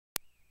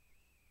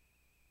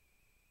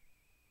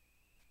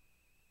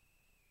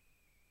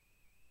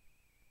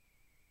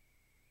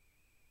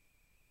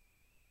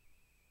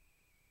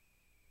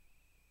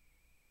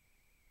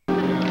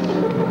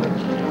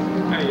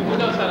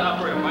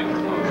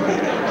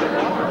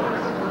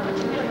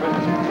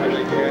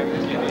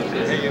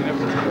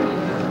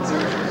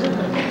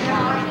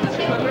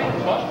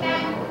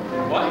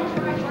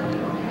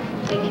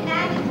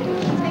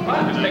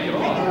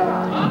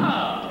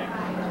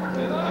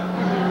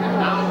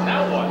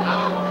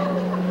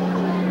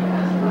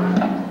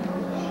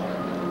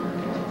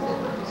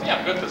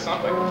good for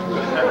something.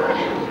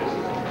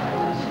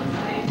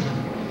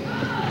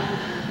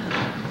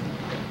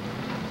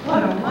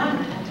 What a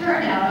wonderful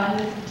turnout on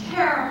this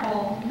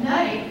terrible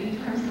night in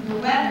terms of the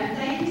weather.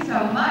 Thank you so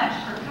much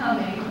for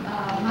coming.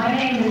 My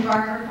name is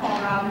Barbara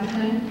Paul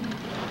Robinson.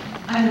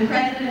 I'm the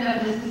president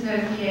of this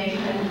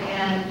association,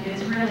 and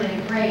it's really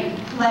a great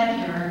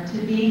pleasure to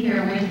be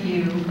here with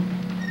you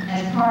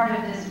as part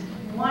of this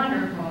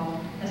wonderful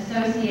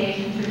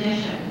association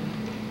tradition.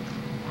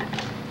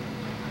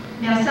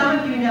 Now, some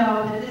of you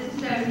know that this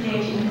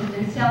association has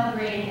been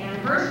celebrating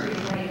anniversaries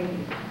lately.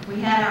 We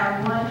had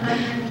our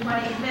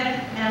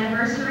 125th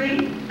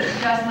anniversary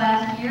just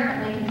last year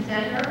at Lincoln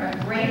Center, a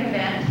great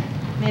event.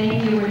 Many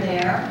of you were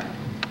there.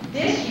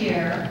 This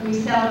year, we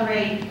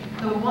celebrate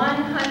the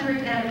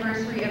 100th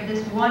anniversary of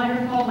this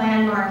wonderful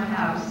landmark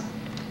house.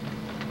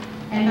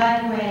 And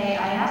by the way,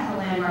 I asked the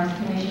Landmarks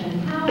Commission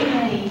how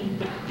many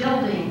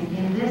buildings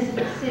in this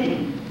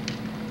city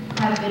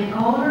have been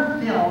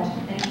owner-built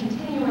and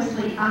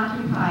continuously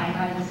occupied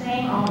by the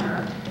same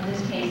owner, in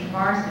this case the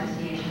Bar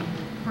Association,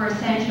 for a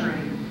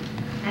century.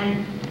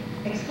 And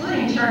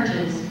excluding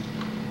churches,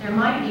 there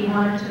might be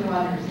one or two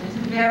others. It's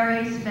a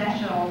very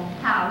special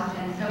house,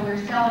 and so we're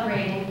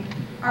celebrating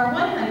our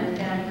 100th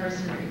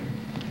anniversary.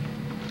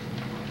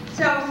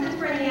 So since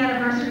we're in the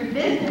anniversary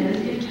business,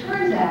 it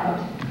turns out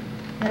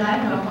that I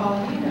don't know if all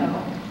of you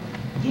know,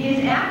 it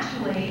is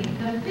actually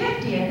the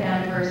 50th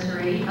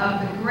anniversary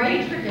of the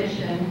great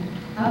tradition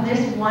of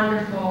this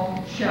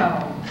wonderful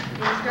show.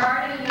 It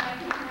started in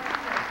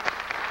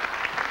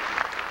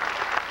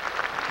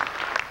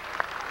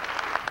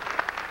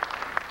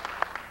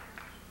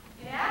 1946.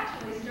 It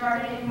actually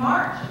started in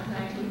March of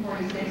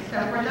 1946, so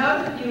for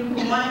those of you who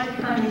wanted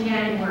to come in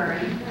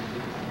January,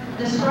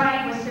 the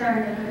strike was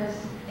serendipitous,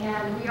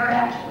 and we are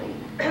actually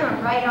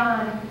right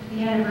on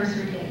the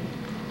anniversary date.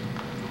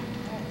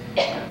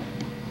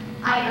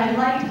 I'd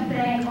like to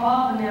thank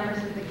all the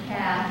members of the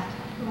cast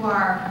who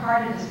are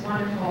part of this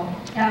wonderful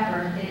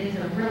effort. It is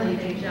a really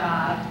big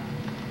job.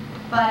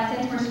 But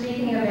since we're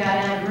speaking about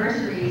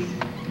anniversaries,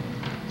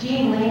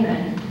 Eugene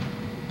Leiman,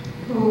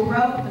 who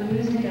wrote the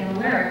music and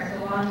lyrics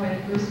along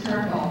with Bruce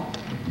Turkle,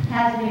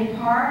 has been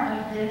part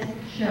of this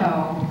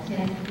show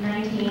since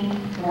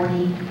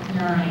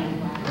 1949.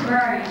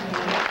 Where are you,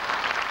 Gene?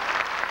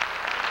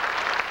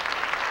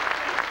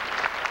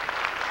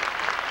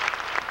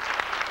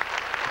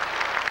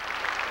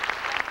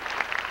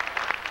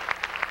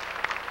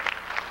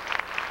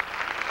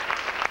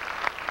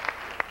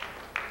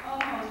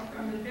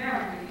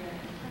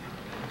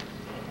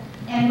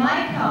 And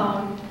Mike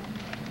Cohen,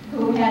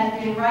 who has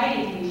been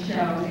writing these shows,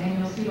 and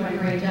you'll see what a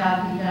great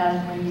job he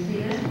does when you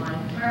see this one.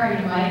 Where are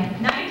you, Mike?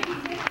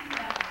 1967.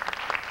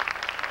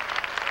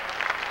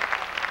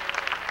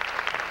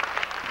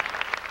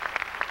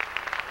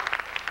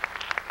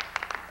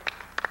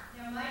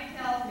 Now, Mike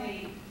tells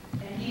me,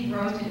 and he's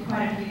roasted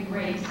quite a few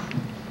greats,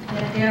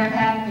 that there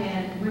have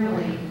been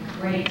really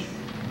greats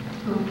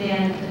who've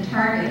been the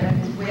target of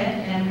his wit,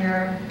 and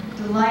we're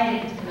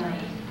delighted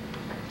tonight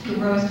to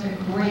roast a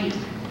great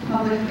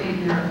public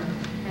figure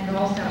and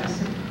also a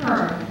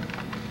superb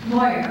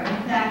lawyer.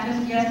 In fact,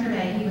 just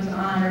yesterday he was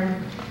honored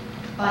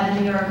by the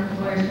New York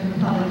Lawyers for the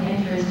Public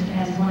Interest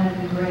as one of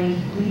the great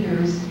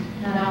leaders,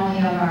 not only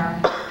of our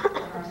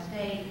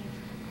state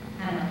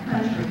and our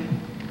country,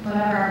 but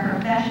of our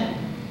profession.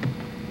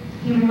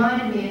 He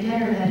reminded me at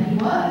dinner that he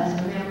was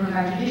a member of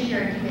our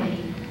Judiciary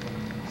Committee.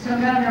 So,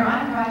 Governor, I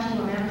brought you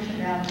a membership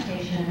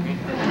application.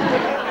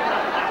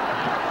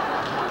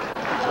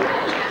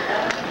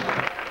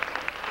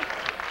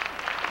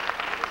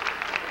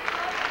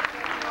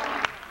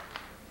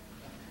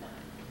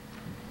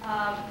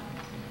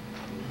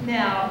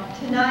 Now,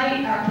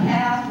 tonight, our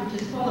cast, which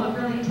is full of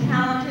really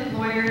talented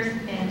lawyers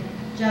and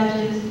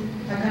judges,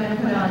 are going to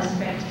put on a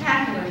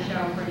spectacular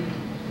show for you.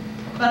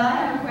 But I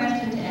have a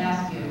question to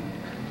ask you.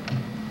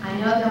 I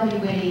know they'll be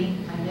witty,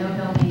 I know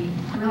they'll be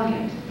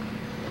brilliant.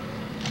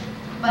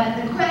 But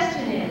the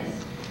question is,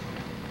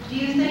 do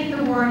you think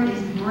the word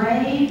is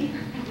brave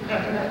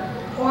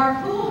or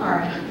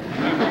foolhardy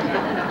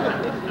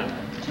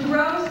to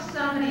roast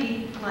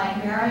somebody like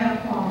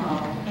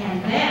Cuomo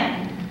and then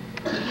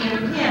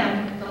give him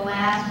the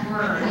last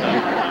word?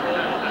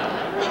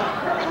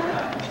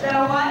 So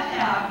watch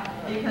out,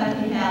 because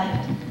he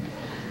has it.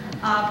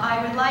 I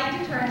would like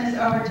to turn this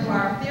over to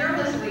our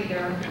fearless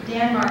leader,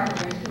 Dan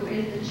Markovich, who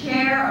is the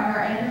chair of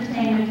our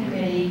entertainment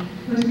committee,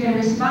 who's been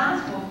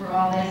responsible for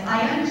all this.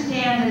 I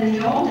understand that in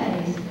the old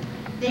days,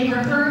 they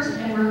rehearsed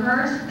and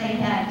rehearsed. They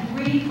had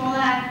 3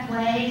 full-act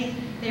plays.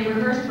 They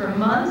rehearsed for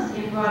months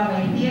in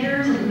Broadway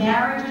theaters, and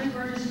marriages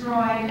were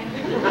destroyed.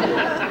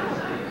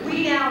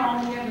 We now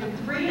only give them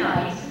 3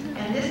 nights,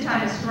 and this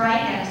time a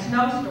strike and a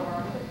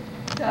snowstorm.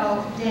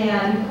 So,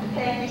 Dan,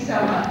 thank you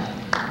so much.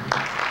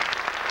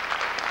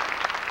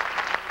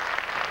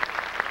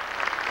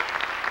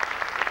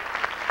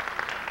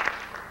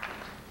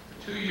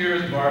 2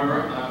 years,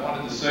 Barbara, I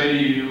wanted to say to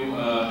you,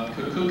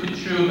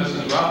 cuckoo-choo,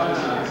 Mrs.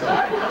 Robinson.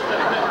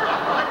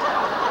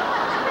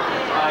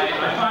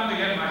 I finally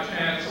get my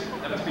chance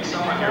to be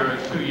someone here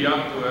too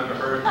young to have ever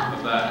heard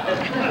of that.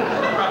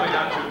 Probably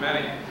not too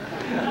many.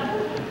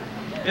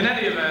 In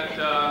any event,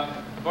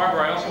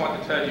 Barbara, I also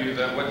want to tell you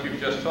that what you've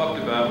just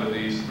talked about with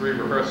these 3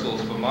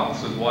 rehearsals for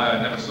months is why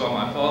I never saw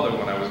my father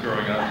when I was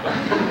growing up.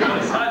 But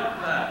aside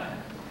from that,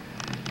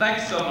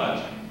 thanks so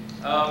much.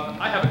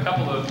 I have a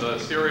couple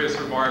of serious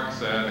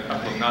remarks and a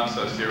couple of not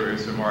so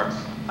serious remarks.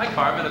 Hi,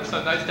 Carmen. It's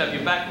so nice to have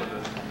you back with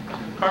us.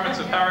 Carmen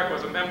Saparik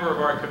was a member of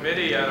our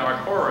committee and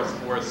our chorus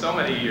for so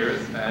many years,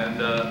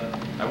 and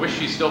I wish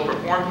she still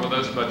performed with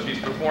us, but she's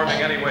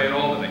performing anyway at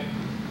Albany.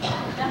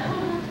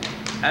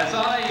 As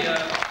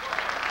I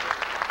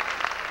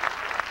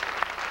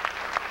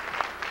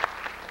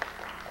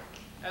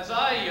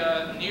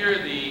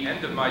near the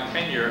end of my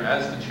tenure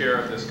as the chair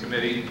of this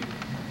committee,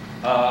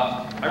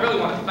 I really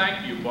want to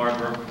thank you,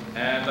 Barbara,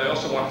 and I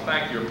also want to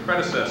thank your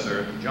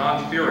predecessor,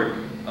 John Feerick,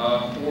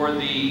 for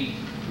the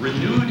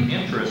renewed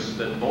interest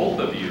that both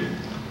of you,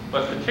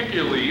 but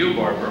particularly you,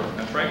 Barbara,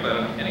 and frankly, I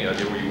don't have any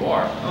idea where you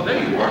are. Oh,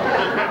 there you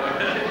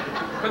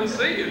are. Couldn't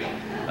see you.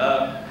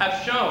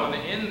 Have shown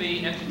in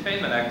the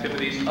entertainment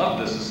activities of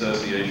this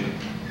association.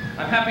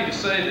 I'm happy to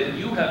say that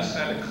you have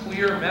sent a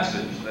clear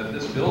message that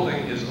this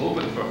building is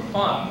open for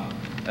fun,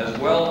 as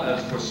well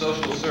as for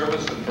social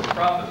service and for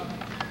profit.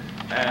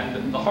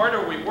 And the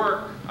harder we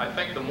work, I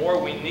think the more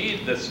we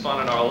need this fun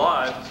in our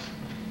lives,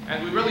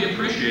 and we really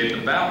appreciate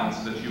the balance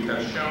that you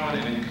have shown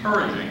in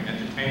encouraging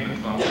entertainment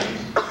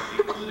functions,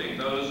 including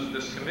those of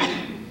this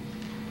committee.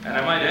 And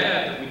I might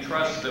add that we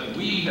trust that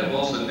we have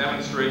also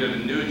demonstrated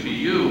anew to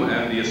you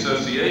and the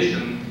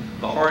association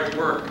the hard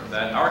work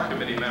that our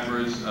committee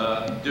members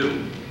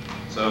do.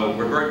 So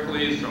we're very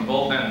pleased from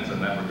both ends in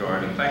that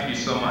regard, and thank you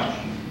so much.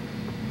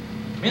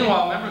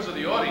 Meanwhile, members of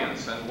the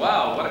audience, and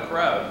wow, what a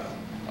crowd,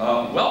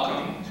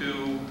 welcome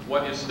to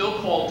what is still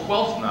called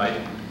 12th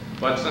night,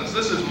 but since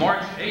this is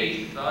March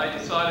 8th, I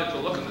decided to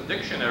look in the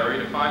dictionary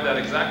to find out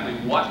exactly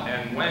what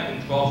and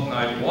when 12th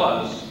night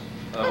was.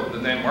 With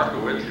the name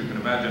Markovich, you can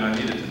imagine I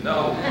needed to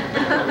know.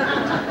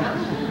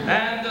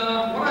 And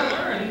what I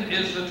learned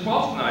is the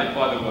 12th night,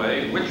 by the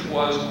way, which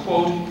was,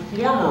 quote,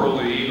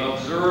 formerly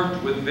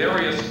observed with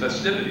various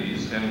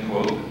festivities, end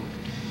quote,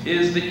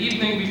 is the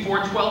evening before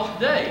 12th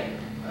day.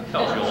 That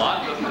tells you a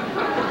lot, doesn't it?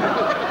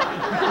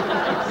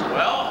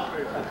 Well,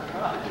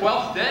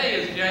 12th day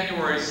is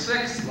January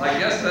 6th. I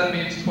guess that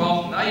means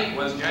 12th night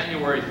was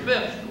January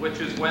 5th, which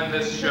is when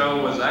this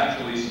show was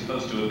actually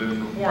supposed to have been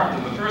performed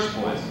in the first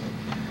place.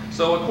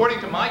 So according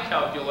to my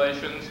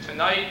calculations,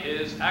 tonight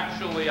is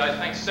actually, I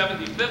think,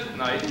 75th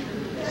night.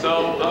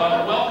 So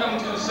welcome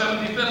to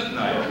 75th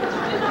night.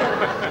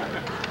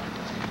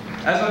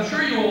 As I'm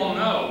sure you all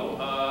know,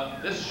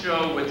 this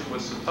show, which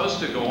was supposed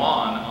to go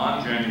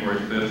on January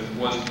 5th,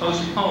 was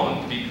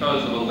postponed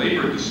because of a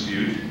labor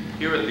dispute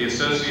here at the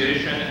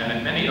association and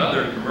in many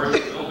other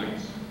commercial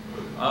buildings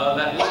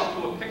that led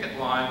to a picket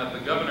line that the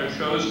governor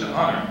chose to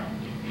honor.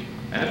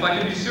 And if I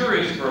can be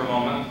serious for a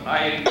moment,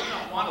 I do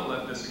not want to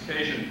let this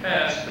occasion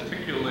pass,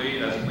 particularly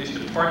as at least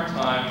a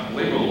part-time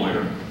labor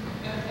lawyer,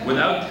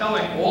 without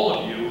telling all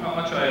of you how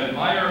much I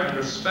admire and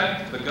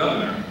respect the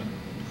governor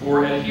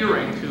for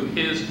adhering to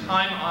his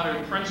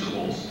time-honored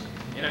principles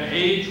in an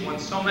age when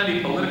so many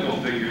political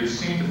figures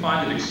seem to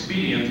find it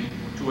expedient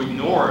to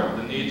ignore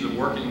the needs of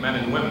working men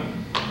and women.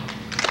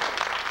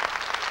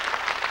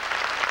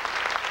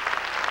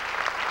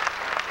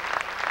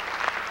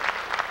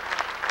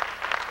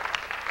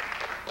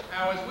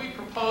 Now, as we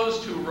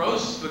propose to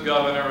roast the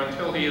governor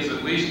until he is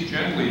at least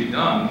gently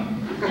done,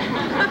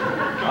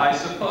 I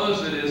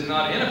suppose it is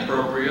not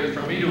inappropriate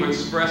for me to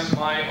express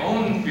my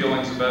own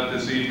feelings about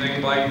this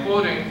evening by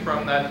quoting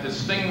from that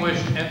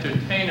distinguished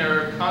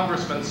entertainer,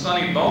 Congressman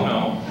Sonny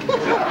Bono,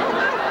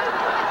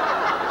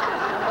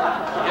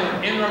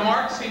 in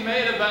remarks he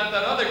made about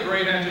that other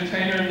great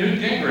entertainer, Newt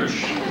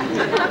Gingrich.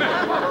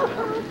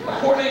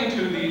 According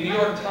to the New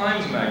York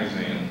Times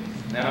magazine,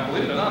 and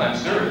believe it or not, I'm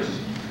serious,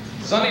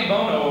 Sonny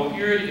Bono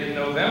appeared in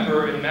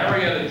November in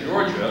Marietta,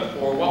 Georgia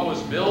for what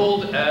was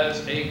billed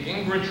as a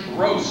Gingrich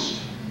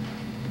roast.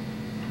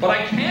 But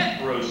I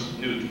can't roast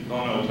Newt,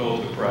 Bono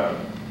told the crowd.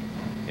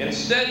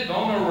 Instead,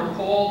 Bono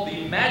recalled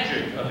the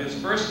magic of his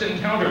first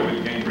encounter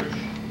with Gingrich.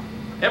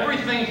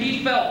 Everything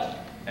he felt,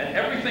 and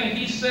everything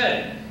he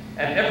said,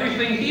 and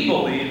everything he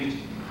believed,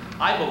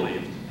 I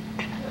believed.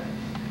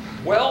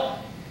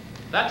 Well,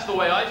 that's the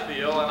way I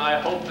feel, and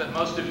I hope that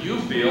most of you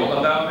feel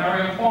about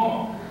Myron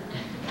Cuomo.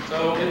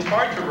 So it's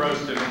hard to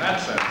roast him in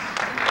that sense.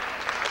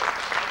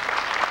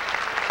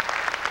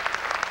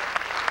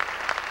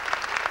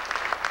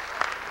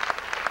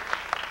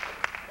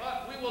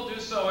 But we will do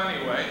so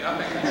anyway.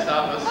 Nothing can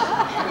stop us.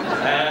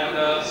 And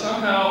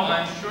somehow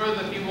I'm sure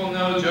that he will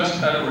know just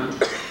how to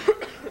retort.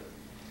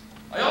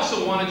 I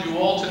also wanted you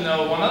all to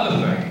know one other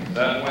thing,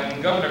 that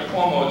when Governor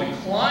Cuomo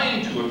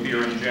declined to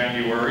appear in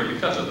January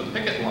because of the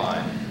picket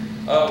line,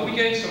 we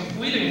gave some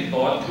fleeting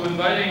thought to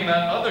inviting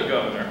that other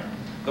governor,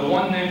 the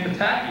one named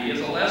Pataki as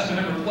a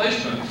last-minute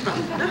replacement.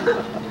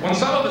 When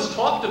some of us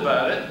talked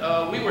about it,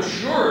 we were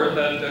sure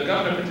that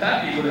Governor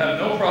Pataki would have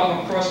no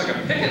problem crossing a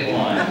picket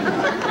line,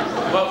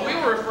 but we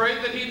were afraid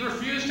that he'd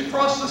refuse to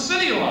cross the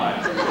city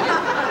line.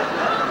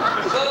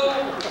 So,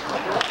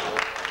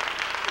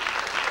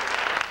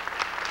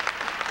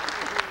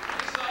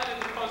 we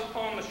decided to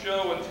postpone the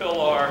show until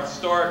our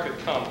star could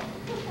come.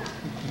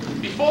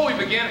 Before we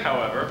begin,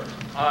 however,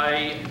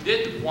 I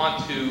did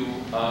want to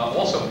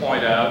also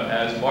point out,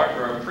 as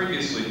Barbara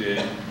previously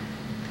did,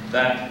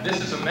 that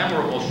this is a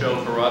memorable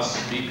show for us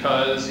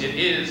because it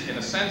is, in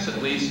a sense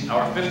at least,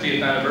 our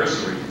 50th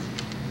anniversary.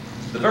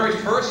 The very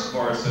first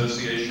Bar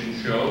Association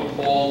show,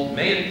 called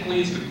May It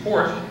Please the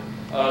Court,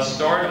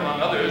 starred,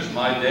 among others,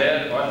 my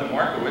dad, Arthur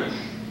Markovich,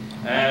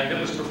 and it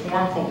was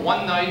performed for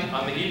one night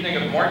on the evening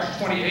of March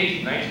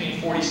 28,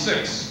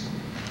 1946.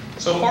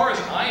 So far as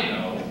I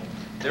know,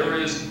 there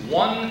is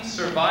one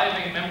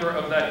surviving member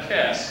of that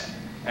cast,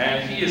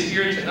 and he is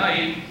here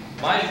tonight,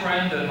 my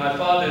friend and my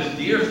father's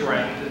dear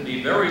friend,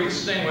 the very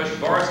distinguished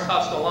Boris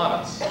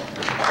Castellanos.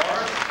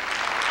 Boris?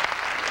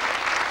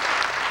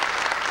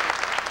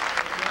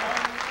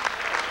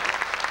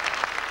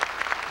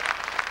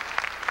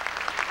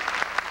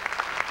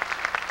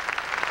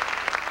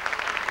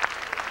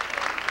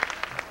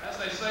 As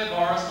they say,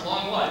 Boris,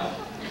 long life.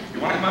 You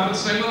want to come up and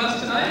sing with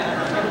us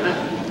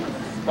tonight?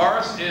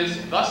 Boris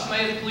is Thus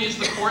May It Please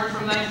the Court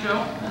from that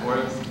show,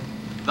 or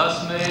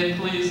Thus may it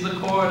please the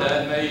court,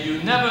 and may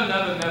you never,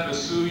 never, never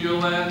sue your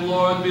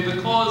landlord, be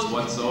the cause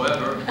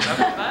whatsoever. Remember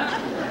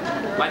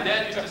that? My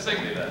dad used to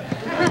sing me that.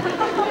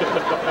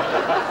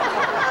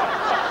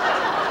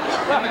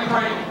 In the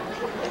cradle.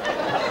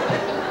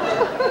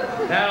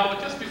 Now,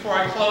 just before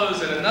I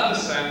close, in another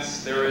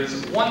sense, there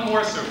is one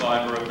more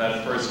survivor of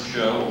that first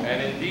show,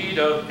 and indeed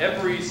of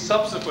every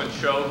subsequent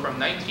show from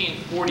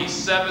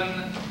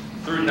 1947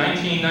 through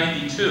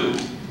 1992,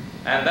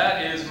 and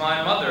that is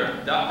my mother,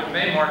 Dr.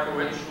 May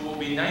Markovich, who will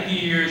be 90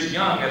 years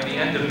young at the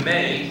end of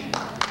May.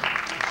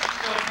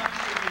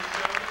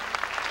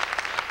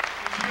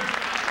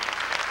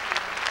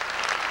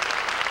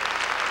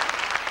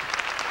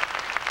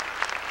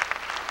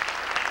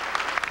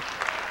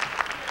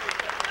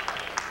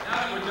 Now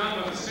that we're done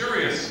with the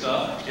serious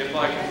stuff, if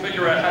I can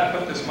figure out how to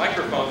put this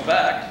microphone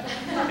back,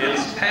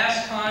 it's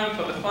past time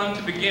for the fun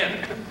to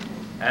begin.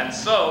 And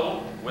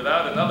so,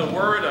 without another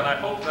word, and I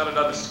hope not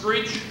another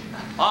screech,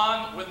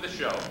 on with the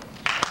show.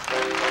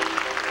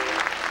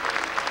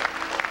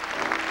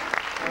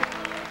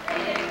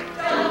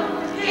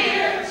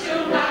 Here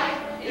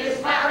tonight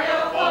is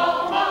Mario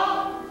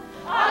Cuomo,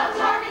 a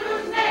target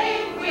whose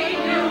name we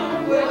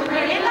knew would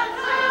ring in the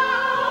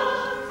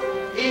clouds.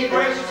 He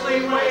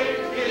graciously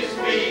waived his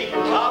fee,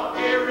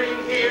 appearing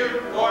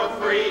here for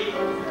free.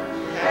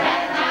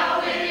 And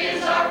now it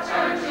is our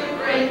turn to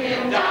bring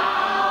him down.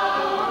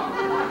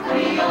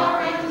 We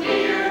aren't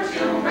here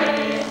to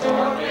raise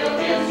or build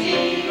his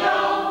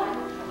ego,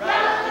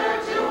 rather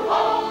to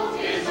hold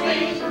his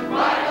feet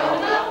right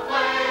over the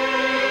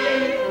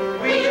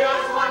flame. We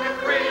just want to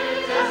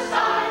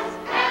Criticize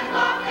and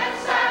mock and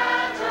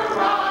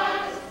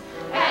satirize,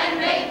 and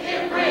make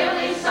him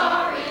really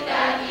sorry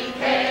that he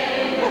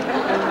came.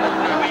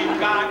 We've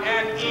got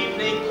an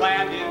evening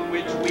planned in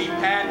which we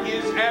pan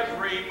his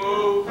every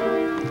move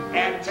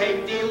and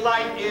take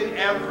delight in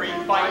every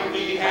fight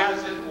he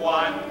hasn't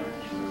won.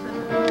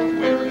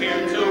 We're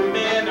here to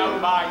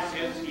minimize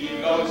his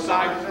ego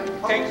size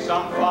and take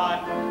some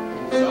fun,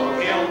 so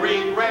he'll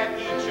regret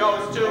he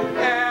chose to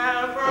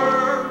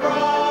ever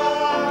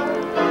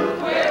run.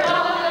 We're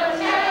gonna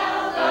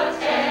tell the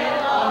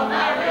tale of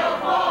Mario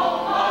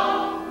Cuomo.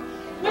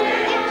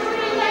 We're here to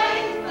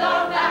relate the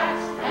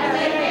facts as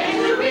they came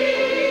to be.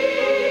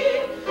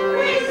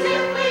 We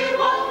simply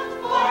won't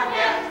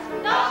forget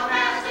the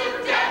massive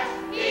debt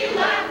he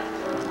left.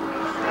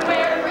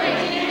 We're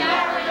bringing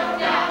Mario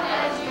down,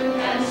 as you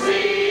can see.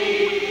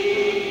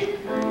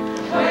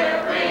 We're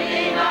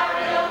bringing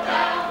Mario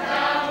down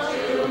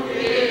to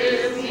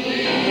his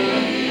knees.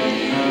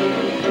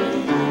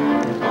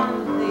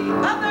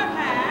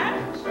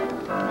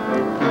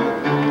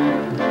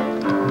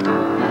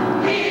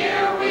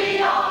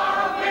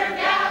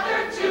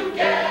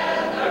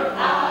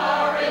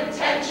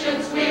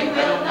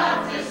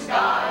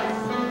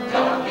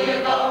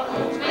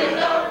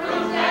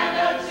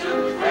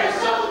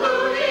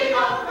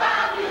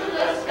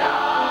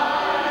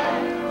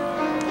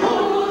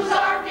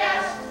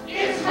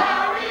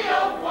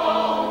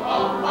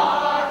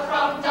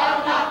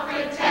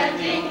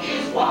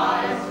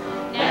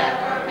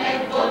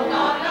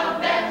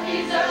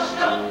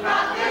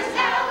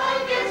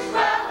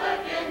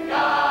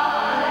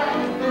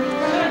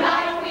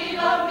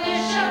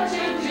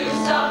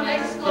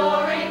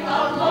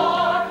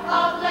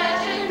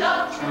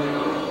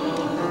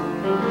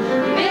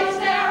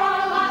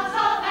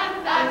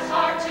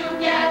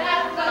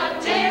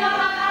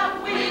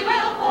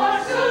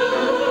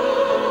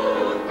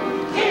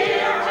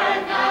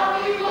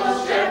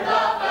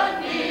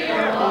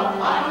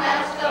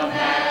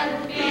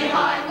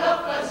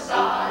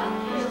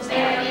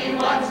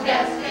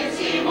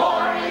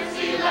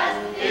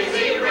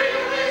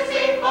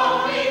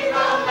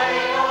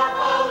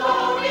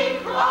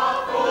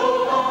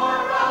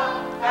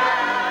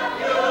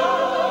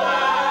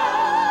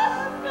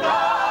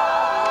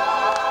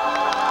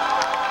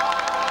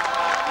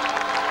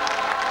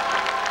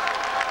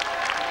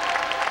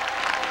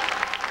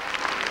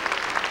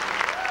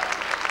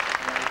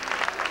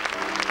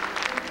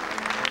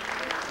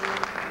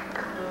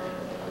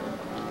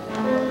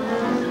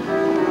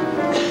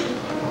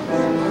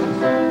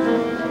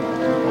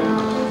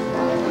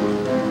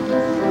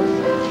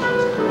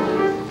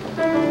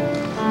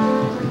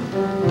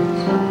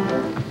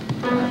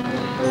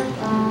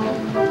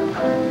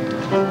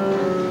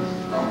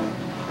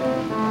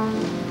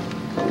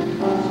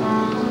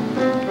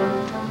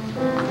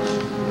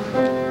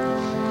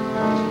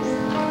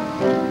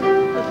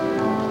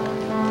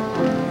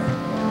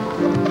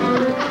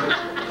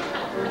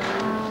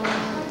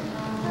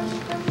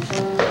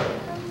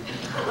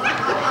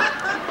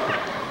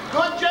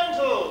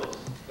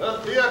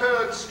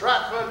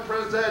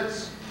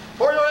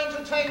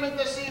 document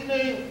this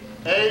evening,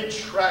 A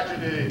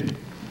Tragedy,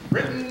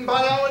 written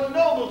by our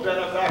noble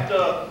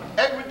benefactor,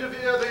 Edward de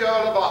Vere, the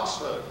Earl of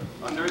Oxford,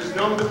 under his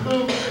nom de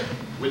plume,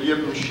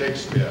 William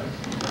Shakespeare.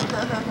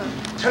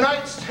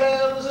 Tonight's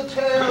tale is a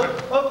tale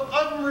of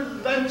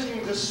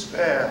unrelenting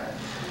despair,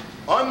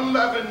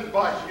 unleavened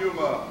by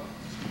humor,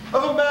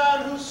 of a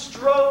man who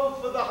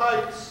strove for the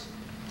heights,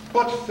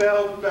 but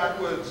fell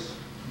backwards.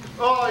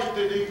 Oh,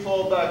 did he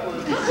fall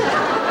backwards?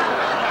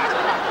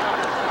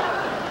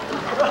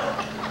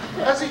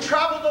 As he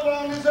traveled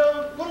along his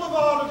own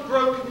boulevard of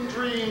broken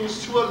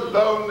dreams to a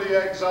lonely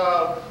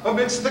exile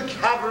amidst the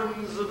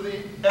caverns of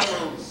the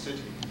Emerald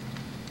City.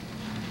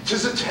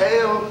 'Tis a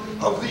tale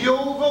of the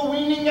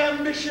overweening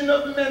ambition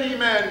of many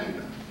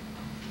men,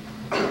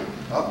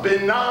 of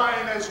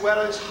benign as well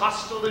as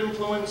hostile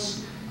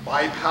influence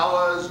by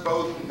powers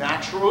both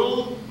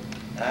natural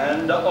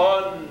and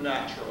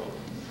unnatural.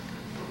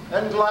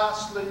 And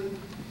lastly,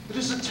 it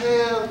is a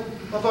tale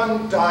of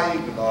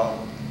undying love.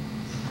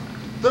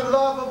 The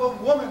love of a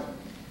woman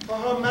for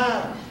her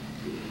man,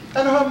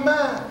 and her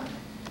man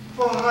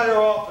for higher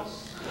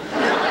office.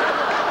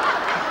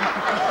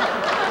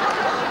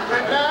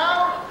 And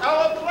now,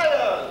 our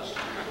players.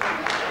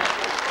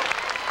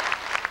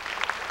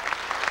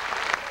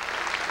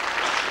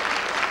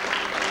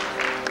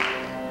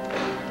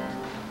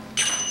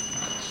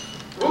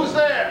 Who's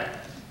there?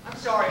 I'm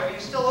sorry, are you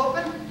still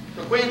open?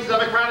 The Queen's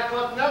Democratic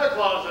Club never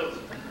closes.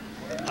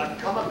 I've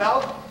come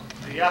about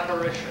the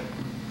apparition.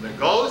 The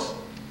ghost?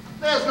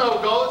 There's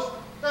no ghost.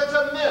 That's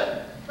a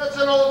myth. That's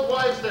an old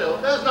wives' tale.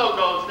 There's no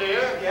ghost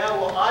here. Yeah,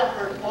 well, I've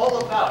heard all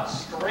about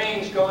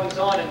strange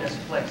goings-on in this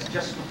place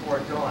just before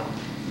dawn.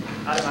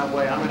 Out of my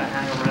way, I'm gonna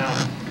hang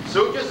around.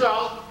 Suit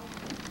yourself.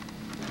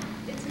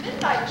 It's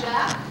midnight,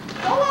 Jack.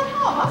 Go on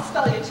home. I'll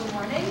spell you till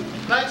morning.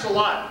 Thanks a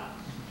lot.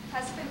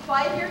 Has it been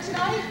quiet here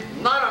tonight?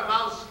 Not a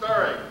mouse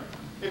stirring.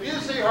 If you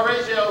see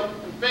Horatio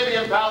and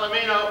Fabian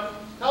Palomino,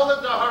 tell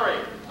them to hurry.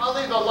 I'll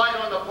leave the light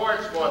on the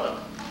porch for them.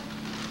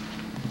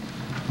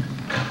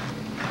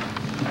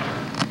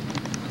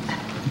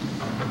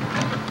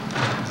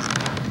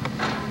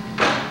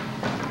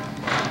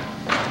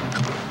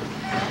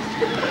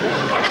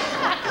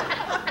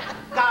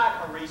 God,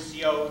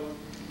 Horatio,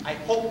 I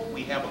hope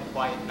we have a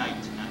quiet night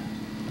tonight.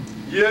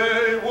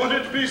 Yea, would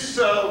it be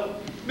so?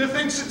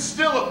 Methinks it's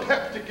still a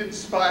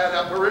Peptic-inspired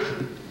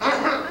apparition.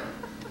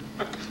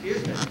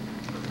 Excuse me.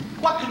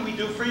 What can we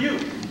do for you?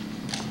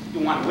 You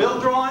want a will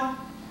drawn?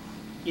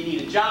 You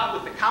need a job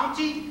with the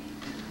county?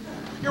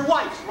 Your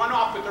wife's run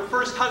off with her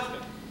first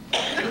husband.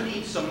 You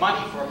need some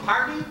money for a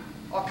party?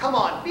 Oh, come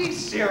on, be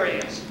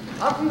serious.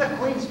 I'm from the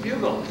Queen's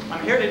Bugle.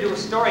 I'm here to do a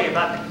story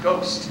about the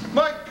ghost.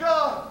 My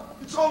God,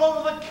 it's all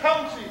over the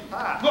county.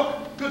 Ah.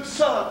 Look, good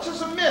sir,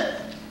 'tis a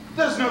myth.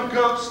 There's no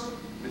ghost.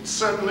 It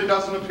certainly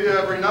doesn't appear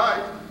every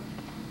night.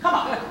 Come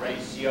on,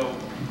 Horatio.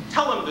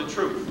 Tell him the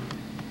truth.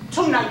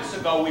 2 nights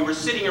ago, we were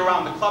sitting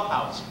around the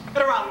clubhouse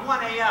at around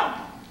 1 a.m.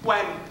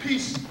 when...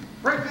 Peace,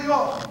 break the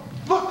off.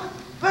 Look,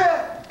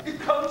 there, it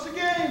comes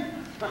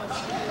again.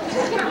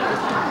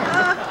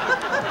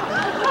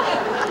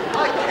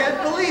 I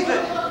can't believe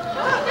it.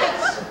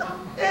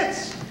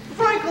 It's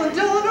Franklin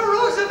Delano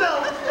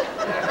Roosevelt.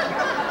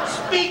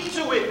 Speak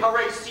to it,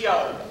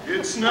 Horatio.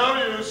 It's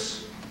no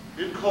use.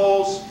 It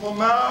calls for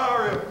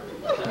Mario.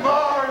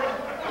 Mario.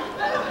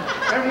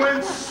 And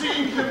when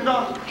seeing him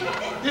not,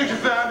 it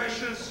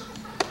vanishes.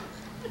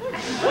 I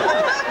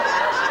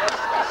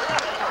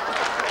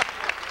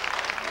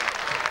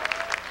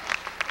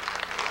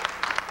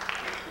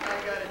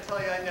gotta tell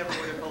you, I never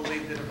would have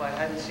believed it if I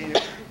hadn't seen it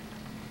with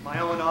my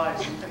own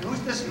eyes. And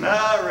who's this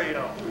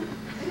Mario?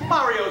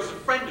 Mario's a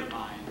friend of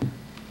mine.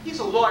 He's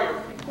a lawyer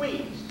from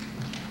Queens.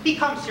 He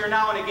comes here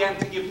now and again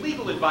to give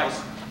legal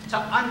advice to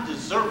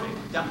undeserving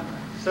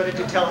Democrats. So did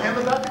you tell him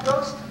about the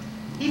ghost?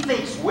 He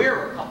thinks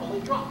we're a couple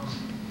of drunks.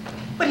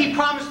 But he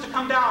promised to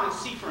come down and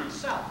see for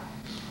himself.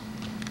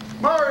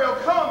 Mario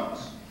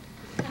comes.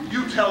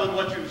 You tell him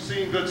what you've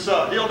seen, good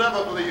sir. He'll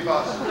never believe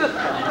us.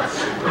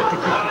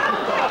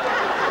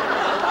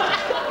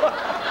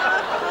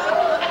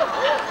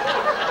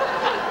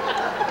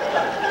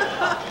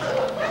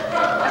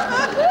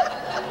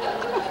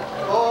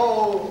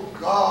 Oh,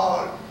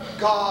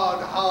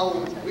 God,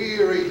 how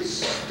weary,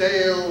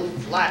 stale,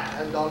 flat,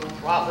 and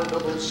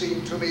unprofitable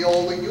seem to me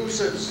all the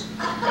uses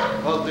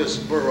of this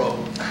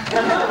borough.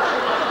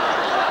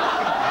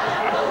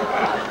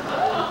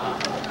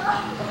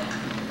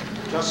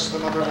 Just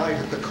another night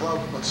at the club,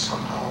 but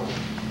somehow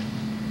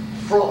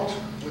fraught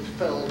with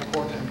fell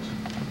portent.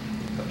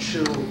 A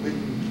chill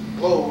wind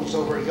blows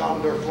over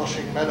yonder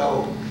flushing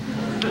meadow.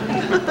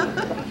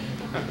 The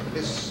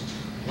mist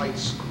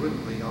lights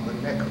grimly on the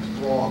neck of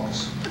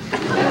frogs.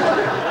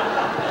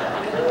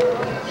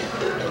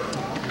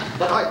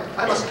 But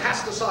I must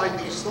cast aside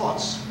these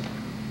thoughts.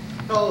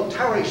 No,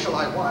 tarry shall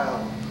I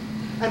while,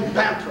 and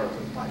banter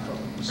with my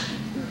foes.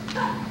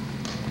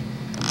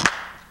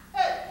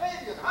 Hey,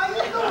 Fabian, how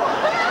you doing?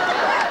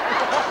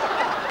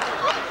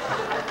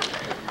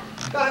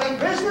 Got any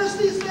business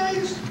these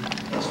days?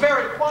 It's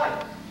very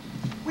quiet.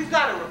 We've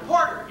got a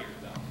reporter here,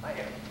 though.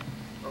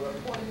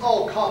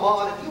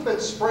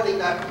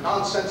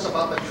 nonsense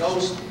about the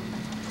ghost.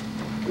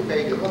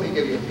 Okay, let me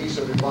give you a piece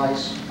of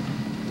advice.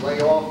 Lay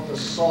off the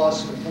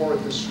sauce before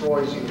it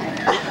destroys you.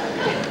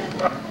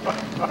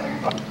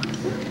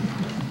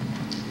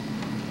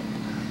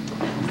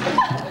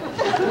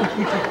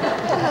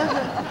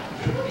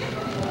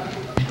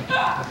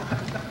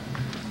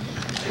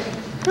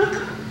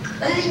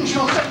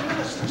 Angels and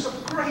ministers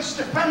of grace,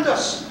 defend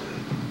us.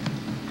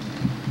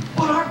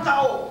 What art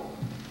thou?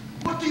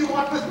 What do you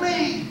want with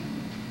me?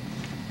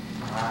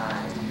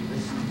 Aye,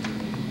 listen to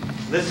me.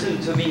 Listen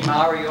to me,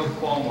 Mario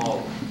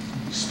Cuomo.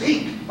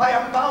 Speak, I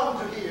am bound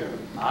to hear.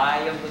 I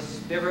am the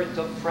spirit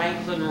of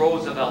Franklin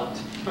Roosevelt,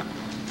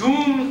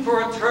 doomed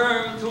for a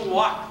term to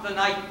walk the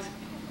night,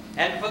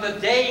 and for the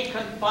day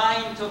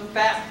confined to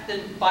fast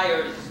and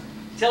fires,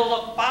 till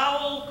the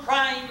foul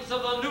crimes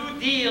of the New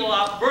Deal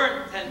are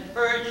burnt and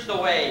purged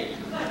away.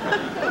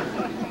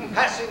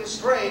 Passing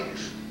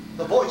strange.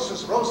 The voice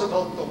is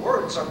Roosevelt, the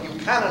words are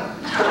Buchanan.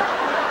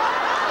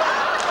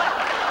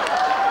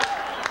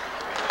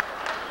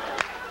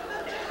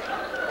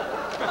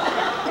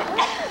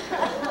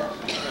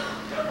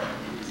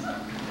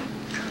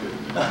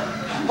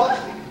 But,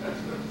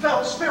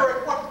 fell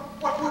spirit,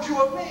 what would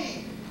you of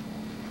me?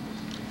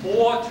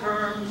 4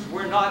 terms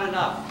were not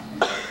enough.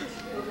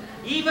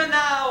 Even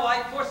now,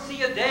 I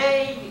foresee a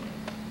day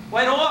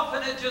when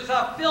orphanages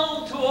are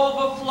filled to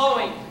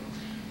overflowing,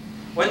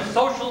 when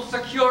Social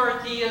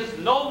Security is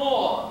no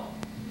more,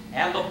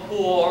 and the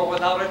poor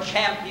without a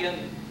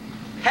champion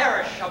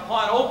perish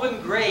upon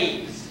open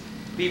graves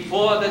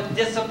before the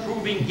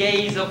disapproving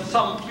gaze of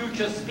some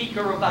future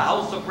Speaker of the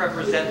House of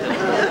Representatives.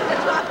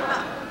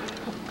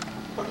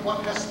 But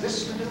what has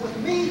this to do with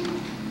me?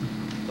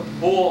 The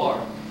poor,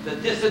 the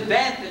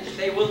disadvantaged,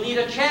 they will need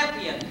a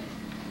champion.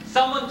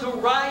 Someone to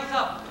rise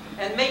up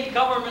and make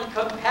government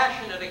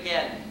compassionate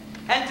again,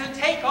 and to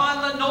take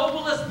on the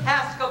noblest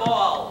task of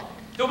all,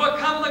 to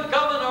become the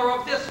governor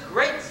of this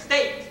great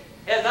state,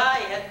 as I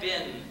had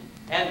been.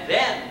 And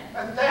then...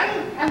 And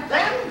then? And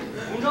then?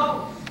 Who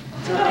knows?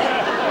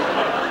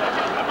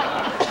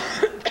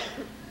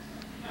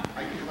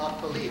 I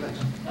cannot believe it.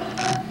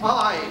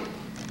 I,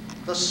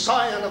 the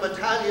scion of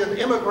Italian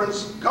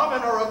immigrants,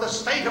 governor of the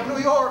state of New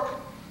York.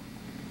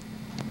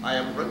 I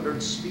am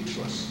rendered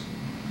speechless.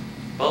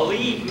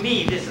 Believe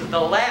me, this is the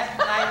last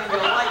time in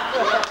your life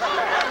you'll ever say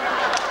that.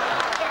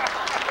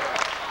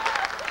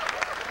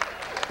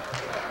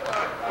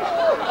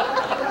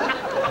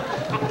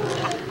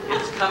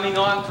 It's coming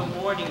on to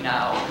morning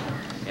now,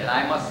 and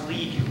I must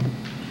leave you.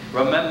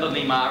 Remember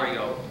me,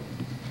 Mario.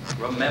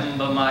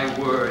 Remember my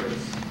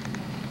words.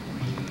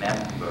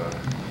 Remember.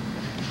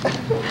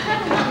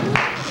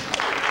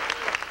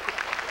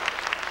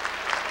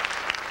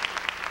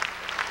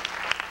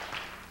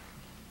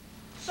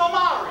 So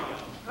Mario,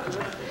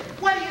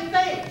 what do you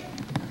think?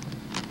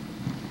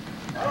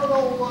 I don't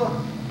know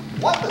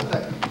what to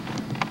think.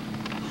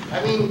 I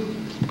mean,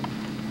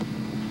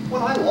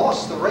 when I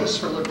lost the race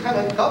for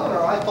lieutenant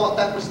governor, I thought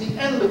that was the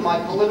end of my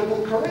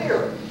political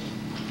career.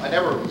 I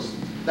never was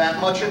that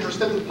much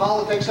interested in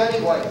politics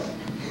anyway.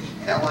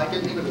 Hell, I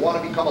didn't even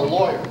want to become a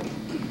lawyer.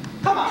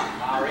 Come on,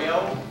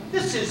 Mario.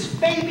 This is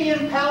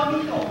Fabian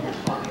Palomino.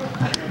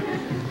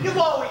 You've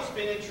always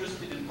been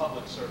interested in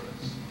public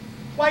service.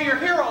 Why, your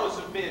heroes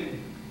have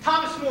been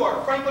Thomas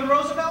More, Franklin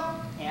Roosevelt,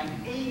 and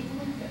Abe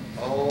Lincoln.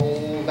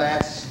 Oh,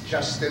 that's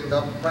just in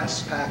the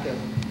press packet.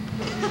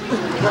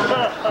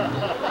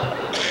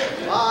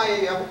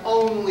 I have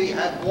only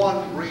had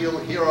one real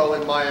hero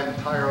in my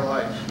entire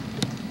life.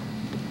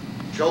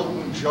 Joe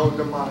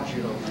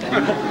DiMaggio.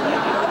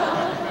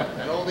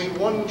 And only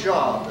one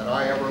job that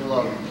I ever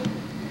loved.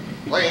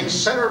 Playing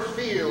center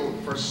field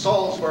for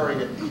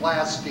Salisbury at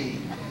Class D.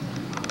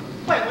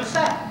 When was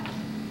that?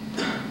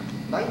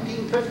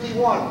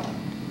 1951.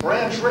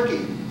 Branch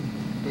Rickey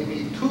gave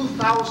me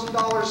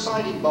 $2,000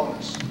 signing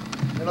bonus.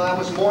 You know, that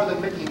was more than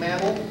Mickey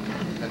Mantle.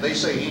 And they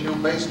say he knew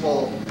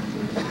baseball.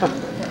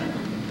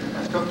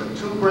 I took the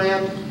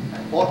 $2,000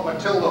 and bought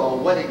Matilda a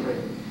wedding ring.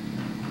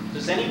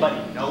 Does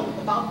anybody know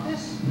about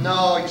this?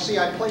 No, you see,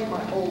 I played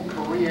my whole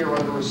career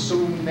under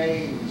assumed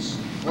names.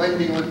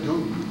 Wendy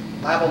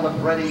LeDuc, Lava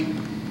Magretti,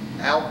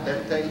 Al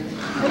Dente.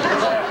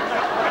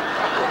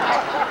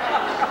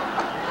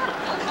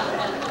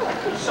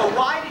 So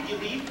why did you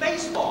leave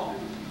baseball?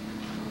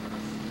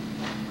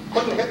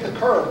 Couldn't hit the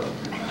curb.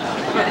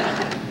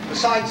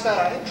 Besides that,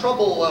 I had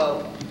trouble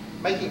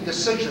making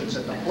decisions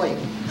at the plate.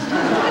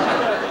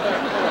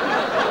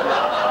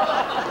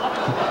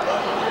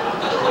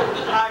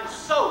 I'm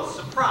so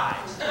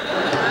surprised.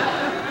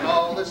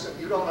 Oh, listen,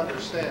 you don't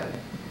understand.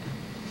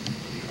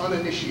 The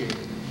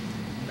uninitiated.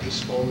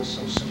 Baseball is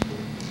so simple.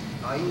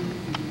 9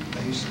 feet,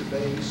 base to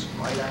base,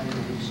 right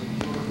angles, a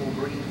beautiful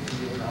green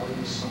field out in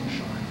the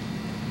sunshine.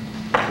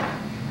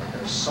 But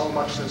there's so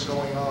much that's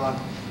going on.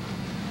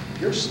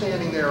 You're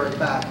standing there at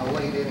bat in the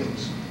late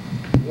innings.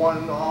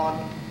 1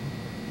 on,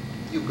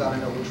 you've got to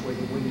know which way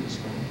the wind is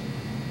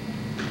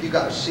blowing. You've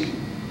got to see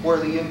where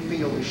the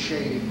infield is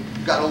shading.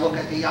 You've got to look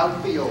at the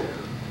outfield.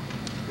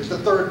 Is the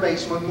third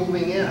baseman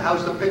moving in?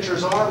 How's the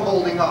pitcher's arm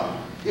holding up?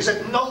 Is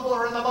it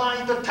nobler in the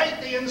mind to take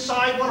the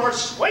inside one or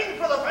swing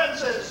for the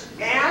fences?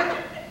 And?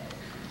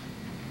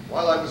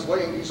 While I was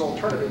weighing these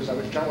alternatives, I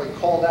was generally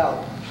called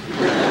out.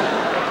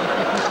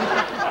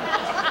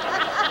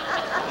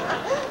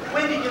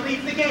 When did you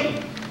leave the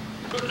game?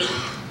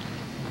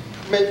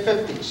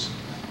 Mid-50s.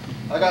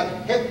 I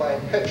got hit by a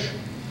pitch.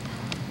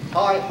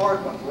 High,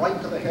 hard one,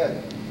 right to the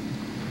head.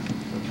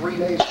 For 3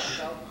 days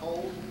without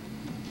cold,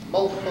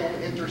 multiple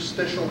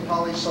interstitial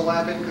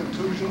polysyllabic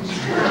contusions.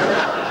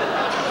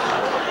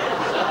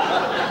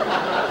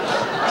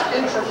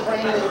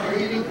 Intracranial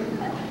bleeding.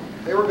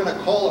 They were going to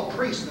call a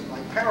priest and my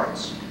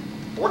parents.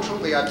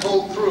 Fortunately, I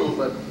pulled through,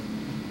 but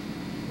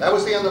that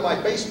was the end of my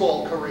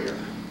baseball career.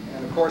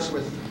 And of course,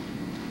 with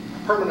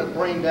permanent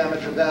brain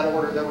damage of that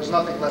order, there was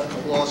nothing left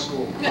for law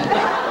school.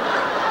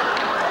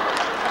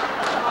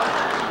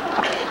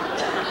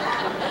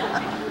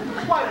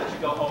 Why don't you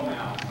go home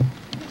now?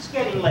 It's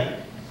getting late.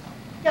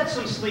 Get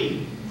some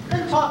sleep,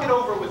 then talk it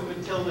over with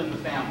Matilda and the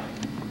family.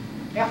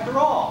 After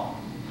all,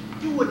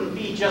 you wouldn't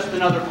be just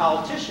another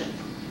politician.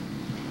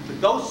 The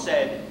ghost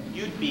said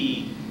you'd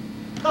be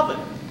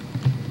governor.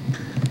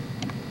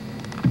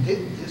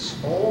 Did this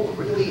all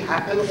really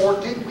happen, or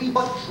did we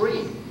but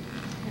dream?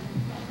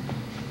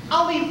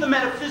 I'll leave the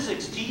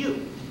metaphysics to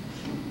you.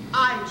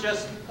 I'm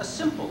just a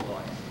simple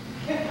lawyer.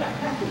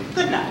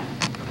 Good night.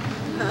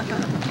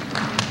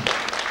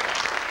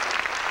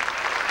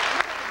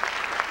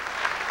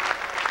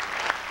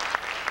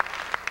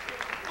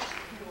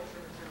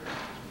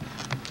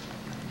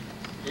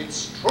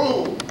 It's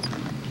true.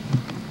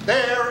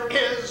 There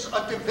is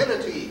a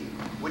divinity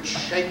which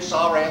shapes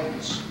our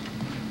ends.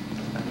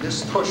 And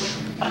this tush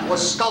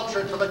was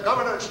sculptured for the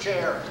governor's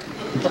chair.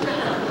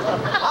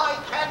 I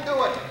can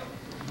do it.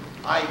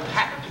 I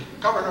can be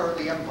governor of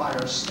the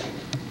Empire State.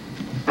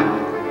 There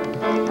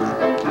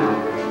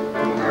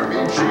be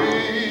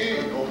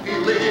GOP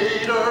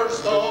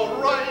leaders, the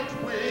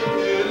right-wing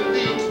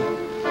elite.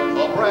 A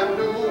brand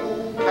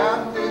new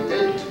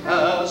candidate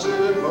has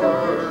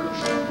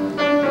emerged.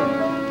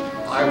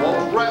 I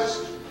won't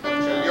rest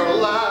till your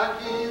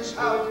lackeys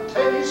have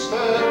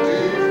tasted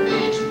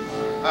defeat,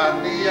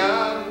 and the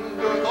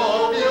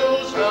Neanderthal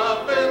views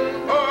have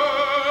been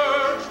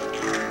purged.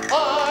 I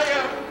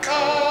am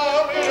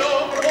Mario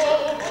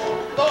Cuomo,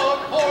 the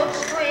Court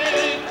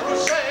Street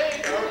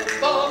Crusader,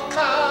 the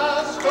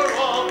master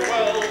of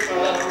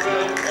welfare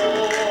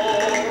reform.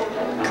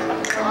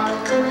 I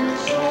bring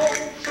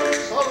social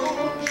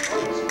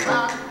solutions,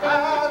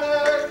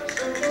 mathematics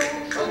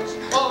executions,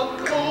 on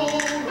New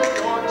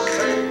York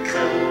State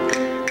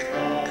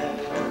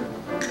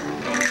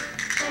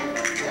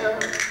there,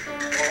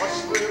 us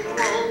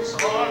liberals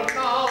are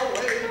now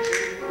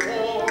waging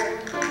war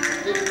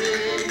to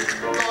defeat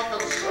the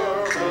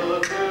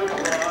conservative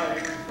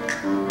right.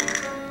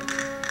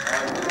 I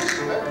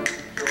expect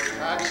your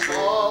tax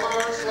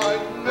dollars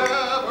like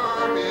never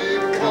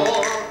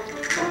before.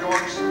 New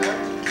York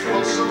State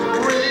will soon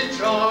reach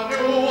a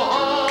new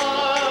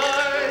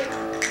high.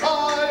 I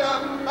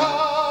am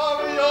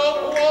Mario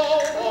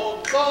Cuomo,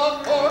 the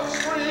Court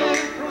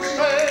Street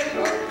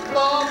Crusader,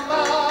 the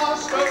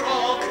master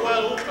of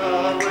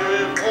welfare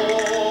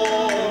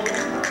reform.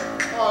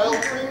 I'll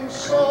bring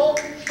social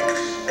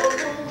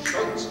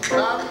solutions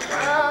and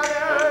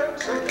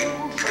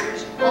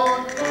executions on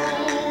who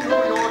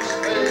New York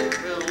State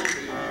will be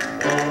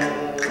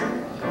and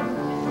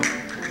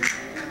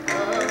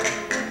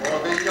for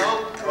the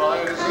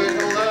uprising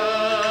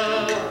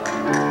left,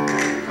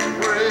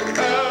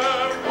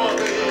 prepare for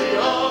the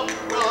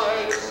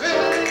uprising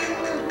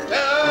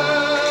death.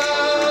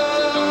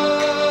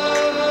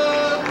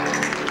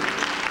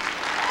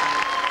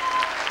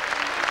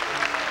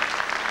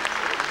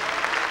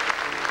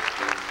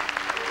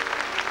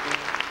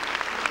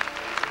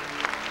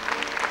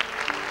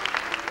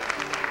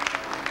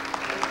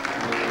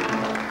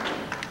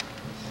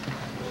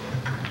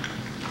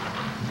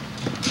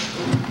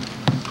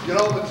 You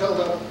know,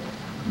 Matilda,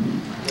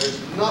 there's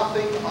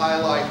nothing I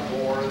like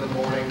more in the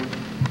morning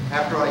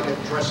after I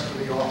get dressed for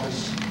the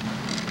office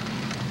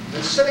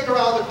than sitting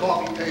around the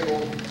coffee table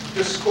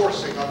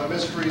discoursing on the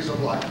mysteries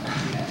of life.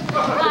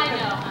 I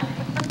know,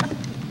 honey.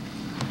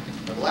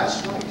 But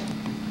last night,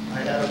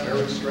 I had a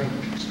very strange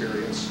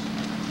experience.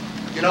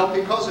 You know,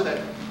 because of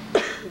it,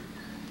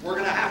 we're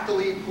going to have to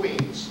leave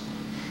Queens.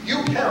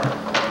 You, Karen,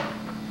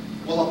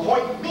 will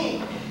appoint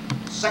me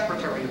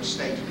Secretary of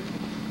State.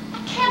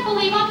 I can't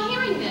believe I'm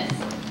hearing this.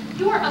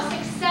 You're a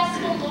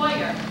successful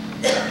lawyer.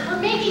 We're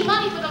making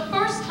money for the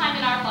first time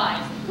in our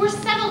lives. We're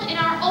settled in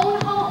our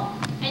own home.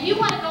 And you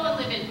want to go and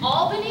live in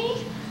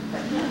Albany?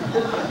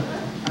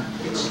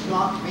 It's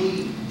not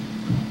me.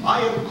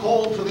 I am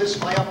called to this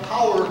by a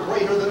power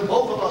greater than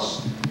both of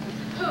us.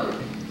 Who?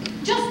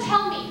 Just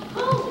tell me,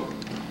 who?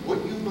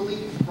 Would you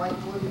believe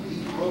Franklin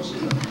D.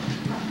 Roosevelt?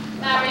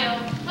 Mario,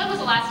 when was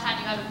the last time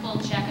you had a full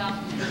checkup?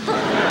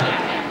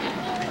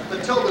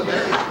 Matilda,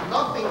 there is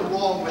nothing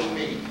wrong with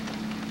me.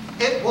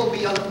 It will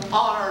be an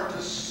honor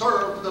to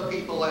serve the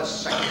people as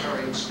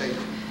Secretary of State.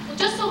 Well,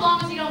 just so long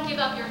as you don't give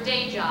up your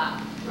day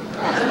job.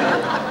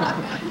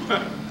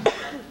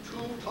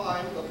 2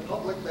 time the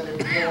public that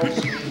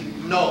employs me,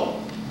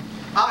 no.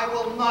 I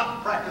will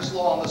not practice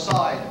law on the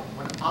side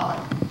when I'm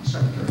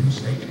Secretary of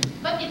State.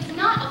 But it's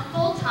not a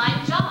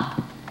full-time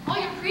job. All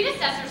your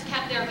predecessors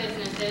kept their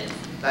businesses.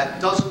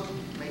 That doesn't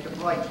make it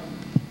right.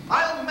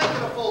 I'll make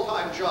it a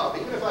full-time job,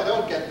 even if I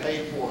don't get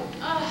paid for it.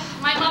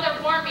 My mother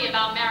warned me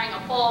about marrying a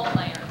ball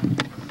player.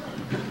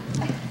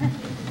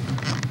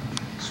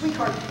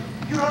 Sweetheart,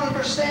 you don't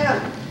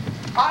understand.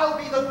 I'll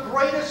be the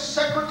greatest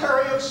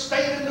Secretary of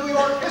State in New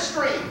York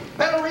history.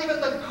 Better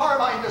even than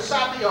Carmine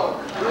DeSapio.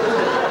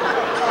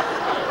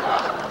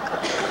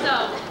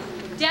 So,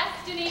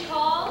 destiny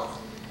calls?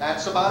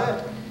 That's about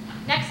it.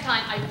 Next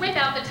time, I whip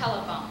out the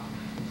telephone.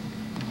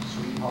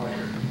 Sweetheart,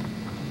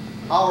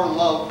 our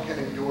love can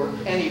endure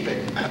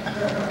anything.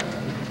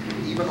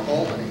 Even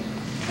Albany.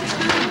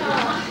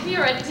 Oh,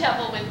 you're a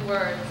devil with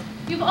words.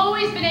 You've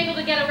always been able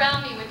to get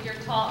around me with your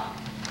talk,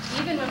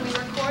 even when we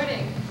were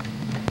courting.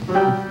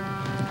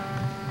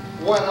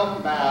 When a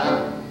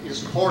man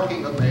is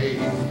courting a maid,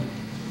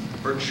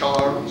 her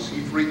charms he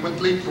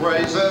frequently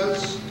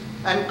praises,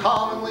 and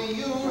commonly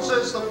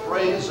uses the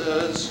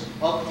phrases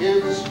of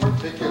his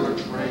particular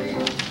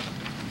trade.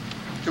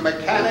 To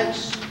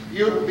mechanics,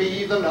 you'd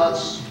be the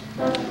nuts.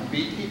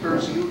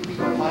 Beekeepers, you'd be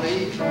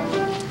money.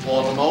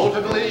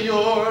 Automotively,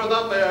 you're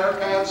the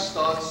bear-cat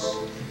stutz.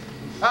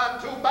 And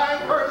to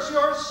bankers,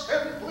 you're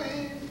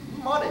simply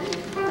money.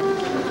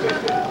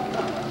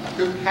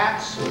 To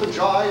cats who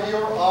jive,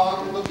 you're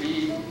on the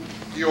beat.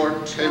 You're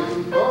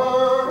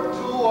timber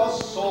to a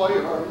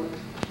sawyer.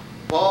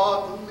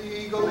 But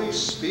legally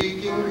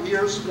speaking,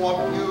 here's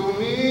what you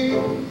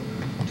mean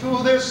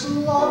to this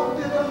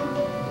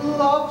love-bitten,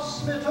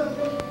 love-smitten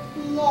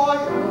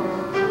lawyer.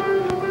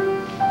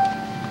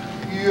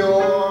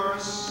 You're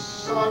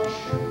such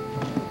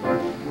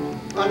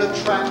an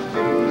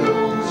attractive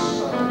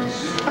nuisance.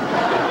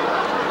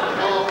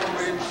 A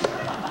witch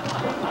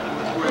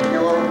with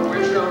your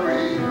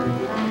witchery.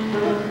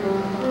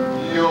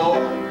 Your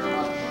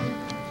touch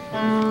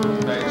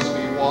makes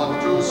me want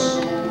to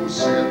sue,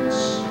 since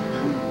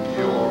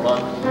you're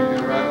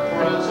unclear and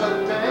present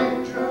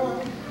danger.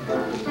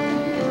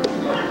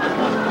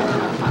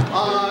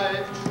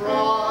 I've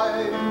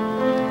tried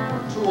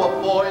to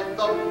avoid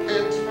the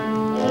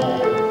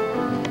pitfall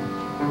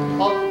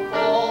of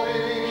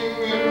falling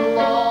in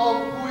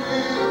love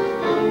with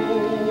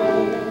you,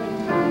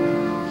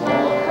 but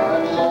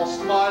I've lost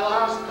my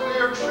last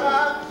clear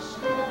chance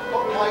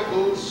of my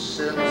goose,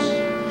 since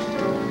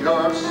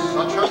you're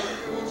such a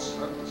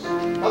nuisance,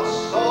 but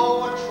so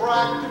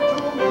attractive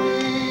to me.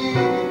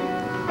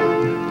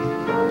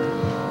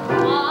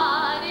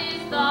 What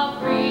is the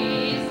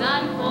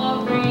reason for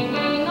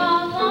ringing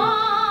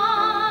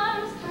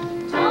alarms?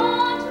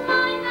 Don't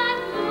mind that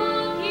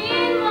look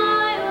in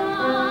my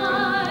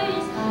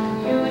eyes.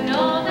 You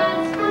know that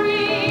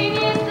spring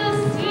is the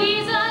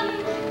season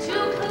to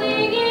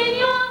cling in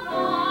your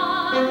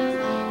arms.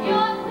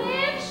 Your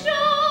lips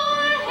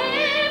sure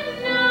hypnotize.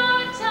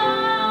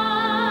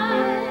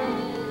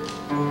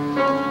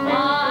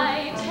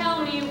 Why, tell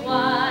me,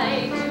 why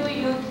do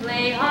you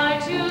play hard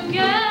to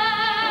get?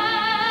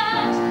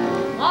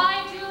 Why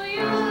do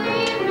you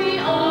leave me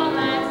all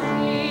at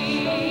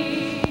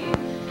sea?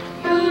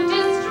 You've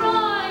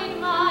destroyed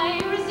my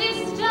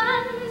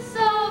resistance,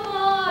 so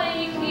boy,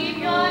 keep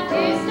your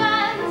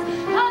distance,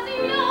 'cause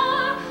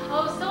you're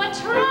oh so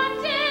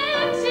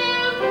attractive to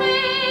me.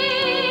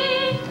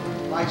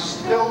 I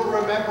still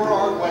remember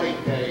our wedding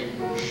day,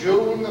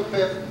 June the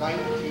 5th,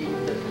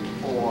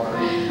 1954.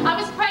 I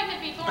was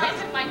pregnant before I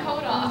took my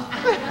coat off.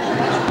 We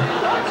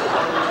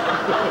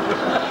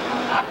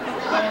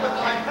lived with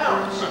my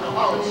parents in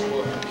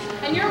Hollywood.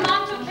 And your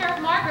mom took care of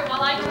Margaret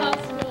while I taught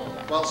school.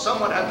 Well,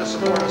 someone had to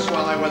support us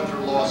while I went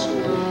through law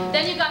school.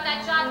 Then you got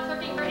that job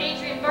clerking for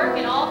Adrian Burke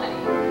in Albany.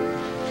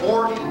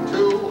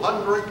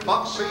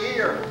 $4,200 a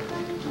year.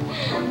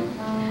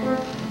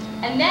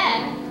 And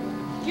then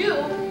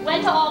you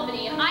went to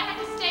Albany, and I had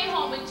to stay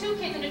home with 2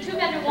 kids in a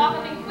 2-bedroom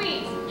walk-up in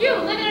Queens. You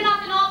living it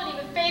up in Albany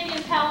with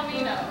Fabian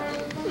Palomino.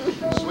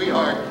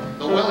 Sweetheart,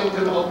 the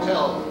Wellington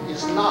Hotel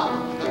is not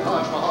the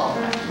Taj Mahal.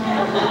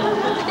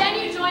 Then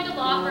you joined a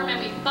law firm, and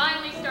we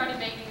finally started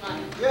making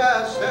money.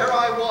 Yes, there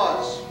I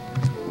was,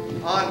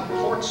 on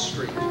Court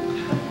Street.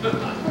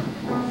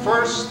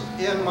 First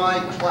in my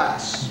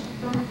class.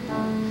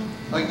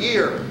 A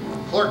year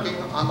clerking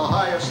on the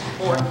highest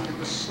court in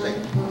the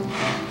state.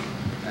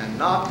 And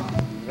not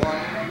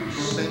one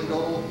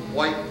single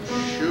white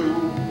shoe,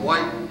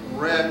 white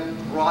bread,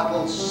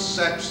 throttle,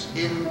 sex,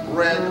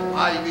 inbred,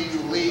 Ivy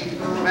League,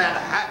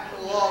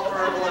 Manhattan law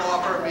firm would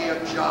offer me a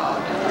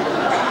job.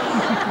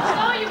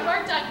 So you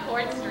worked on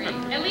Court Street.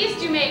 At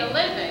least you made a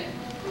living.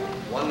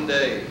 One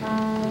day,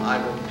 I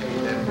will pay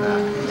them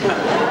back.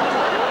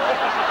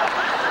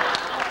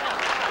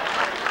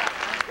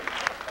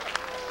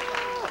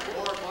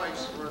 Or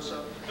vice versa.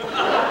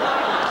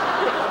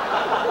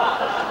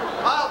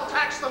 I'll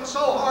tax them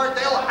so hard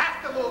they'll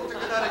have to move to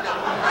Connecticut.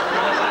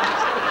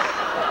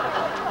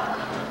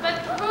 But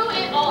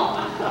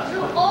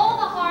through all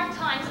the hard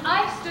times,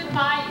 I've stood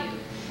by you.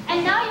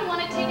 And now you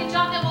want to take a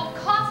job that will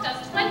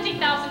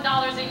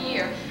a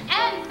year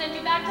and send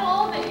you back to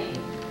Albany.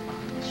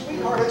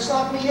 Sweetheart, it's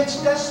not me,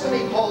 it's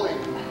destiny calling.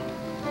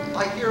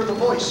 I hear the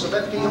voice of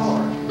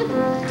FDR.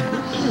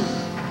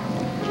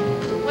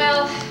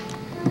 Well,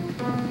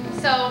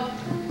 so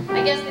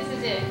I guess this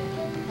is it.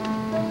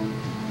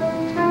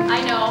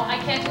 I know, I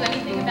can't do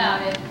anything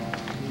about it.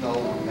 No,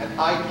 and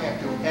I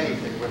can't do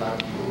anything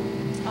without you.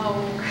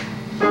 Oh,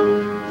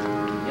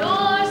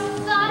 you're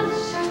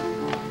such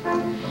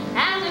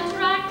an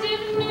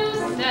attractive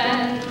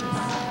nuisance,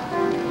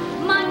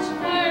 much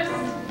worse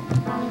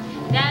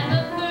than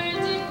the third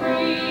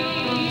degree.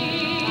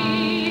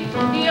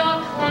 Your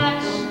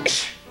clutch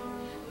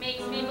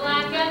makes me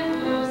black and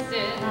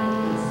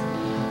nuisance.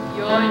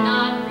 You're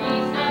not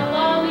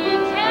reasonably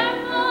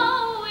careful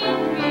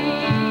with me.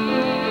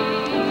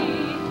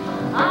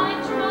 I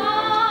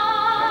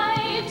try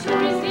to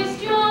resist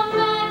your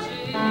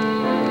magic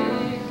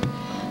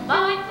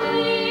by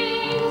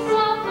fleeing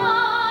so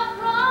far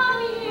from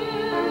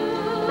you.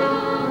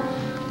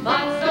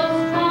 But so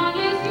strong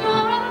is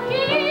your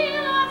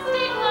appeal, I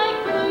sting like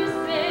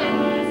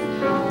nuisance.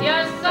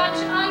 You're such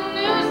a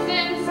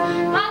nuisance,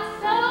 but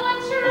so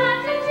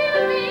attracted to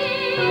me.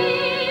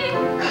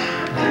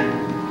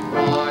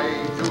 Why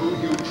do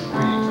you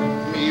treat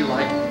me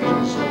like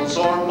measles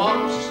or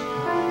mumps?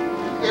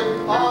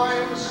 If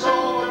I'm so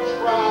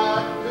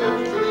attractive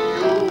to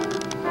you,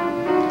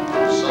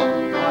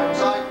 sometimes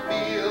I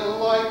feel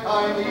like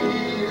I'm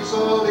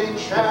easily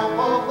champ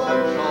of the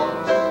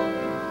jumps.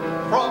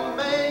 From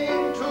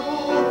Maine to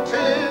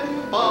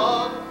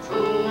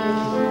Timbuktu.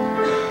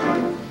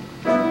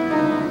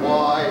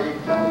 Why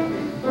do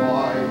you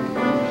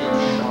keep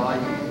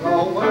shying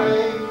away?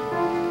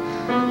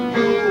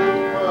 You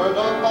heard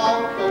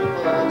about the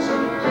birds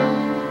and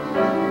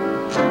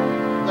bees.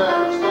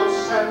 There's no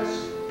sense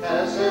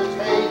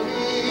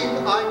hesitating.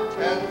 I'm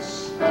tense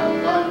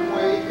and I'm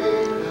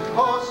waiting,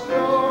 'cause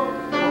you're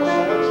so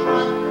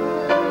attractive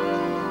to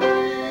me.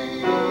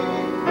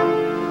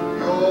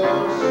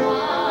 You're so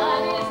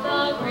What is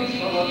the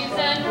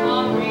reason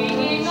for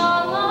bringing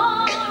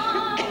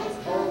alarms?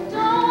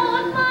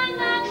 Don't mind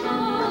that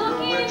look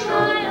in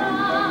my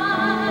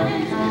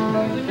eyes.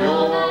 You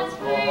know that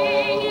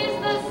spring is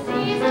the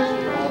season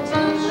to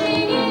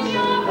cling in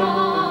your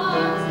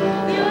arms.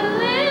 Your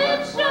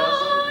lips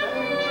don't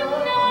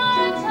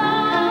hypnotize.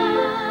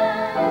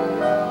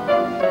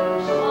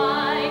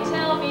 Why,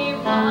 tell me,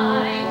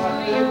 why do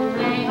you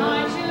play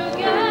hard to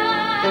get?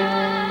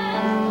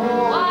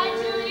 Why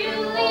do you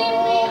leave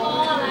me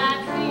all at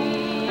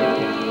sea?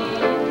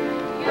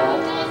 You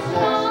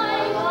destroy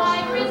my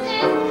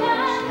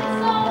resistance,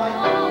 so why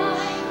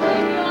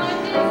keep your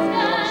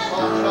distance?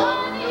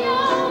 But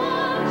you're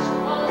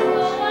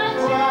also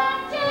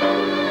attracted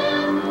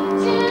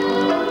to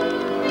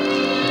me.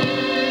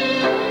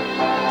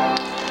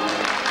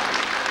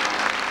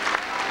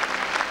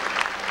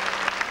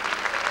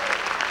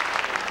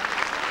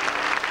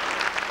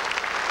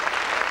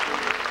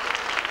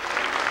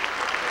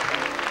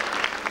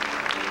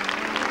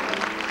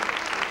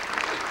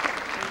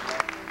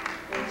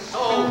 So,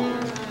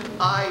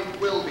 I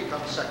will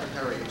become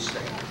Secretary of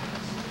State.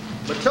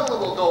 Matilda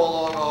will go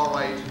along all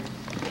right.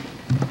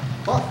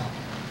 But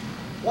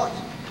what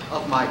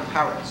of my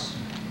parents?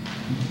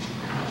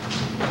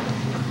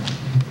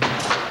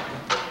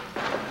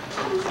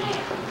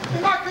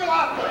 Knock your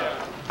outfit.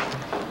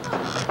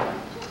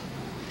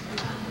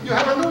 You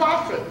have a new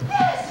outfit.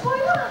 Yes, why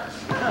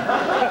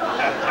not?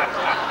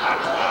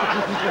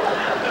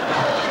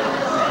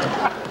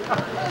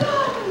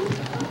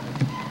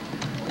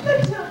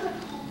 Matilda,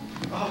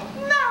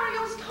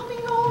 Mario's coming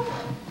over.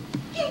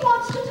 He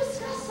wants to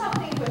discuss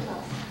something with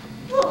us.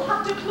 We'll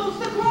have to close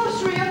the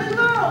grocery and the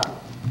girl.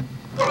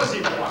 What does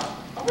he want?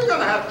 Are we going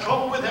to have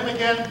trouble with him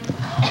again?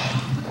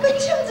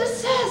 Matilda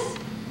says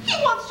he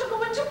wants to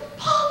go into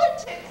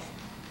politics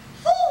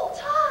full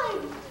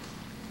time.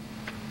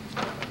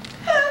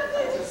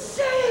 Heaven's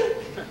sake!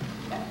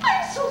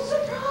 I'm so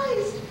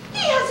surprised.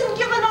 He hasn't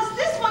given us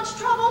this much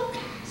trouble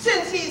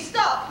since he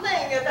stopped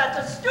playing at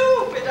that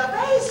stupid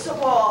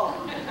baseball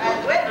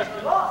and went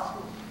to law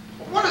school.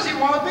 What does he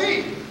want to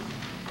be?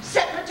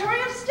 Secretary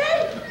of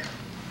State.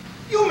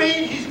 You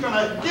mean he's going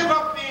to give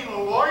up being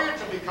a lawyer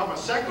to become a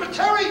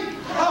secretary?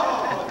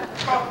 Oh,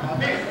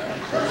 come here.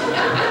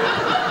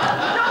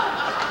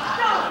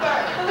 Don't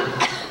worry.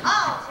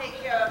 I'll take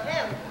care of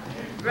him.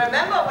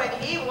 Remember when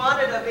he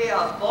wanted to be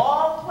a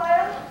ball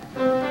player?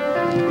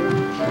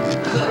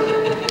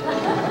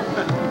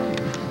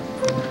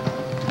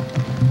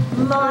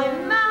 My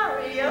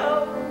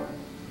Mario,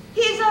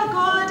 he's a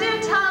good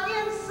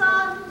Italian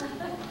son.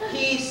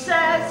 He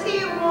says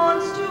he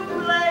wants to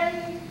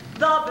play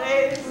the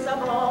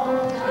baseball.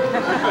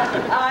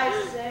 I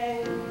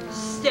say,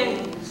 stay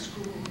in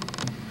school.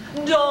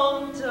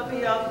 Don't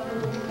be a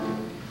fool.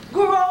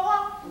 Grow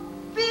up,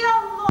 be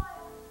a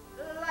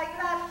lawyer, like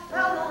that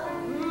fella,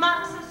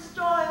 Max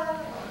Astoya.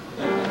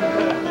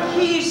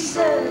 He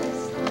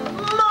says,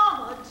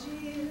 Mama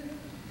dear,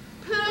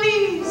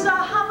 please,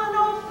 have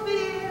no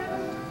fear.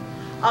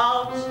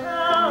 I'll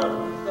tell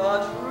the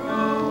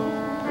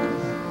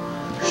truth.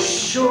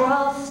 Shh. sure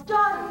I'll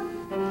study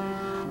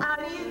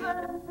and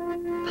even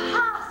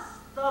pass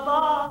the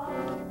bar,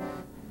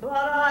 but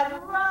I'd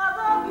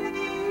rather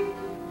be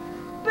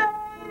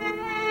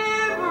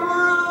Babe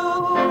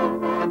Ruth.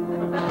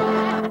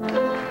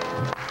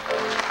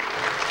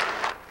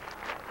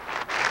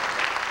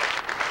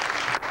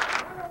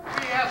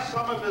 We asked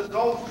some of his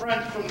old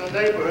friends from the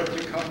neighborhood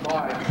to come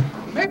by.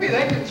 Maybe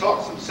they can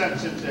talk some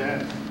sense into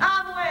him.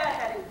 I'm way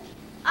ahead of you.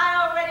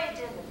 I already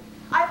did it.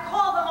 I've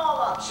called them all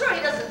up. Sure,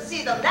 he doesn't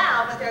see them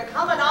now, but they're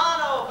coming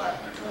on over.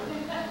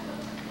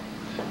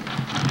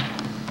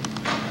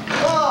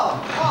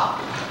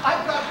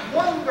 I've got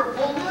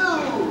wonderful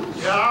news.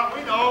 Yeah,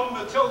 we know.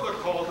 Matilda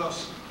called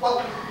us.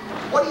 Well,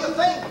 what do you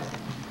think?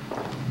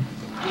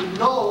 You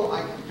know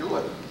I can do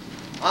it.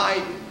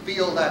 I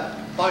feel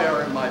that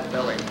fire in my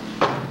belly.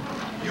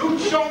 You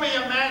show me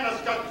a man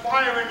that's got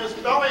fire in his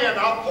belly and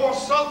I'll pour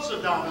seltzer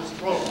down his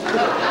throat.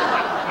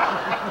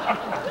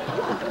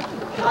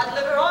 Cod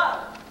liver oil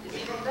is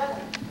even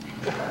better.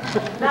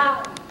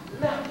 Now,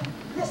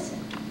 listen.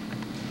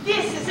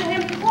 This is an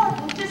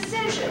important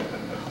decision.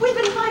 We've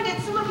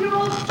invited some of your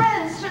old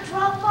friends to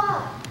drop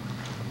by.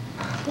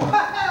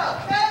 Well,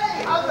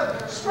 hey, how's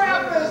the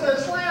scrap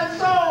business?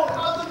 Lansone,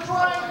 how's the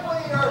dry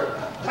cleaner?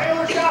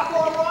 Tailor shop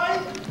all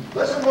right?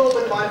 Listen,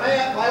 Reuben,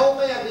 my old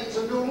man needs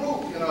a new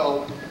roof, you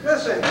know.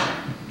 Listen,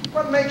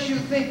 what makes you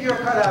think you're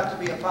cut out to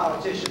be a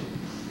politician?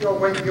 You're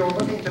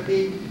looking to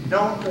be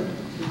known to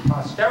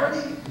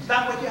posterity? Is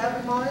that what you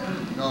have in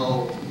mind?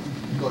 No,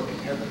 good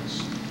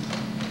heavens.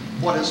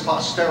 What is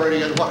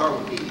posterity and what are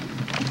we?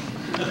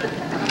 Each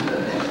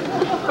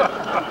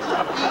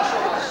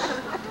of us,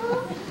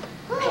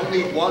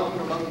 only one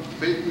among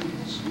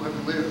billions who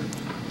have lived,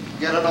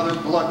 yet another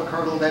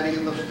blood-curdled eddy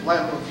in the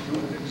phlegm of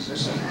human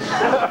existence.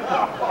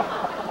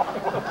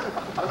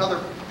 Another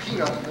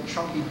peanut in the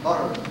chunky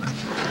butter.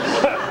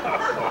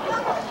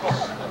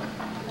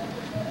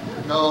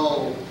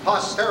 No,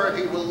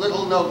 posterity will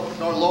little note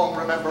nor long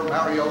remember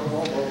Mario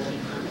Cuomo.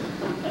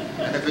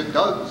 And if it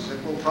does,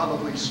 it will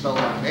probably spell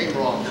my name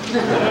wrong.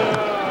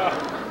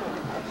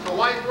 So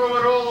why throw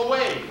it all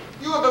away?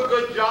 You have a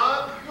good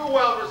job. You're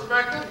well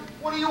respected.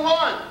 What do you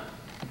want?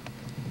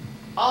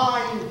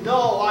 I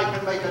know I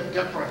can make a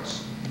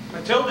difference.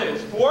 Matilda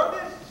is for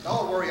this?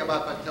 Don't worry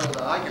about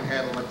Matilda. I can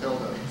handle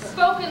Matilda.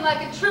 Spoken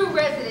like a true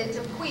resident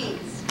of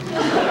Queens.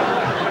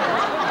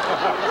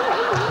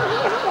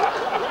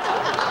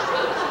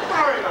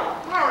 Mario,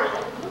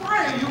 why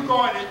are you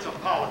going into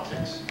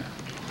politics?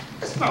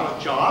 It's not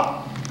a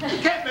job. You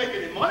can't make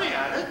any money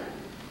at it.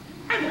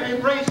 And they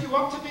raised you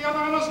up to be an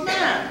honest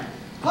man.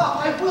 Pop,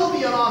 I will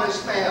be an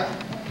honest man.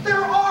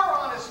 There are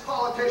honest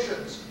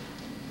politicians.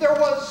 There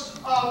was,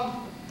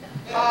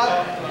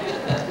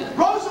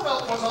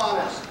 Roosevelt was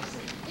honest.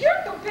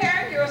 You're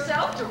comparing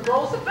yourself to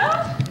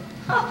Roosevelt?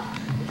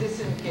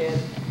 Listen, kid.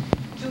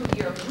 To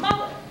your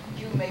mother,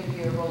 you may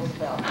be a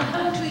Roosevelt.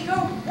 To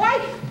your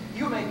wife,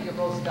 you may be a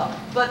Roosevelt.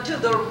 But to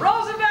the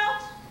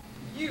Roosevelts,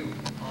 you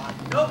are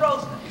no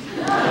Roosevelt.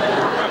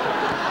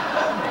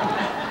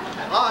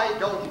 I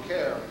don't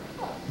care.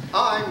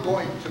 I'm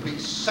going to be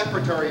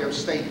Secretary of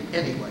State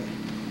anyway.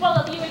 Well,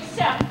 if you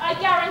accept, I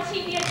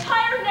guarantee the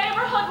entire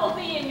neighborhood will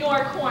be in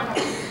your corner.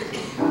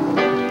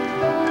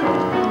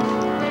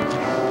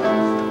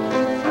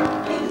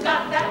 He's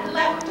got that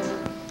left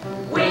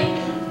wing,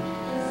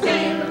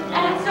 zing,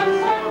 and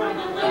support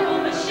the little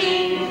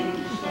machine.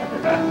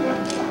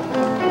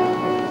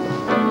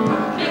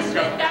 Mixed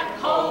with that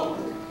cold,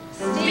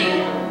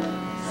 steel,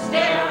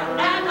 stare,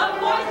 and a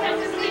voice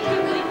that's as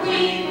sleepingly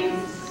queens.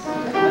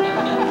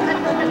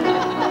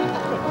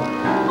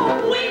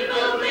 We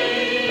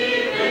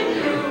believe in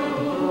you.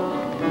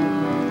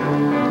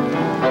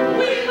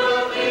 We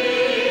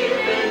believe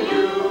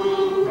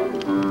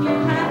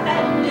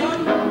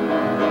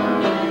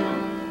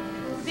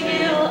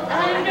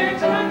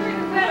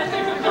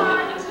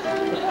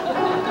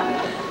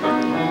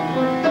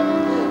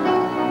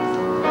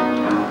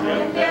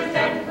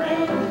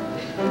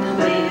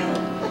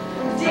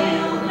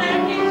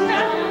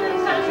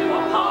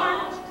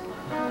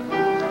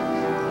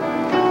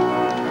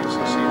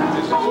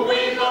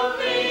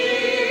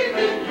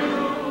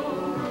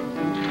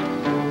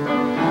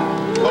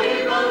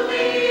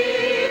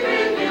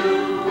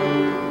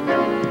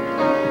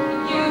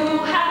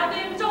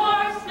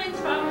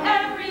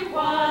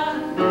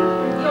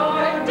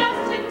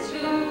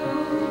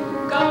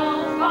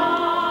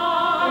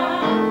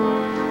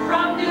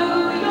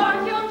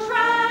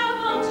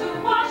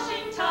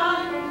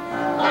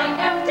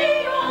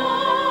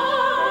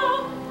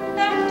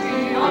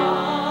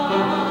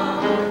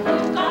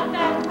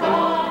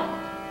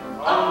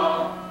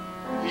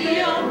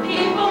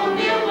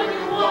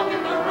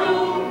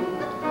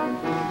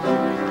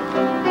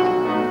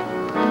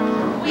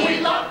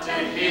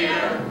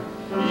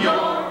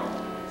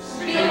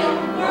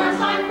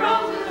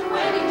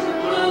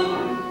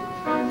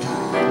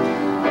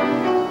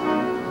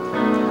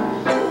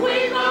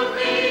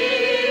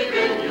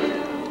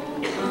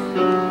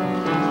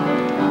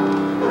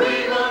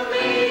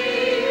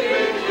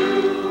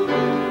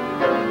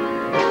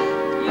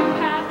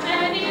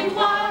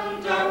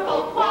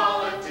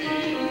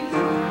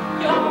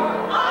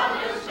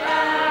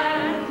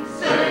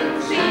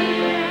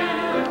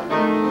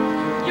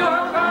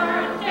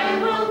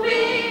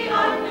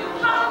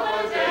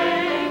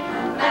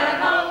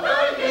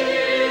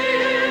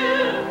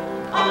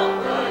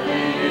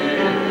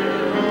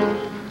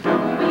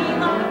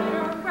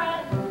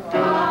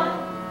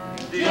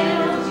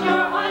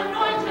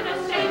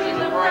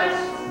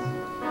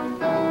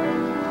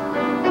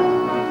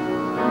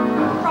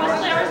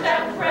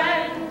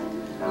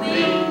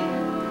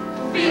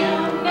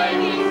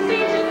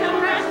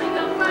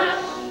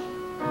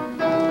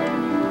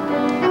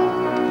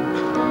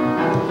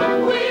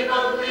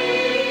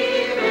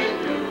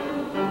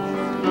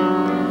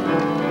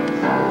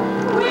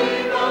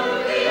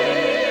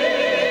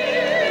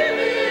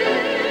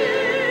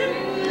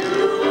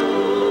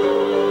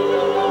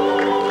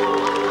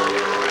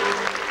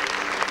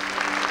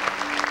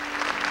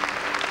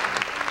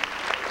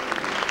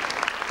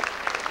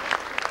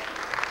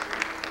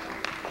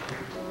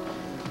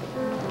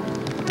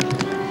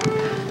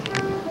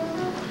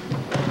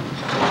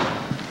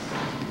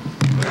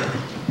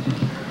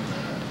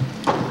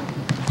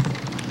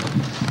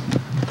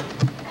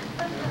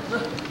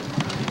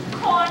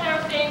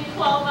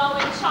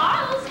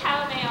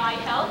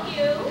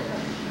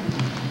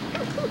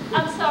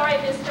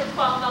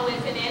Cuomo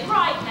isn't in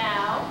right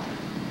now.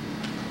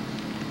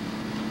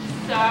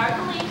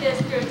 Certainly,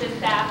 Mr.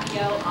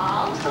 DeSapio,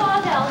 I'll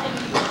tell him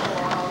you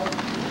called.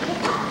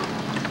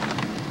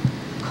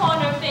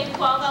 Corner Fink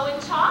Cuomo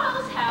and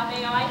Charles, how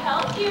may I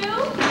help you?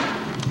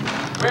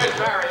 Where's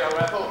Mario,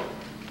 Ethel?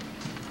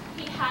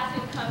 He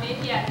hasn't come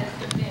in yet,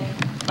 Mr.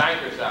 Fink.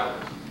 Banker's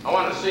hours. I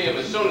want to see him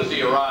as soon as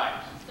he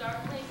arrives.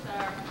 Certainly,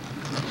 sir.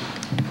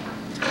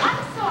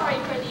 I'm sorry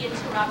for the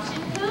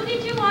interruption. Who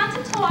did you want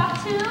to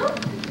talk to?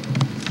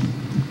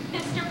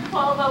 Mr.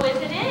 Cuomo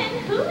isn't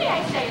in. Who may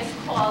I say is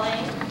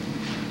calling?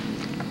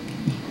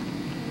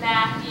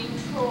 Matthew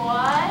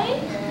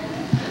Troy?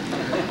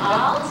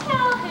 I'll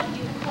tell him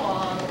you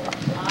called.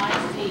 I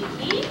see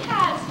he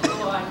has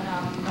your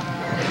number.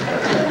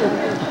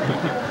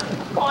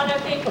 Corner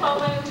Fink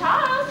Cuomo and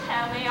Charles,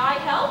 how may I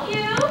help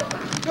you?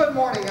 Good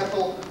morning,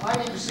 Ethel. I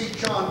need to see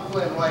John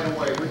Flynn right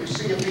away. Will you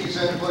see if he's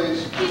in,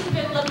 please? He's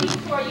been looking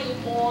for you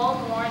all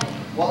morning.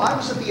 Well, I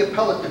was at the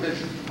appellate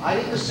division. I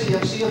need to see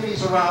him, see if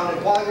he's around,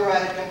 and while you're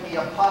at it, get me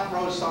a pot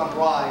roast on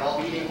rye.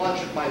 I'll be eating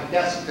lunch at my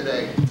desk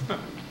today.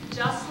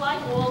 Just like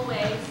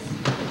always.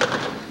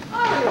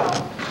 Mario,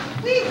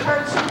 we've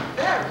heard some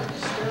very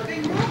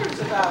disturbing rumors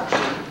about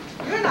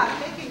you. You're not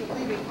thinking of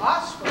leaving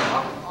us for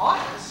public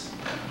office.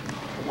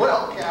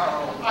 Well,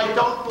 Carol, I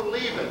don't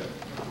believe it.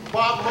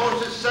 Bob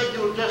Moses said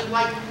you were just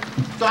like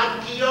Don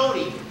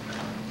Quixote.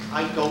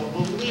 I don't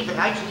believe it.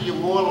 Actually, you're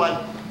more like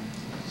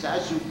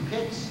Zazu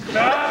Pitts.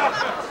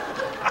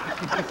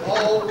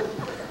 Oh,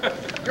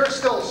 you're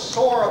still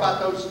sore about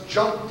those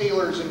junk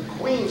dealers in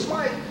Queens.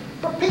 Why,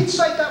 for Pete's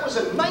sake, that was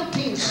in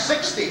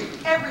 1960.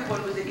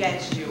 Everyone was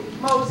against you.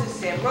 Moses,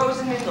 Sam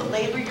Rosenman, the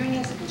labor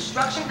unions, the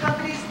construction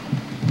companies.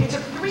 It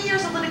took 3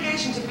 years of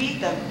litigation to beat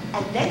them,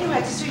 and then you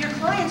had to sue your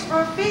clients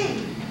for a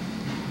fee.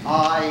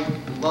 I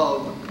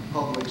love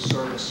public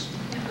service.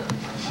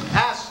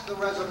 Ask the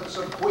residents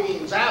of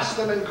Queens, ask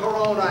them in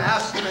Corona,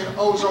 ask them in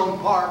Ozone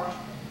Park.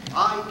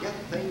 I get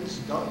things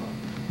done.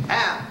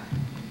 And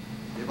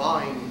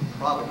divine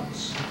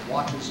providence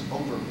watches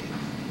over me.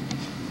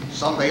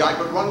 Someday I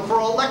could run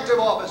for elective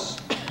office.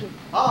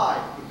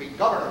 I could be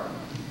governor.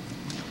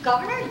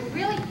 Governor, you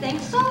really think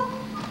so?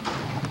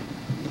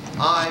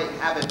 I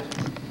have it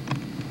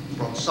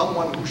from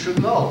someone who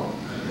should know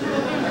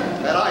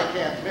that I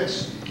can't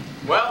miss.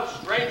 Well,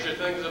 stranger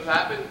things have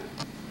happened.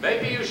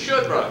 Maybe you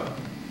should run.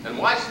 And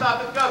why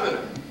stop at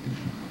governor?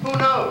 Who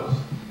knows?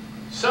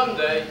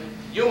 Someday,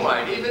 you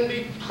might even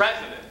be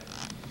president.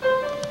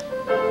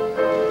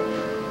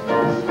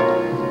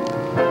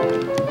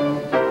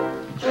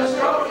 Just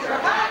throw your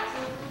hat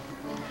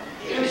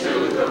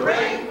into the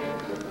ring.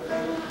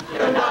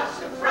 You're not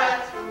to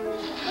fret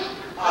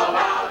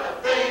about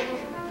a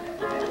thing.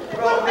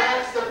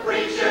 Romance the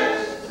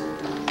preachers,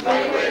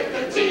 play with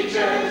the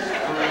teachers.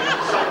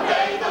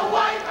 Someday the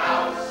White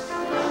House.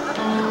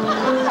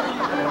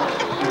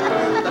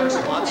 There's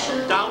lots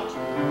of doubt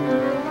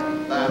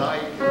that I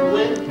can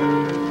win.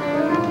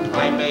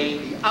 I may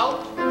be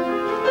out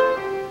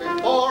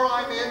before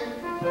I'm in,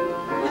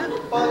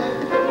 but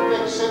if it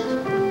makes it,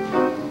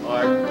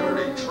 our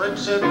dirty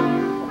tricks it,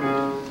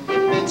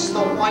 if it's the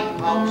White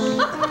House.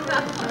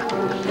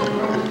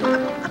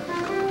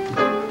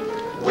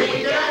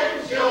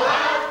 Weekends you'll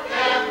have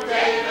Camp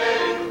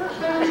David.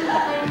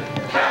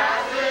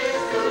 Passes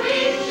to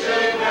each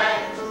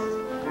event.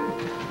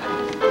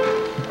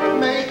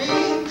 Maybe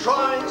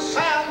try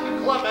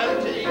San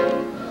Clemente.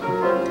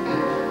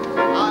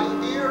 I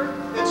hear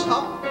it's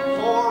up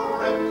for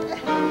rent.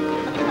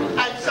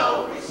 And so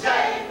we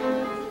say,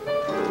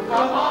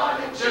 come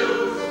on and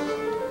choose.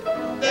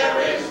 There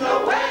is no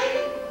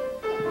way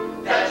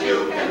that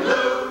you can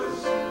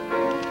lose.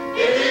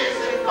 It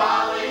isn't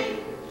following.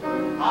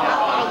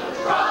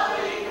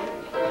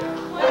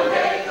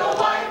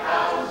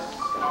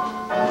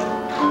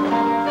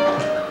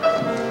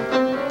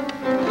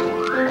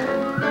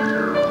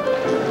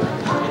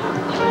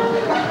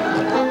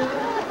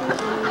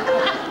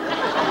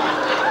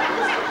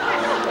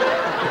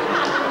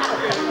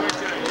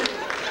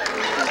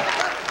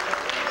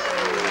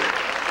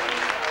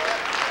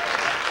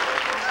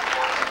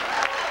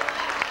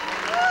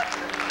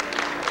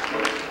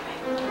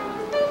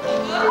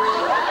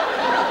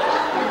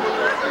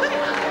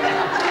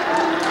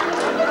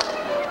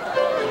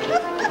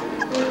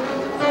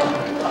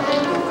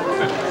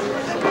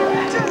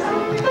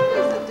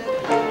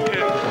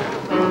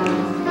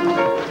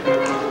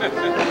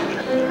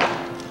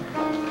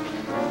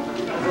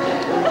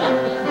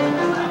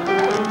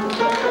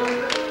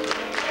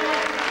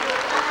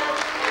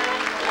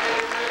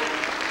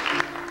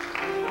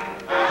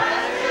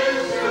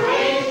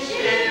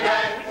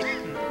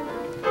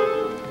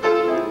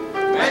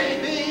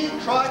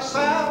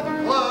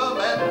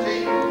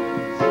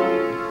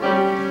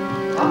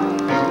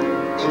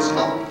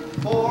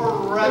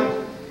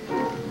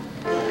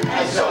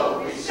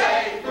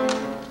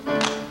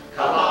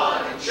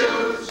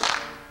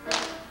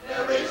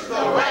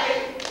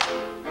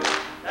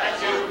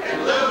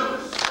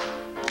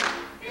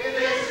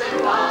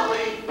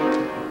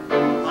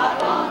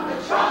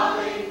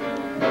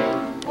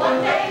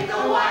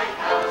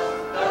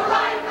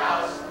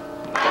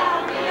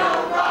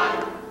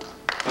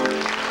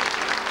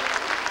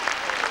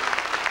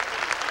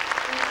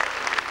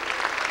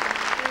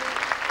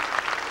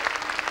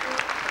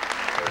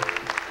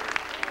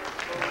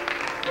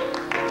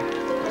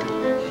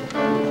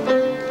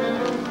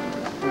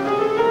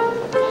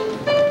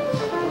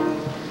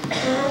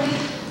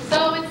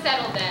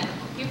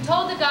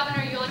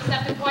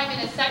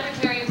 appointment as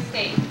Secretary of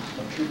State.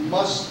 But you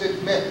must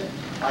admit,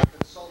 I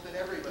consulted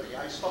everybody.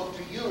 I spoke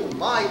to you,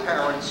 my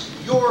parents,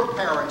 your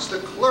parents, the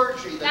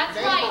clergy, the That's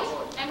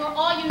neighborhood. right, and we're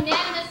all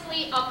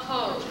unanimously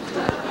opposed.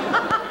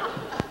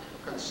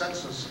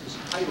 Consensus is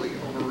highly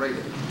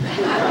overrated. So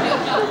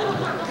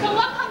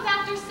what comes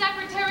after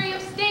Secretary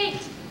of State?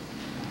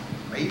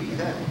 Maybe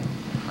then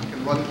I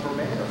can run for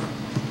mayor.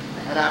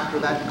 And after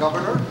that,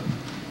 governor,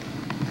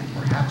 and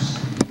perhaps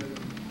even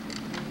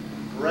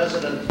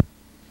president.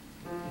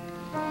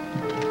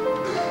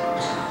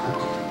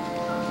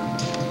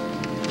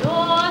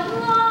 Your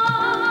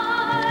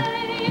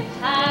life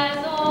has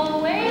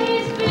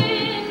always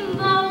been the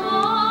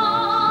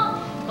law,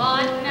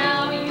 but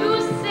now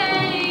you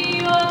say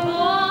you're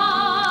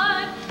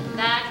bored,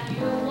 that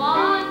you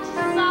want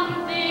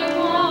something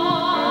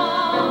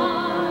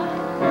more.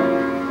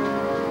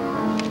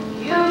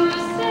 You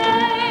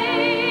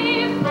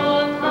say for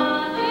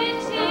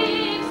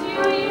politics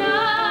you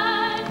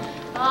yearn,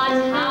 but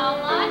how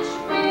much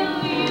will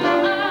you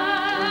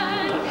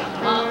earn?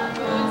 Of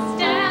food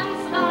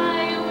stamps I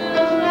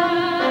will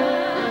learn.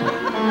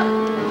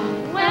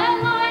 Well,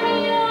 I'm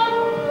your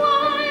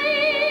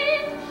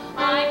wife,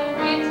 I'm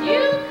with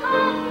you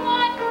come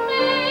what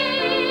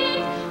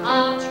may.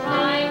 I'll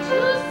try to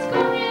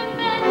scrimp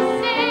and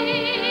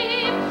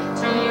save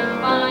till you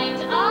find a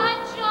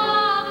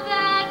job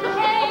that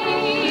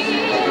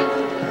pays.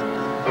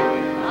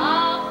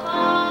 I'll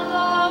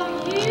follow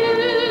you,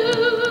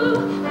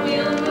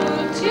 we'll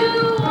move to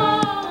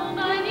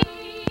Albany,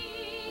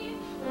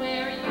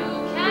 where you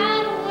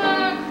can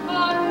work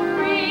for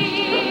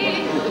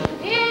free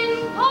in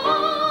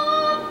poverty.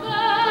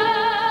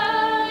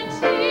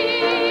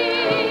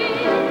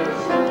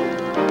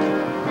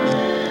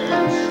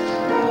 It's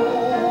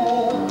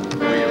true,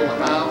 we'll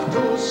have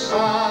to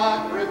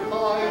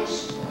sacrifice.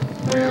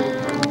 We'll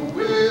do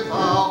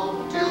without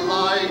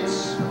delights.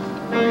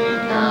 We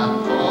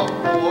can't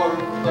afford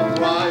the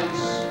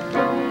price.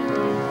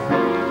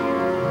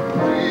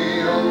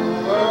 We'll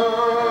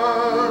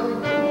learn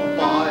to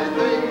buy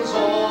things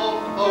off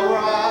the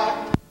rack.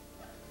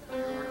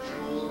 Your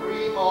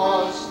jewelry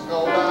must go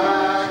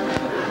back.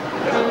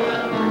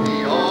 We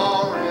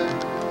are in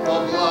the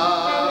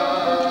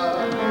black.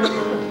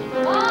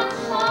 But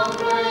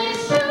someday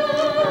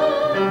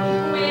soon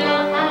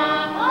we'll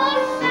have a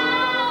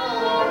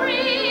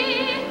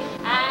salary,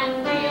 and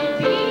we'll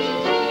be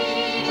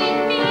eating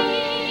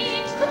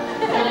meat for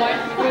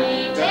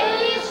 3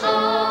 days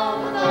of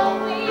the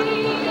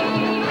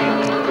week.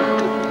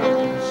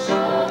 So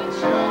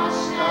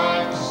just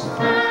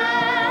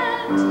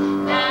expect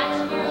that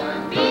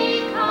you'll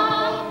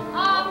become a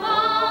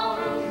bum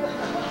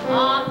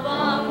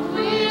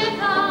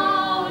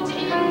without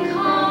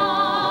income.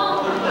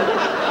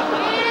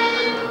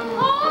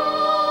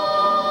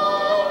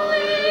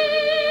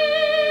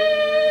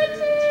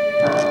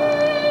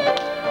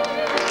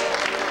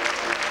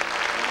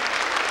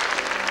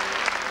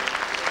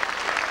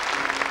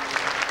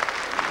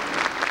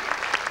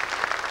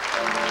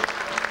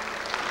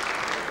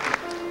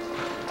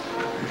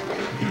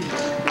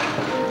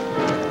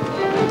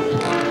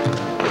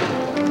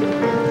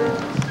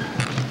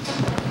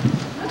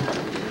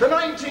 The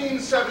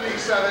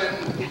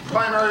 1977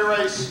 primary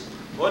race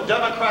for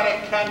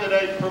Democratic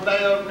candidate for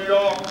mayor of New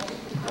York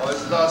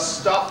was the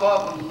stuff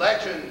of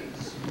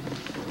legends.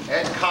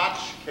 Ed Koch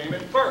came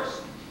in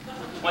first,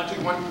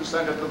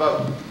 21% of the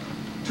vote,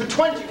 to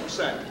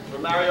 20% for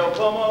Mario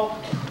Cuomo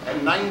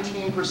and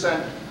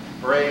 19%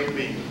 for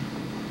A.B.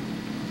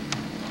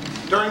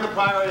 During the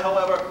primary,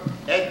 however,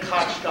 Ed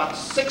Koch got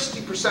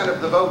 60%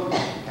 of the vote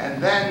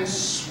and then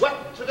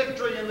swept to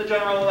victory in the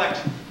general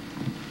election.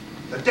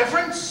 The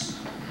difference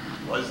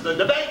was the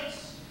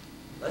debates.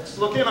 Let's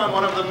look in on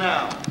one of them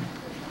now.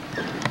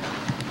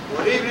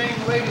 Good evening,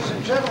 ladies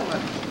and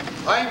gentlemen.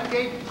 I'm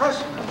Gabe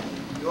Pressman,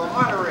 your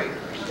moderator.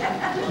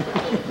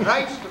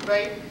 Tonight's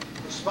debate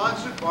is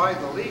sponsored by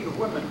the League of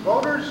Women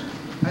Voters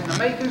and the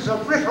makers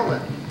of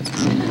Ritalin.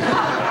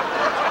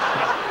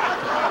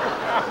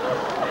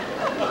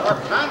 Our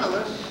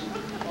panelists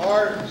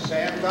are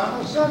Sam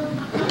Donaldson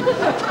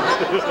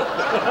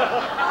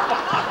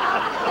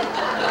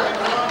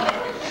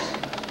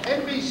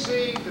and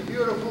NBC, the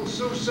beautiful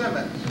Sue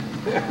Simmons.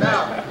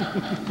 Now,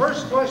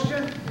 first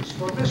question is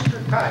for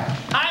Mr. Koch.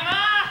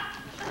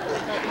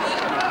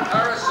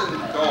 Harrison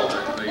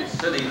Goldman, the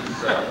city's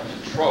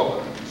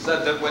controller,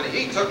 said that when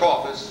he took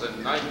office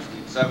in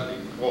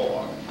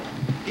 1974,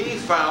 he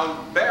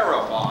found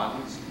bearer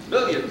bonds,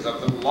 millions of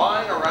them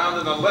lying around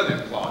in a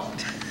linen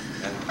closet.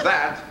 And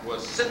that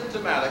was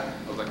symptomatic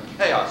of the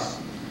chaos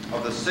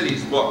of the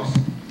city's books.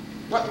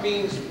 What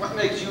makes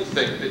you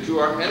think that you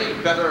are any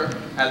better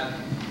at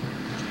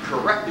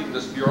correcting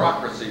this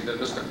bureaucracy than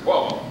Mr.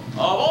 Cuomo? Of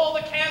all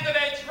the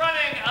candidates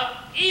running of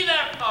either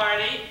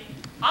party,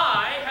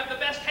 I have the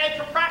best head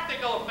for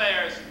practical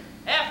affairs.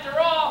 After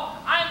all,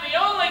 I'm the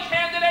only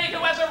candidate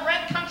who has a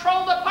rent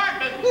control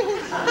department.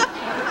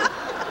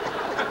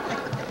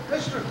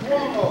 Mr.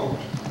 Cuomo,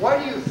 why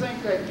do you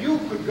think that you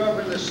could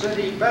govern the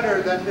city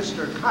better than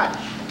Mr. Koch?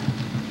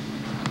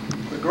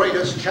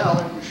 greatest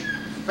challenge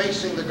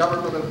facing the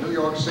government of New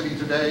York City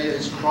today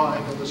is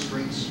crime in the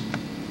streets.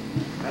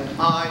 And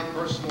I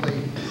personally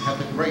have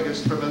the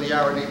greatest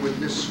familiarity with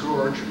this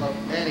scourge of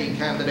any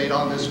candidate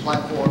on this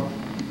platform.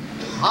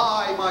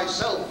 I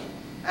myself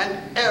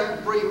and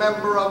every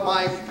member of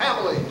my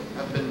family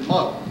have been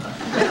mugged.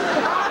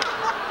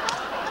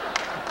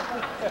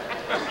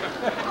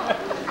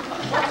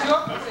 What's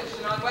your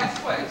position on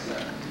Westway,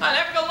 sir? An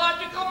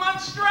ecological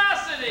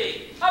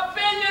monstrosity! $1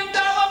 billion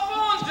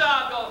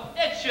boondoggle!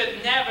 It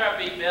should never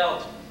be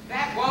built.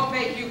 That won't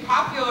make you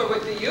popular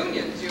with the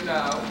unions, you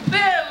know.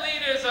 Their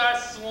leaders are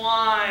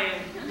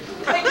swine.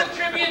 They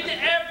contribute to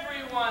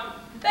everyone.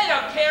 They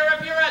don't care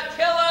if you're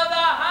Attila the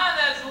Hun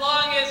as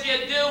long as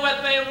you do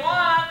what they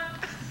want.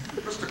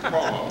 Mr.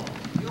 Cuomo,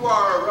 you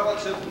are a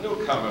relative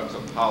newcomer to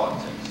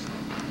politics.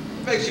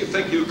 What makes you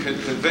think you can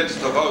convince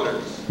the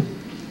voters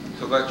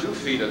to let you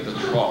feed at the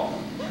trough?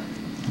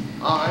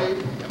 I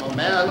am a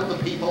man of the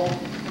people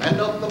and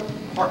of the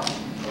party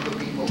of the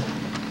people.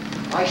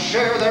 I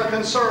share their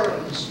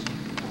concerns.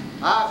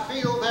 I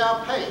feel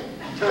their pain.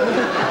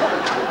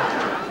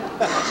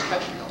 That's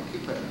catchy, I'll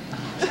keep it.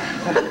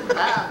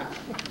 And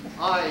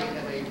I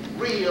am a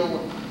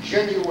real,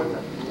 genuine,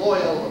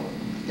 loyal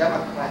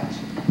Democrat.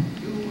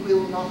 You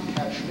will not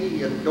catch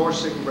me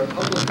endorsing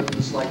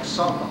Republicans like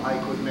some I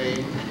could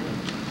name.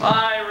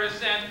 I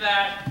resent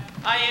that.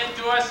 I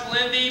endorsed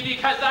Lindy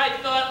because I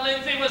thought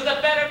Lindsay was the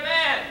better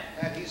man.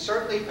 And he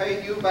certainly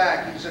paid you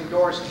back. He's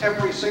endorsed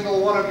every single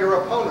one of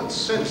your opponents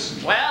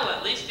since. Well,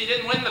 at least he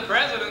didn't win the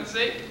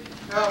presidency.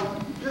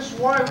 Now, just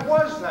why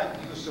was that,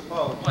 do you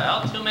suppose?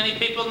 Well, too many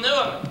people knew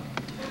him.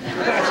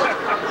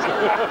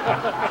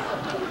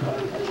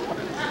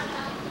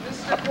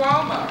 Mr.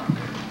 Cuomo,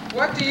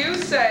 what do you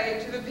say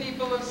to the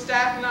people of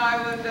Staten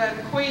Island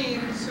and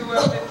Queens who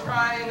have been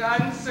trying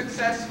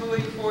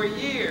unsuccessfully for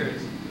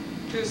years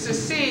to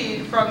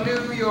secede from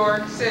New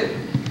York City?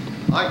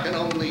 I can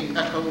only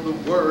echo the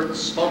words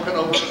spoken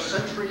over a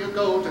century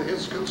ago to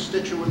his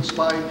constituents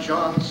by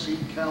John C.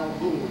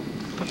 Calhoun.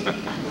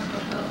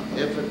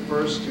 If at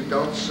first you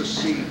don't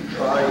secede,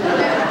 try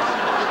again.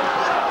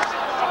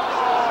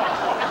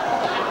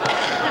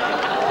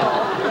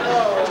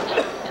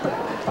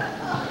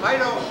 I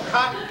don't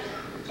cotton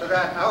to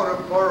that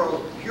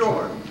out-of-borough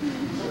humor.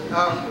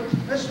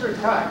 Mr.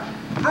 Koch,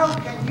 how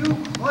can you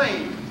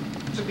claim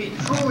to be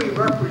truly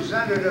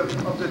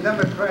representative of the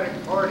Democratic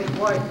Party?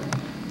 Why,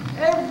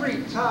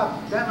 every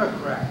top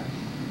Democrat,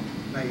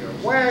 Mayor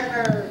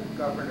Wagner,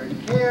 Governor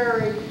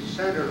Carey,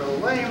 Senator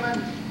Leiman,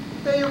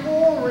 they've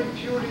all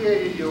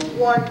repudiated you.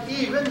 Why,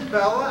 even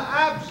Bella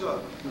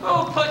Abzug.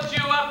 Who put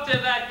you up to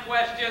that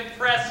question,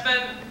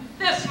 Pressman?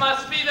 This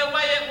must be the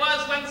way it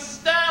was when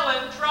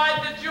Stalin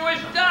tried the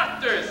Jewish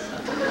doctors.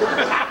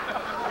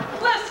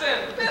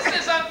 Listen, this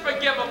is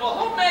unforgivable.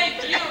 Who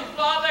made you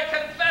father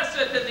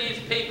confessor to these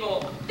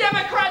people?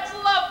 Democrats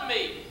love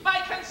me.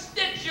 My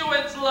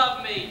constituents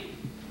love me.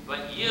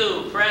 But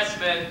you,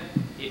 Pressman,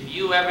 if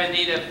you ever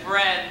need a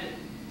friend,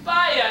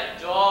 buy a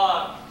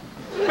dog.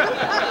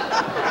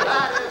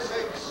 That is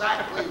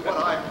exactly what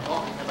I'm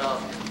talking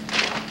about.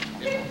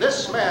 If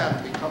this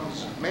man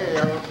becomes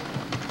mayor,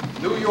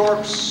 New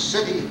York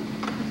City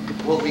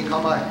will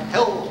become a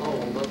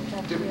hellhole of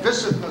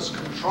divisiveness,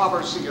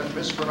 controversy, and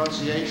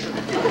mispronunciation.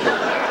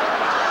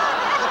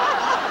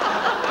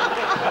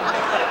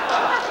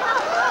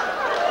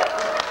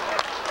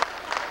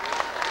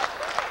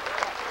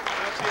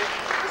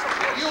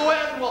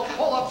 UN will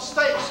pull up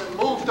stakes and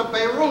move to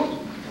Beirut.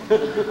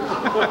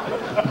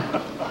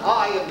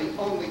 I am the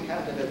only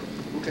candidate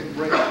who can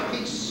bring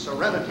peace,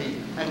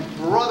 serenity, and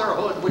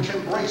brotherhood which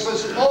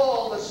embraces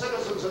all the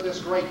citizens of this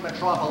great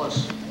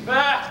metropolis.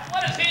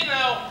 What does he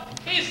know?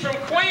 He's from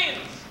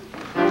Queens.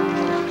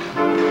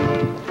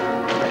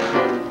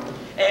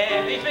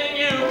 Anything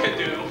you can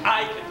do,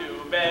 I can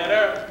do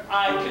better.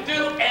 I can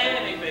do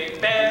anything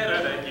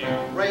better than you.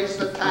 Raise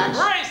the tax.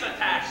 Raise the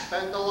tax.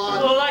 Spend a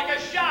lot. Like a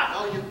shot.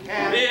 No, you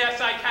can't.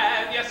 Yes, I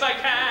can. Yes, I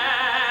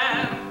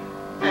can.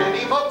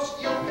 Any votes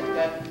you can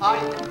get, I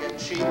can get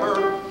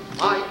cheaper.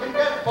 I can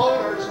get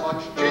voters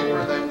much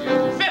cheaper than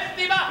you.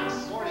 50 bucks.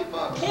 40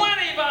 bucks.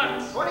 20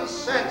 bucks. 20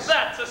 cents.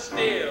 That's a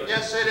steal.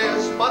 Yes, it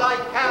is, but I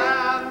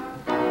can.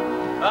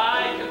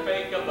 I can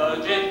fake a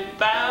budget,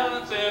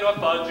 balance it or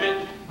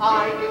budget.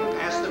 I can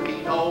pass the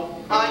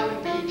veto. I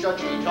can be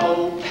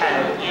Judgito.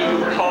 Can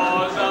you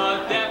cause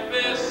a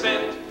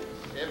deficit?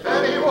 If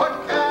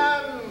anyone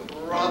can,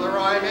 brother,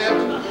 I'm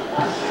it.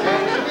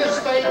 Any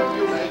mistake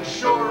you make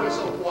sure is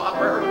a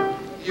whopper.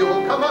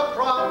 You'll come up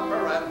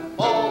proper and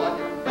fall on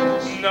your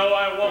face. No,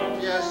 I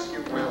won't. Yes,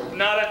 you will.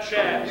 Not a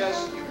chance.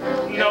 Yes, you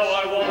will. No,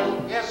 I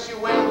won't. Yes, you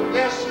will.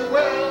 Yes, you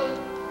will.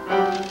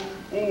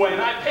 When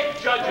I pick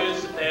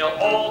judges, they'll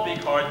all be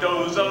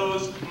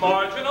Cardozos.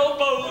 Marginal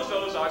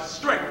bozos are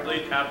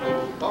strictly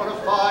taboo.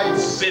 Bonafide.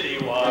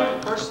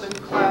 Citywide. First in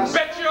class.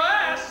 Bet your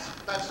ass!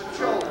 That's a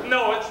joke.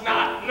 No, it's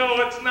not.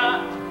 No, it's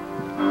not.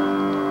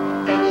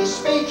 Any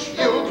speech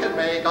you can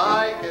make,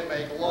 I can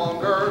make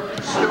longer.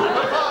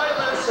 Stupefy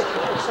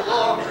listeners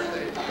longer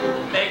than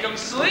you. Make them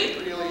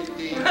sleep. Really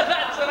deep.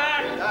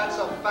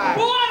 fact.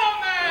 What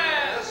a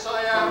man! Yes,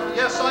 I am.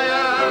 Yes, I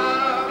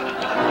am.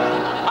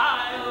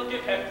 I'll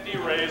give hefty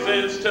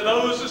raises to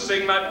those who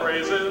sing my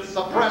praises.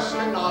 The press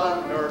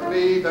cannot unnerve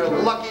me. They're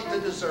lucky to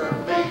deserve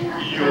me.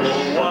 You'll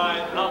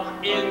wind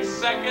up in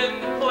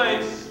second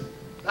place.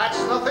 That's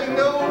nothing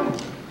new.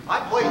 I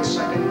played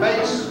second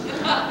base.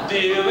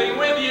 Dealing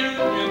with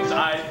unions,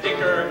 I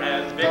dicker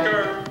and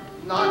bicker.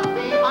 Not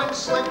me. I'm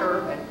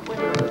slicker and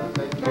quicker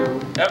than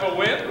you. Ever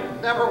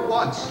win? Never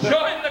once.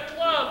 Join the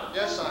club.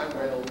 Yes, I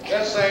will.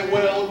 Yes, I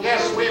will.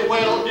 Yes, we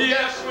will.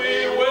 Yes,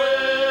 we will.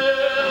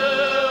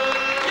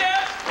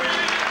 Yes, we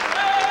will.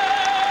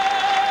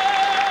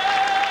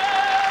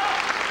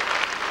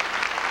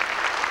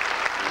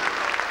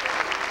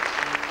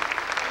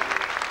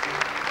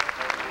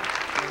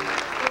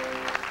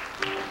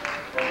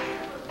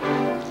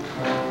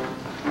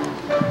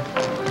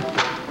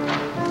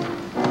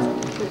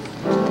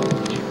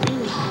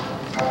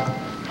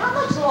 How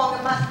much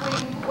longer must we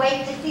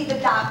wait to see the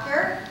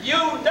doctor? You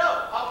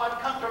know how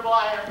uncomfortable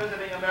I am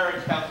visiting a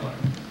marriage counselor.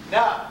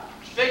 Now,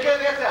 figure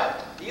this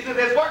out. Either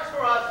this works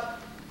for us,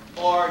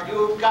 or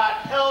you've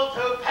got hell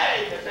to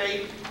pay, you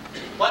see.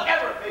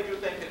 Whatever made you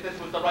think that this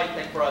was the right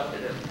thing for us to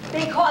do?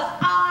 Because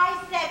I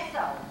said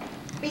so.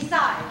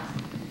 Besides,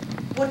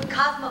 would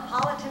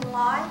Cosmopolitan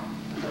lie?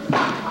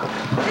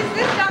 Is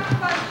this Dr.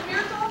 Von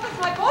Schmier's office?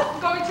 My boss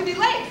is going to be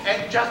late.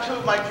 And just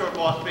who might your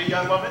boss be,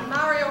 young woman?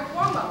 Mario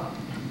Cuomo.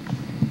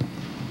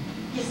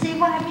 You see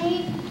what I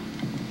mean?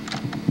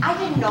 I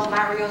didn't know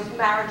Mario's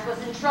marriage was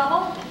in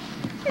trouble.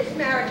 His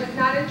marriage is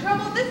not in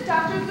trouble. This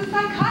doctor is a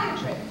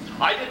psychiatrist.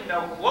 I didn't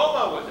know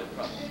Cuomo was in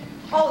trouble.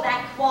 Oh,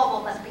 that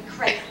Cuomo must be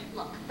crazy.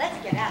 Look, let's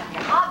get out of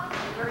here.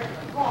 Obviously, we're in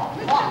the wrong.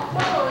 Mr.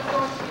 Cuomo is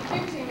going to be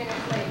 15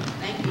 minutes late.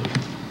 Thank you.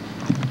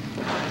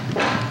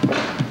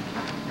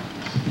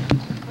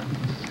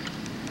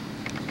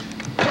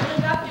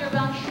 Dr.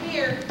 Von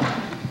Schmier,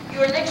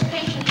 your next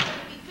patient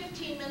should be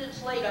 15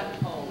 minutes late, I'm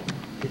told.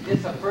 Is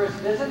this a first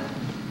visit?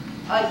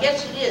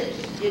 Yes, it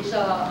is. It's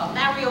a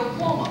Mario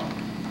Cuomo.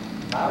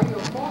 Mario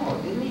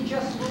Cuomo, didn't he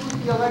just lose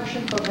the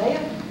election for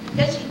mayor?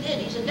 Yes, he did.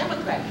 He's a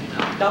Democrat, you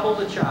know. Double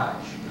the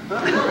charge.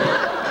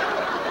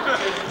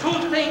 There's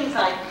two things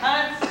I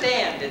can't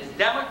stand. It's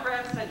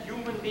Democrats and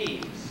human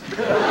beings.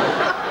 Dr.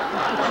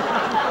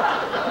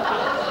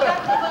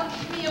 Von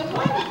Schmier,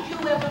 why did you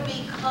ever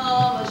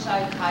become a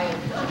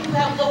psychiatrist? You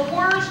have the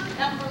worst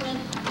temperament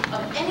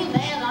of any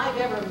man I've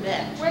ever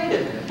met. Wait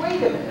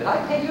a minute.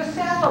 I pay your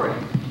salary.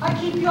 I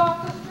keep you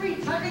off the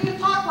streets. How can you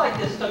talk like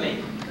this to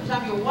me? Because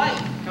I'm your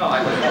wife. No,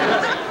 I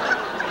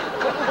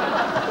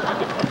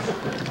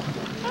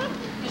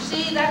You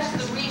see, that's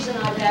the reason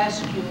I've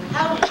asked you.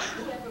 How did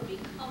you ever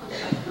become a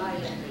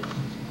psychiatrist?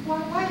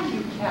 Why do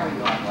you carry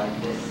on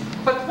like this?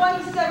 For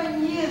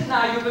 27 years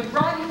now, you've been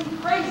driving me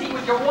crazy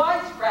with your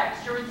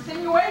wisecracks, your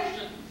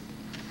insinuations.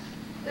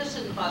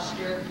 Listen,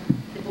 Buster,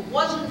 if it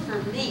wasn't for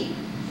me,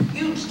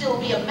 you'd still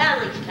be a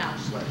marriage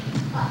counselor.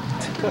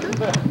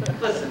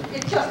 Listen,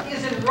 it just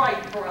isn't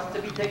right for us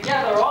to be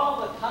together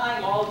all the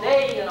time, all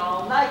day and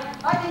all night.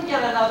 I can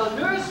get another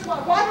nurse.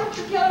 Why don't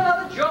you get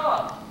another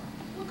job?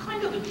 What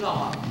kind of a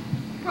job?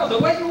 Well, the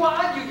way you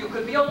argue, you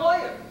could be a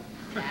lawyer.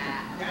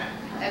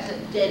 That's a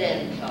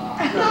dead-end job.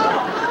 No,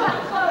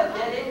 it's not a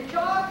dead-end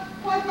job.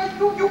 Why, but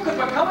you could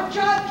become a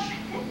judge.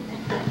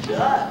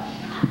 Judge?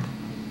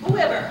 Who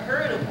ever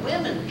heard of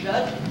women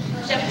judges?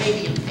 Except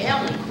maybe in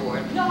family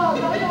court. No,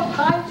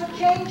 times are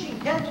changing.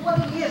 10,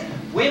 20 years.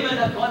 Women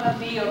are going to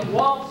be on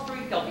Wall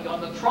Street. They'll be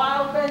on the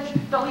trial bench.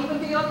 They'll even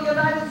be on the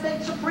United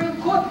States Supreme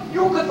Court.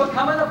 You could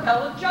become an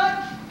appellate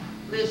judge.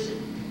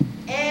 Listen,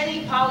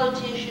 any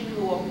politician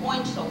who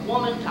appoints a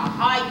woman to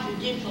high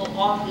judicial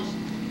office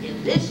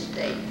in this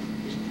state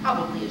is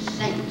probably a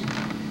saint.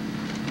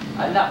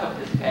 Enough of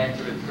this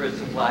banter and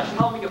persiflage.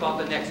 Tell me about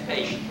the next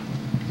patient.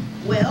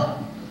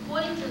 Well,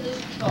 according to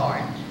this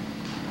chart,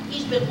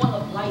 he's been one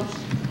of life's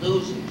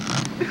losers.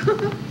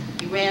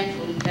 He ran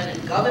for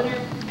lieutenant governor,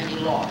 and he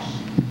lost.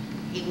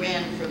 He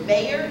ran for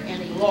mayor,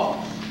 and he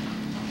lost.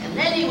 And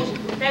then he was a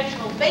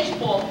professional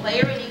baseball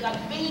player, and he got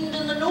beamed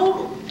in the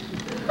noodle.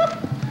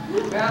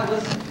 Well,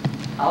 listen,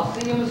 I'll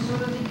see him as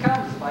soon as he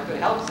comes. If I could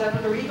help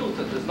Senator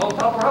Eagleton, there's no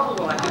trouble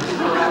when I can do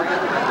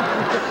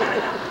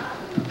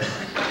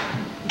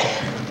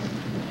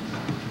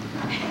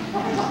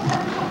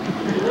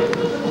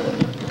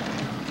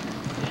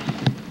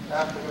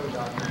Afternoon,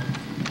 Doctor.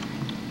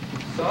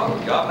 So,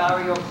 you're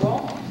Mario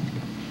Cuomo?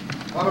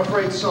 I'm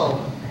afraid so.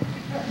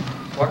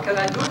 What can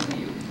I do for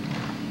you?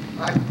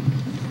 I'm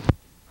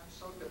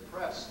so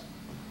depressed.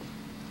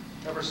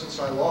 Ever since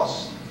I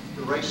lost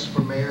the race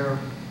for mayor,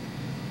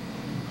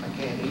 I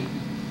can't eat.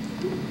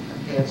 I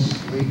can't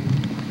sleep.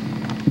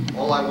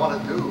 All I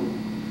want to do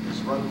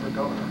is run for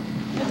governor.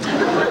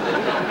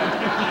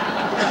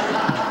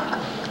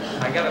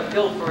 I got a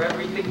pill for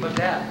everything but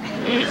that.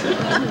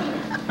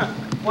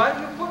 Why do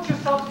you put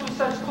yourself through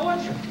such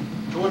torture?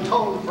 To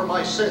atone for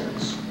my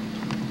sins.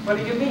 What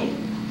do you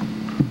mean?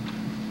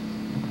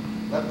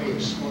 Let me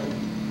explain.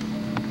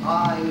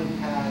 I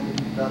had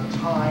the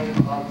time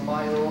of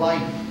my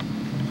life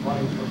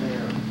running for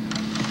mayor.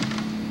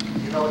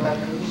 You know what that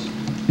means?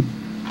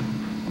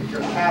 If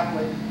you're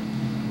Catholic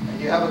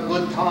and you have a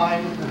good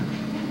time,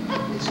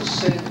 it's a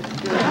sin.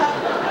 If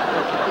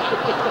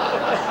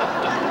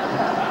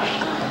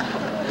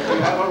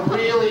you have a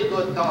really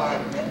good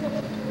time,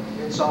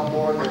 it's a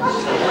more than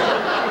sin.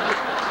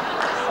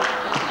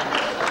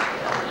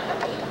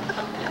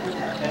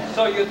 And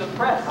so you're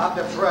depressed. I'm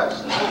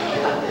depressed.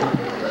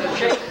 The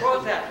shade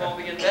Prozac won't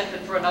be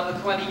invented for another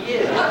 20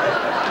 years.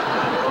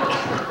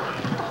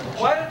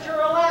 Why don't you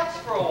relax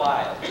for a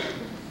while?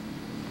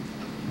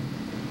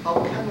 How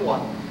can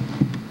one?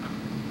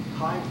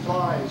 Time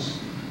flies,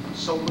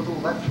 so little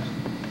left,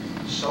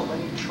 so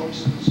many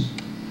choices,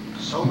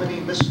 so many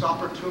missed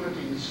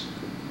opportunities,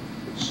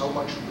 so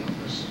much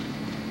weakness.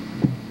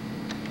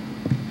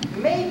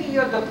 Maybe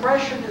your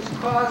depression is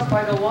caused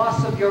by the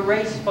loss of your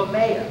race for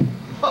mayor.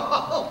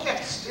 Oh,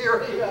 get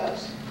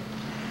serious.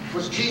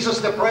 Was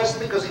Jesus depressed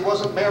because he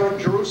wasn't mayor of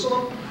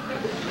Jerusalem?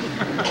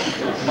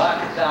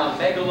 Knock down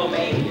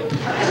megalomania.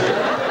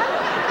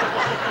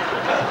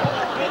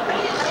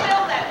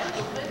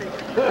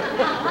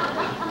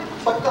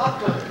 But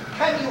doctor,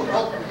 can you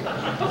help me?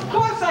 Of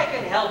course I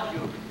can help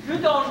you. You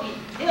don't need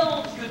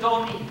pills, you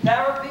don't need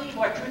therapy.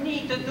 What you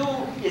need to do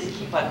is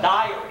keep a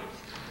diary.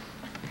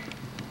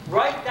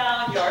 Write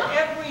down your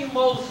every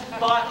most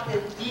thought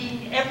and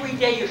deed every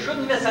day. You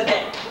shouldn't miss a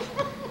day.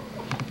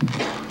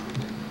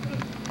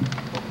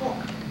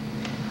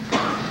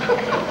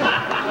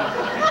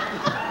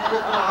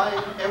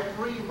 I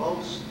every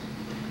most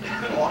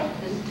thought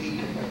and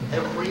deed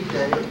every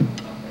day.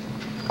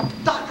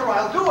 Doctor,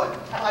 I'll do it.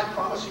 And I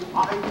promise you,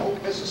 I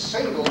won't miss a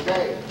single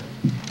day.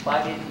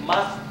 But it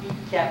must be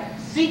kept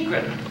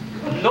secret.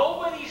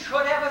 Nobody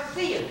should ever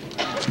see it.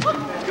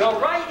 You're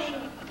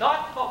writing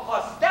not for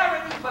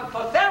posterity, but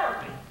for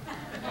therapy.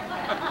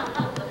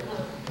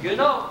 You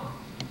know,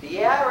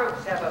 the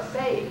Arabs have a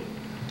saying,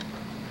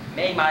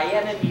 may my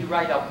enemy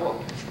write a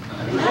book.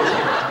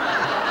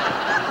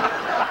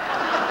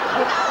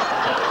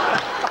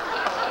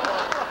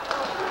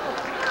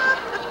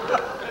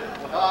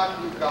 Doc,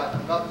 you've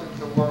got nothing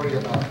to worry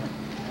about.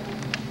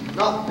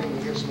 Nothing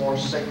is more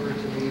sacred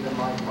to me than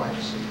my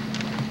privacy.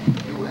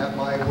 You have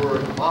my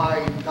word.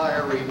 My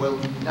diary will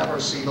never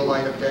see the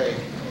light of day.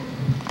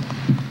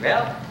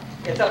 Well,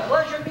 it's a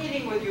pleasure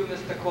meeting with you,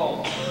 Mr.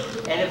 Cuomo.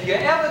 And if you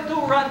ever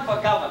do run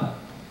for governor,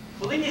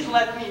 please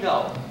let me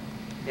know.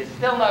 It's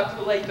still not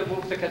too late to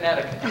move to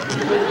Connecticut.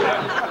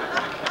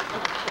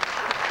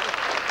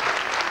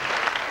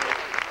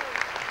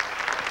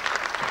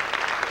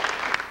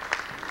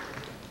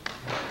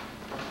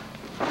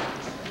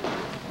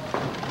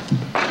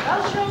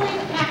 Well, surely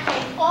the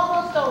campaign's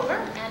almost over,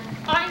 and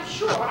I'm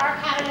sure our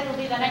candidate will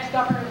be the next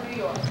governor of New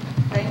York.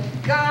 Thank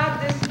God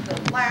this is the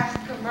last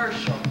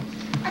commercial.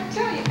 I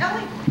tell you,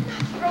 Ellie, I'm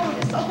not throwing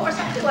this so horse.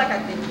 I feel like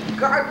I've been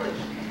gargling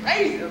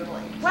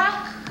razorly. Well,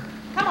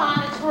 come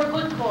on, it's for a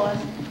good cause.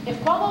 If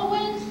Cuomo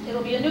wins,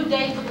 it'll be a new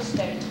day for the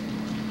state.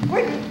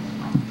 Wait,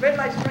 red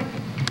light's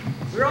blinking.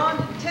 We're on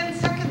in 10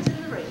 seconds in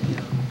the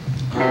radio.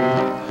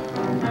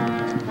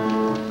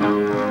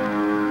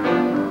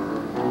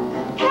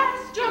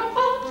 Cast your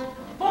vote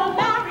for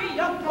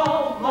Mario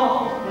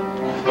Cuomo.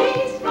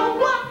 He's the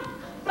one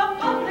the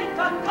public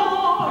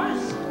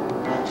adores.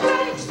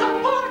 Take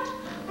support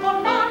for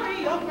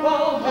Mario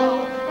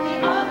Cuomo. The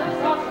others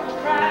are for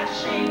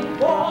crashing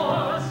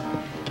wars.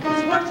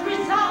 His words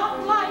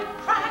resound like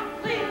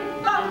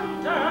crackling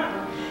thunder.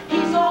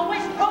 He's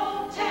always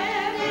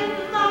quoted in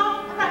the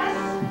press.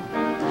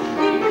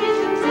 He breathes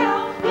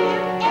himself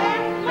with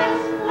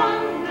endless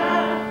wonder.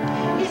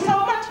 He's so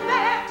much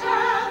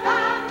better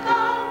than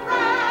the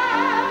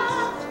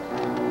rest.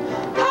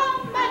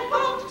 Come and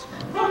vote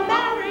for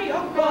Mario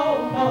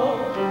Cuomo.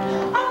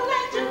 A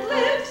legend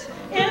lives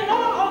in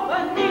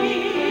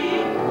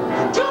Albany.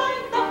 Join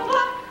the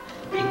flock,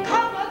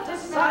 become a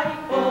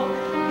disciple.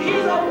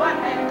 He's a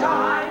one-man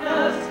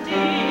dynasty.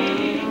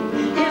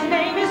 His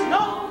name is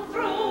known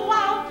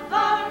throughout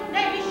the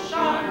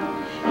nation.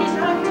 He's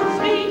heard to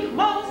speak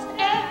most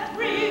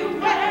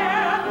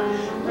everywhere.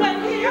 When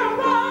he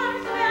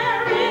arrives,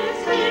 there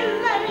is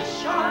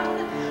elation.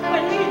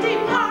 When he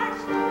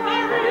departs,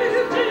 there is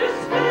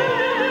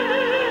despair.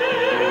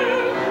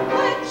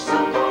 Pledge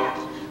support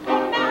for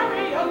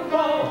Mario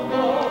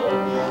Cuomo.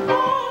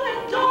 All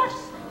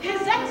endorse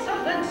his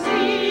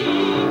excellency.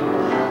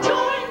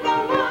 Join the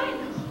line,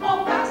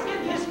 all bask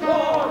in his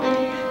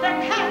glory. There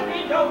can be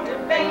no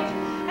debate.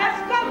 As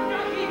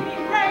governor, he'd be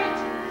great.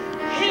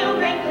 He'll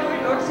make New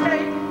York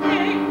State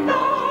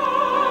ignite.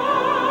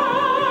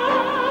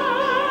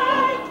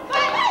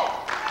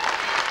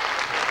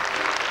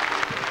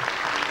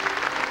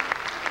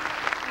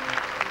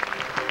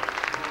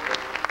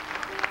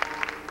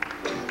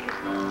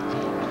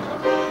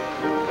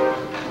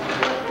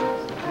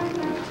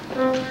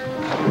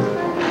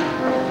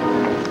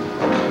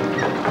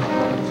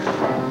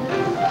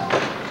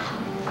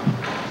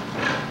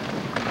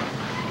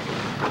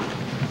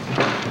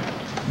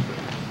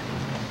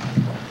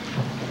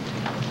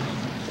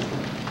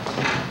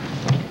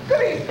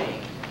 Good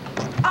evening.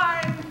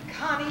 I'm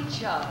Connie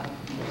Chung.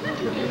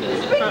 Speaking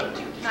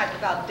to you tonight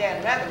about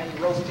Dan Rather may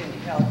roast into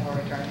hell for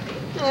eternity.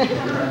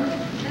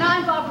 And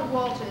I'm Barbara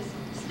Walters,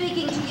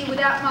 speaking to you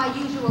without my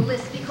usual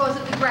list because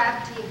of the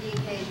gravity of the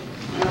occasion.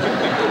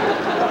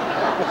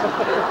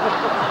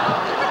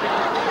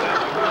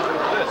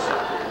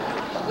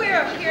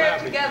 We're here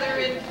together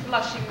in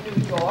Flushing, New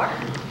York,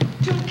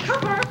 to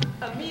cover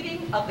a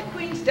meeting of the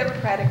Queens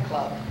Democratic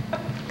Club, a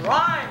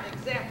prime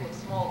example of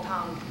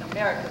small-town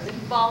America's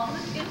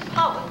involvement in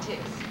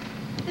politics.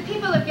 The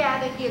people are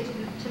gathered here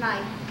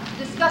tonight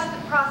to discuss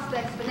the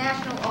prospects for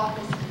national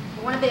office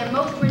for one of their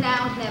most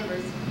renowned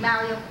members,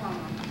 Mario Cuomo.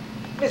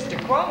 Mr.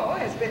 Cuomo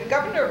has been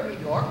governor of New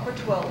York for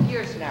 12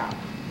 years now,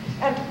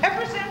 and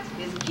ever since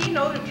his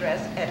keynote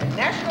address at a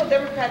National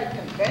Democratic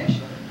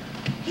Convention,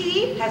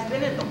 he has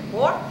been in the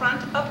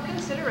forefront of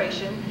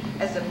consideration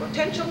as a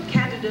potential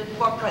candidate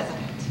for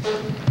president.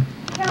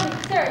 Tell me,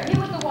 sir, you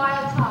with the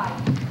wild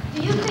tide,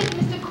 do you think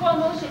Mr.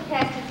 Cuomo should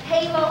cast his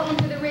halo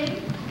into the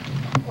ring?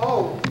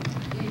 Oh,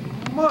 he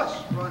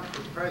must run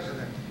for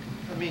president.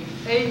 I mean,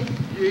 8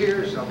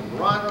 years of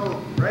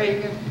Ronald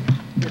Reagan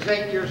is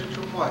 8 years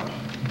too much.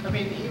 I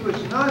mean, he was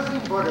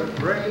nothing but a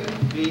great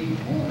big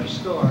movie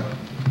star.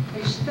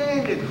 They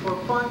standing for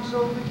buns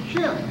over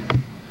Jim.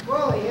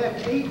 Well, he had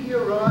an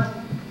 8-year run.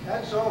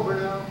 That's over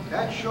now.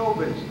 That's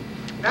showbiz.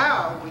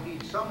 Now we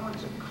need someone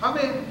to come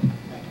in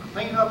and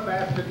clean up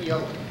after the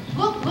elephants.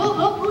 Look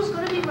who's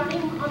going to be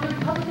running on the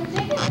Republican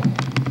ticket.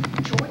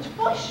 George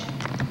Bush.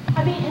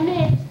 I mean, a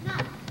man who's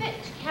not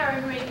fit to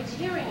carry Reagan's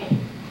hearing aid.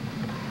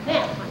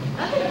 Now, on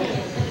the other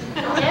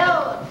hand,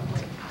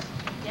 eloquent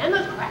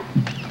Democrat who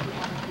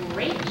have a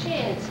great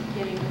chance of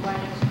getting the White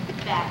House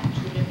back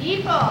to the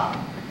people.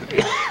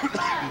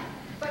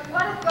 But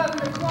what if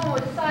Governor Cuomo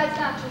decides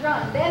not to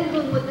run? Then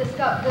whom would this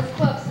club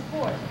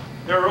support?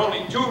 There are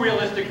only two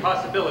realistic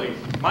possibilities.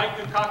 Mike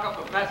Dukakis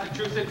of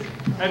Massachusetts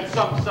and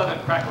some southern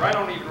cracker, I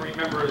don't even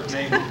remember his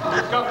name,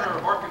 who's governor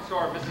of Arkansas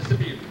or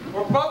Mississippi,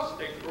 or both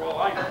states for all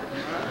I know.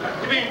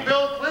 You mean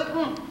Bill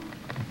Clinton?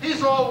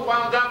 He's all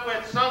wound up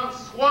with some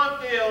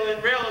swamp deal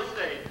in real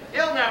estate.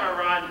 He'll never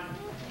run.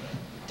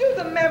 Do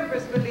the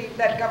members believe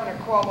that Governor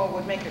Cuomo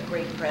would make a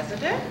great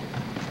president?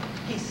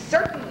 He's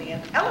certainly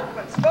an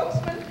eloquent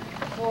spokesman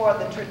for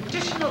the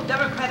traditional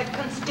Democratic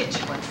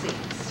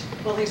constituencies.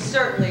 Well, he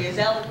certainly is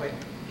eloquent.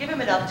 Give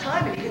him enough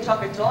time and he can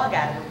talk a dog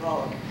out of a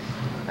bone.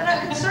 But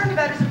I'm concerned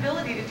about his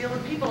ability to deal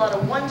with people on a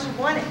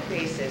one-to-one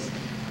basis.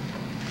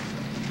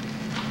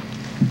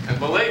 And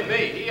believe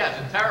me, he has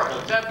a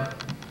terrible temper.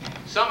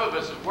 Some of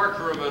us have worked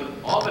for him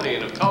in Albany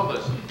and have told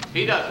us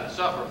he doesn't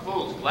suffer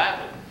fools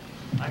gladly.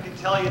 I can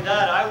tell you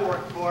that. I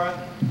worked for him.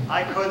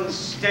 I couldn't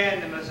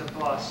stand him as a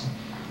boss.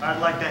 I'd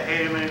like to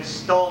hate him in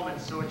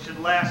installments so it should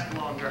last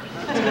longer.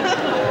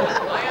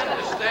 I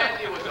understand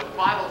he was a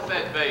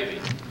bottle-fed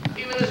baby.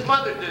 Even his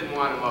mother didn't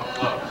want him up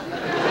close.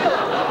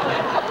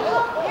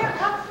 Look, here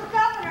comes the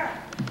governor.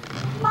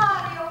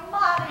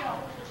 Mario,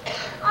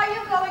 are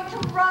you going to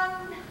run?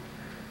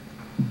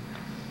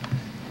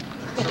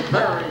 It's a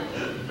very,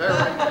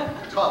 very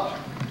tough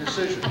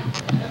decision.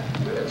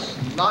 It's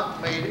not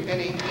made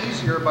any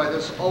easier by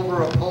this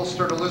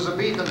over-upholstered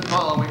Elizabethan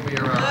following me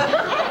around.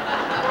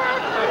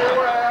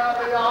 Beware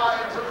the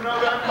Ides of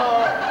November!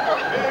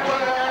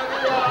 Beware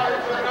the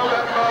Ides of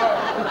November!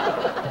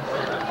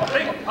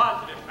 Think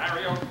positive,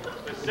 Mario.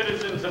 The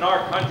citizens in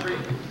our country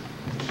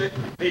should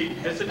be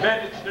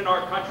disadvantaged in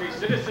our country.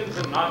 Citizens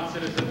and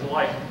non-citizens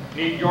alike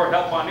need your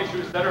help on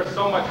issues that are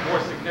so much more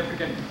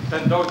significant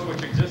than those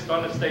which exist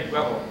on the state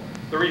level.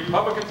 The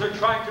Republicans are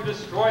trying to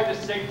destroy the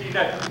safety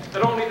net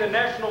that only the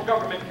national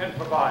government can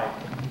provide.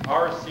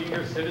 Our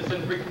senior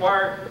citizens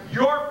require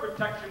your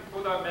protection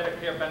for their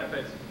Medicare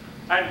benefits.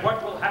 And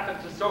what will happen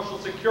to Social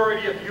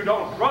Security if you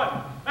don't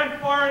run? And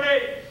foreign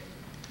aid?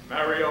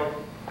 Mario,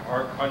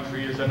 our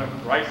country is in a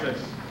crisis.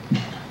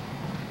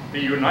 The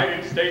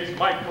United States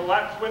might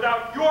collapse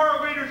without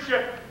your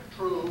leadership.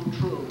 True.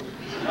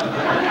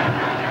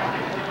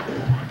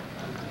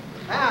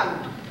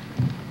 And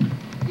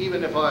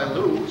even if I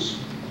lose,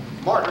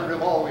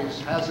 martyrdom always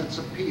has its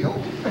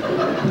appeal,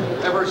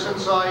 ever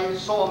since I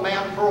saw a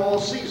man for all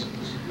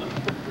seasons.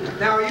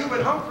 Now,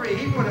 Hubert Humphrey,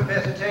 he would have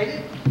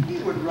hesitated. He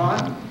would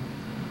run.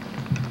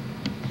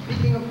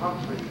 Speaking of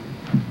Humphrey,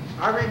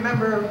 I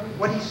remember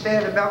what he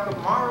said about the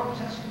moral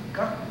test of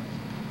government.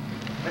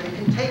 That it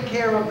can take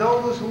care of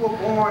those who were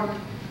born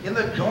in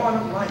the dawn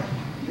of life,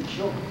 the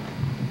children.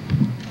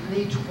 In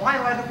the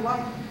twilight of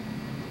life,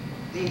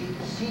 the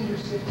senior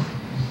citizens.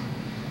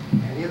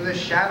 And in the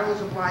shadows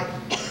of life,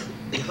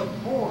 the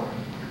poor,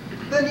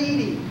 the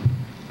needy,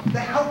 the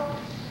helpless,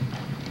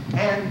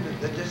 and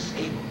the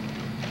disabled.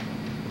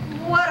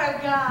 What a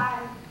guy.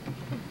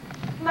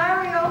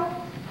 Mario,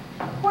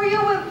 were you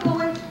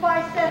influenced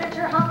by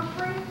Senator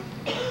Humphrey?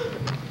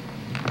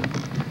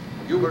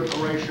 Hubert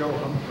Horatio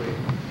Humphrey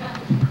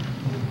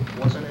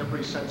was in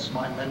every sense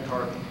my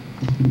mentor.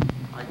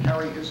 I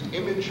carry his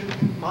image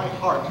in my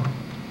heart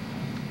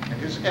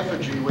and his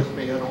effigy with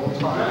me at all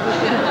times.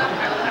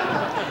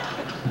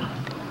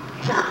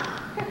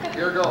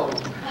 Here goes.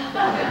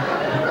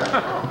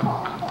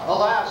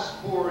 Alas,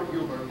 for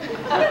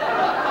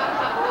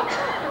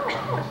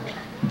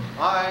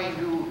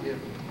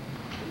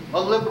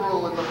a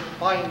liberal in the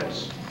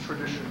finest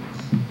traditions.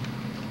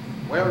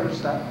 Where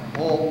is that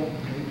bald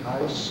pate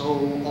I so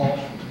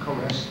oft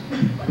caressed?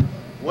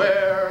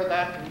 Where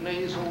that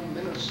nasal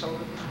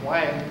Minnesota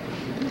twang,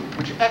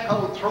 which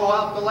echoed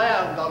throughout the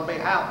land on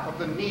behalf of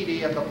the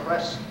needy and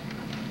oppressed?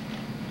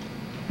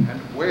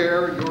 And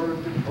where your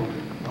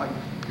devoted wife,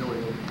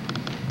 Muriel,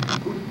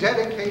 who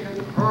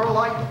dedicated her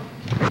life,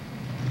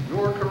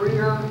 your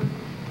career?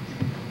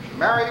 She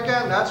married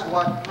again, that's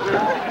what.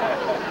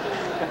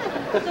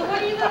 So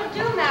what are you going to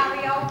do,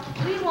 Mario?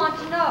 We want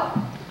to know.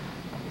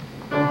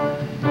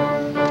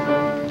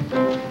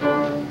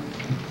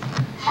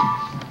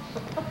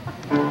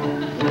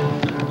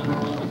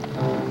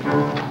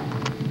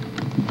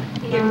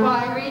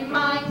 Inquiring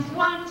minds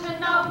want to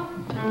know,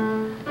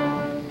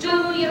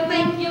 do you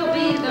think you'll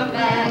be the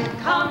man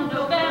come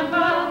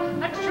November,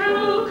 a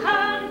true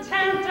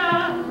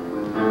contender,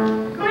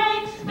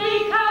 great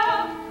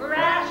speaker,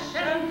 brash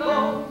and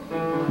bold?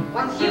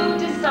 Once you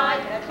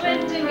decide that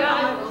Clinton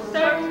guy will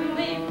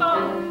certainly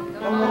fold, the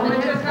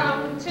moment has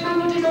come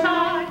to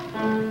decide.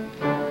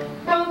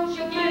 Won't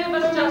you give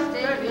us just a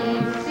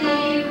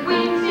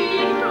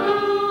weensy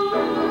clue?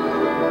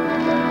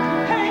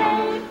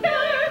 Hey,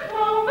 there,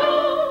 Cuomo,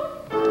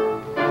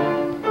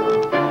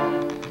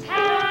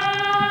 tell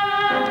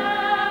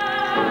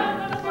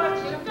us what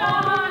you're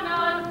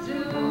gonna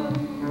do.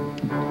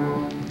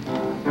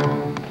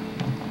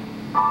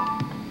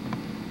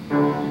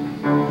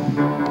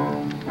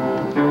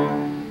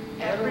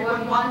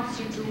 Everyone wants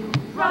you to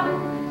run,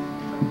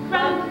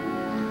 run,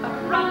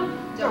 run.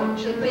 Don't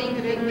you think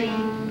it'd be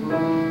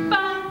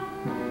fun,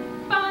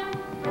 fun?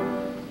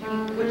 You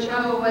would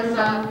show us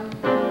a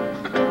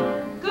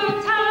good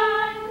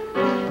time.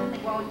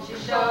 Won't you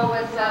show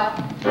us a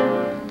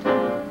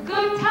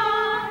good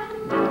time?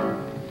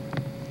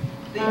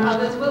 The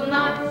others will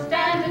not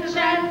stand a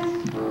chance.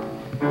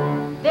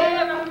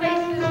 They're a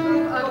faceless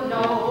group of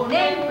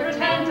no-name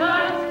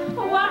pretenders.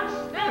 Watch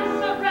them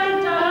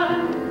surrender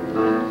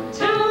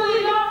to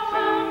your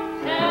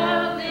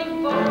compelling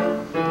voice.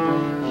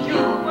 You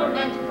were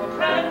meant for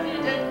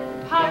president,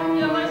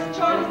 popular's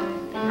choice.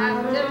 You have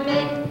to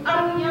make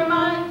up your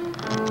mind.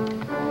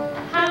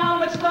 How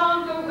much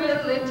longer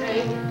will it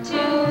take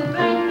to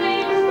think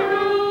things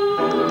through?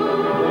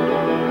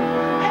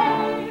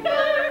 Hey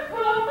there,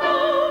 Cuomo,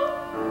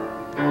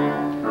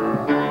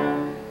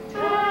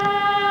 tell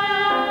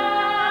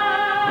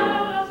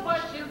us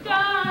what you're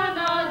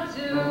gonna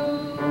do.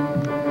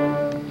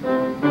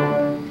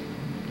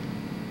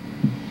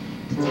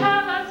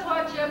 Tell us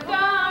what you're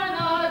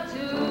gonna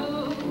do.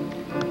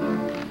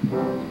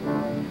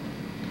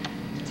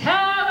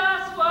 Tell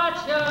us what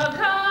you're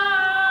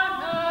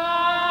gonna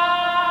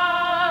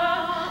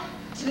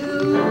do.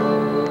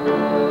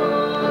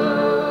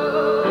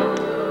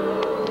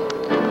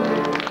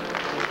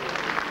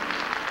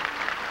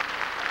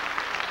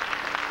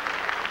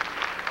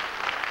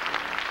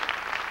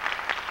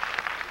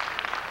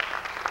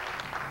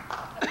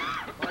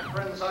 My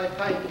friends, I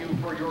thank you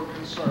for your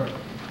concern.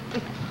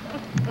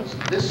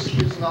 This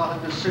is not a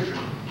decision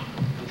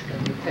which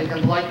can be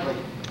taken lightly,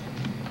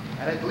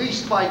 and at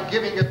least by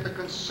giving it the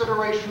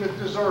consideration it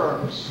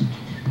deserves,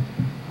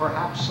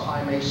 perhaps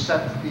I may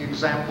set the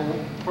example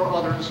for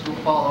others to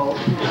follow.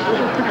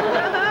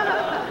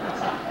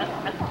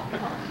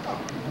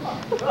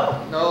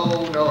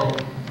 No, no.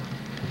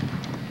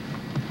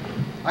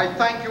 I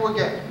thank you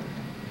again.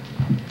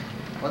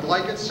 But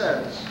like it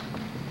says,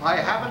 I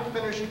haven't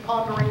finished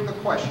pondering the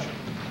question.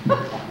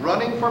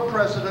 Running for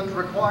president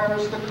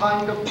requires the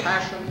kind of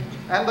passion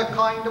and the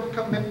kind of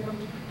commitment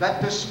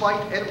that despite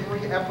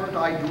every effort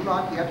I do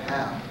not yet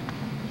have.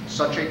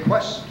 Such a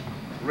quest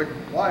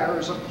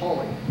requires a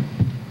calling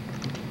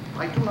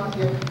I do not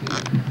yet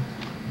feel.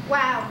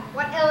 Wow,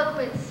 what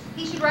eloquence.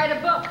 He should write a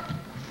book.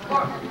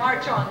 Or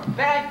march on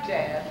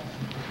Baghdad.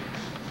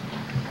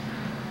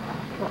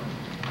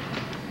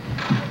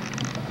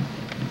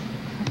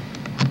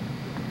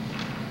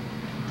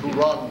 To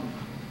run.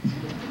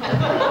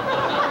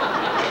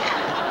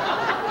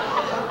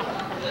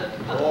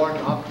 Or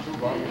not to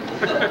run.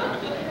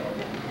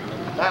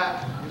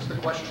 That is the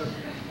question.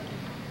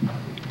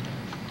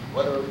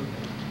 Whether it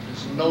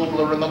is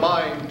nobler in the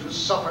mind to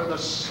suffer the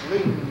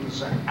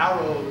slings and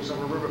arrows of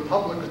a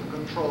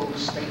Republican-controlled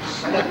state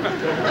senate,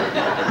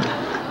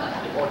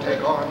 or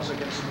take arms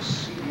against the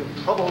sea of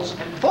troubles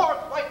and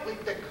forthrightly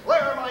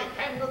declare my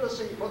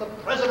candidacy for the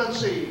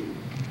presidency.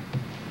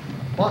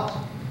 But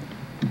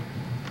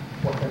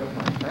what then of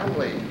my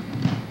family?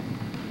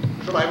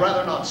 Should I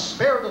rather not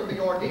spare them the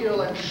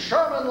ordeal and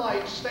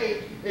Sherman-like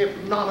state? If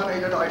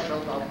nominated, I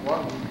shall not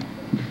run,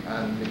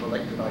 and if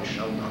elected, I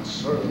shall not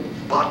serve.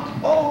 But,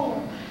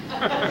 oh,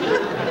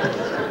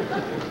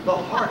 the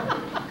heart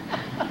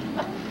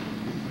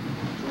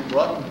to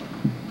run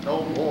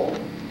no more.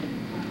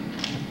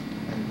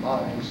 And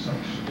by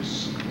such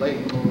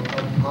disclaimer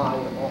of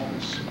high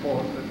office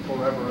forfeit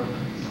forever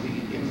the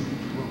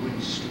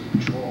influence to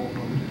which all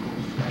political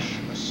flesh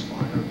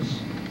aspires.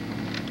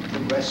 The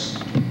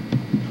rest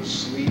to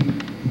sleep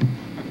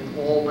in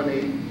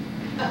Albany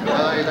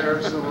Aye,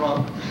 there's the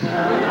rub.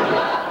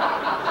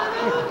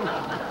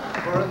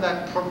 We're in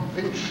that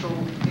provincial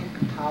hick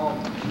town.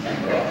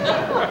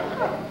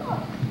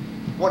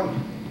 When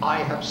I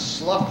have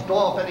sloughed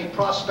off any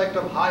prospect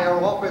of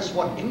higher office,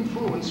 what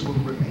influence will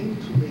remain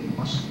to me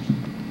must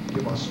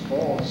give us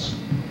pause.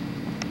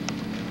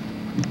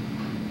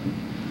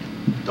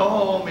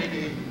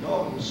 Domini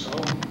non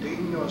sum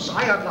dignus.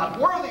 I am not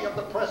worthy of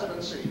the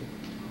presidency.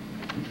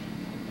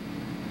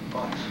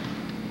 But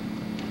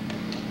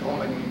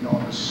Domini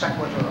non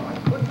sequitur, I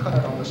could cut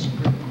it on the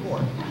Supreme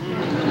Court.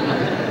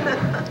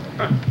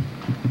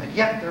 And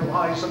yet there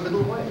lies a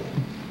middle way.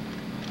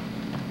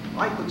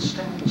 I could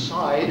stand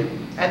aside,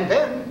 and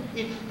then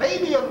if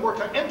Fabian were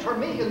to enter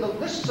me in the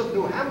lists of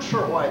New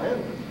Hampshire, why then,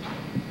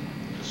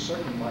 it is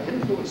certain my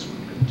influence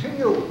would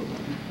continue.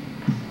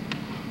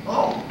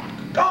 Oh,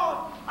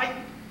 God!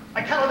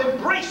 I cannot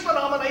embrace the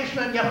nomination,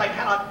 and yet I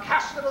cannot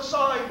cast it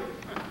aside.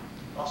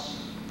 Thus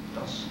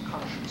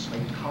conscience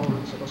made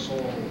cowards of us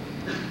all,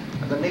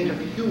 and the native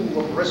hue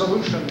of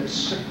resolution is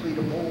sickly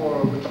to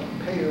bore with the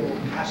pale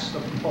cast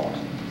of thought.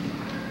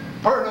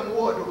 Birnam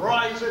Wood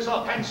rises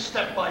up and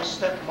step by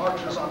step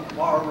marches on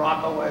Far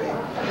Rockaway.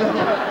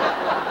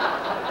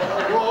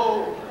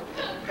 Woe,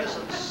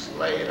 peasant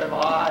slave am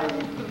I.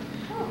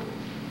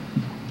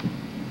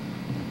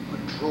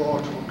 But draw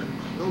to a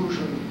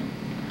conclusion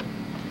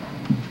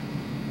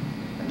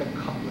and a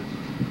couplet.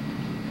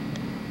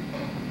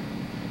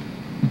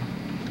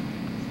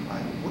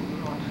 I would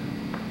not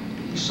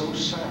be so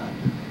sad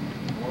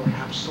or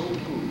half so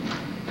blue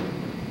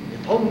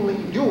if only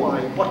knew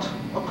I what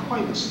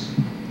Aquinas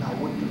now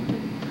would do.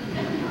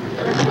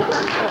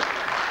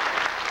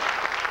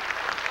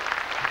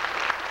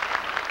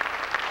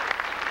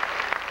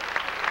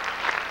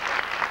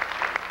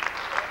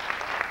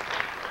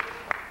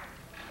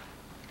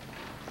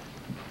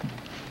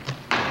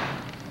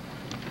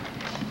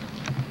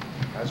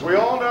 As we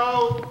all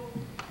know,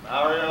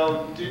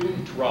 Mario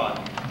didn't run.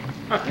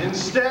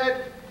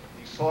 Instead,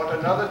 he sought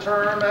another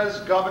term as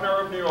governor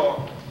of New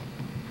York.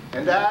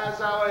 And as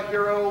our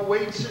hero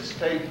waits his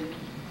fate,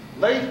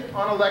 late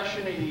on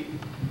election eve,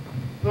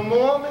 the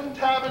Mormon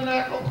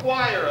Tabernacle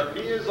Choir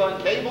appears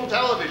on cable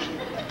television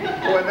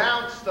to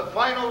announce the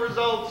final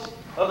results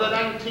of the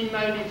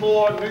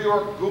 1994 New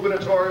York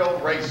gubernatorial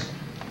race.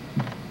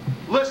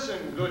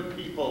 Listen, good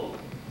people,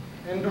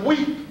 and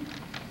weep,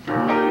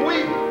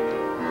 weep,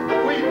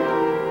 weep.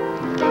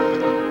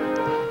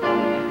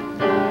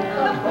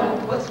 The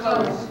vote was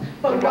close,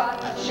 but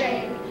what a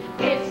shame.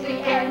 It's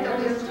the end of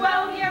his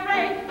 12-year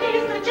reign.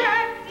 He's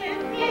rejected,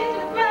 he's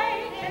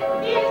deflated,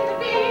 he's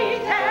defeated.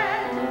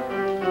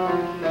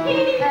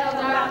 He held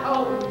out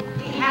hope,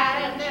 he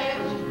hadn't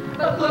lived,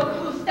 but look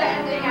who's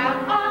standing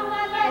out on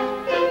the ledge.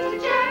 He's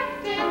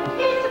rejected,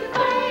 he's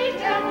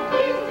deflated,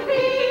 he's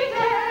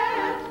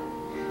defeated.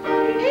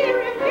 He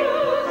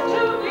refused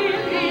to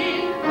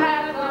believe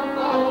that the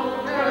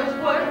voters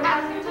would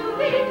ask him to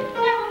leave.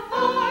 Never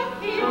thought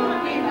he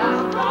would be that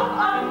rock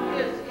on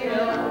his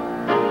hill.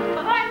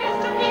 But my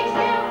Mr.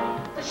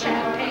 Peekskill, the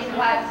champagne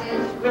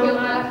glasses will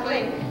not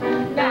clink.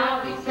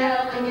 Now he's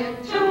telling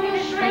it to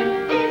his shrink.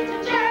 He's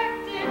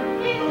dejected,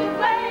 he's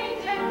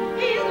deflated,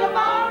 he's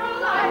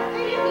demoralized,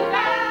 he's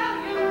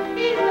devalued,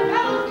 he's the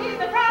post, he's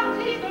the proud,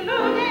 he's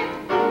deluded,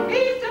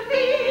 he's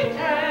defeated.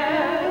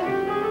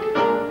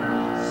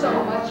 So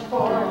much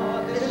for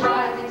this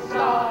rising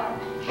star.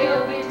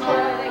 He'll be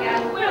toiling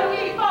and will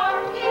he far.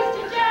 He's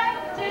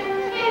dejected,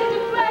 he's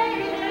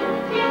deflated,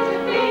 he's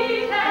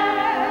defeated.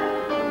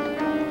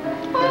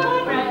 For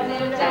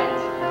president,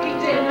 he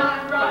did not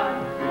run.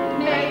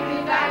 Maybe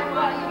that's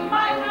what he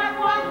might have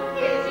won.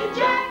 He's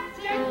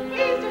dejected,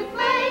 he's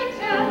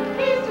deflated,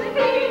 he's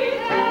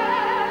defeated.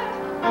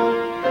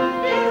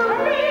 His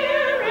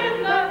career in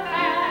the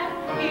fan,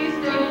 he's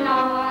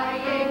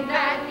denying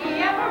that he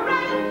ever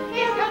ran.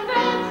 He's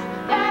convinced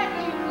that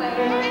he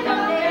played in the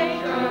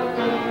major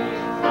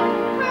leagues.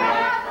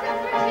 Perhaps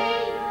it's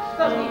fatigue,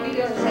 but we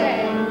will say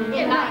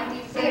in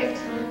 '96,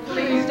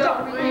 please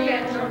don't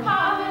re-enter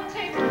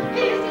politics.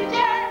 He's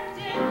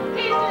dejected,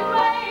 he's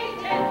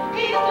deflated,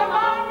 he's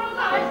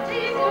demoralized,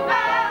 he's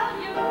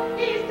devalued,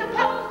 he's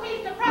deposed,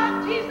 he's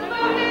depressed, he's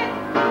deluded,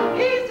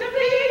 he's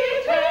defeated.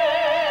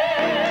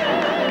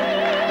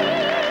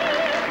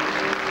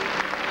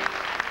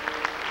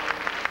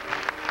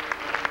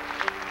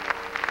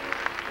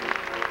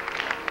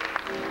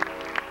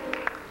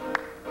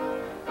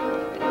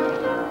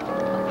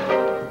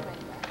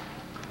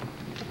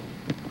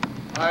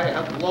 I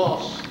have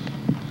lost,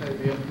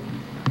 Fabian,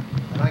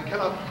 and I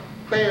cannot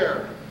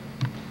bear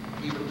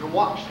even to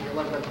watch the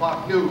 11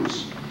 o'clock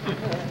news.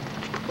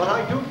 But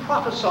I do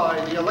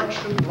prophesy the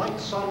election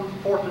lights on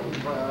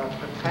Fortinbras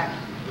attack.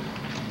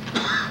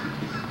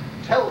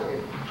 Tell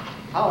him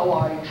how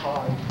I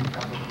tried to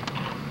govern,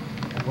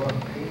 and what a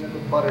pain in the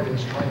butt it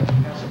is trying to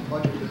pass a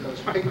budget with those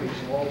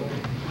pygmies in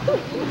Albany.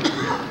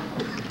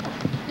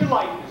 Your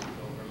life isn't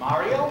over,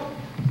 Mario.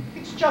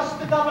 It's just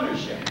the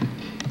governorship.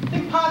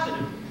 Think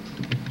positive.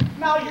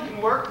 Now you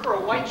can work for a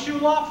white shoe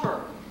law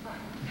firm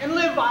and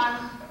live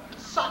on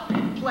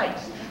sopping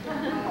place. Oh,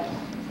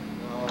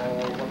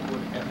 what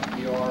would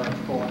FDR have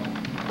thought?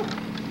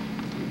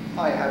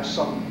 I have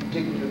some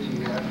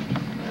dignity left.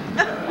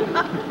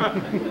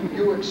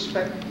 You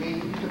expect me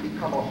to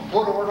become a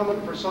hood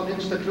ornament for some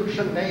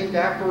institution named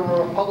after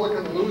a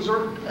Republican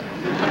loser?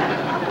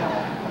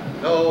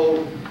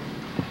 No.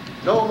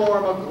 No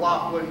more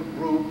McLaughlin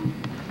Group.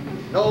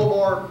 No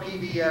more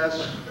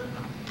PBS.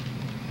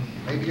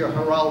 Maybe a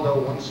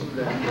Geraldo once and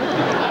then.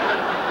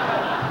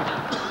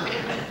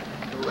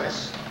 The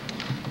rest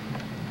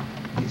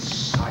is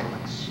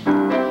silence.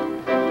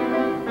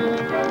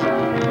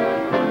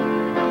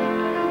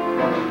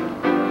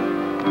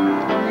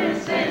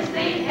 This is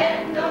the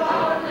end of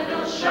our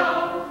little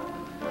show.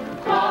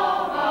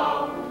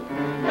 Cuomo,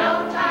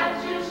 no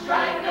time to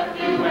strike a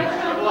few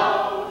extra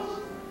blows.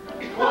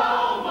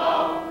 Cuomo,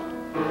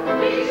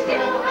 we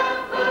still have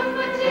good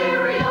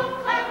material,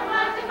 clever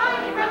lines and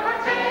mighty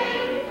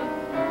repartee.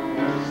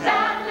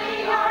 Sadly,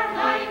 our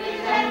night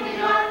is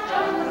ending, our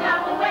shows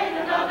now await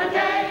another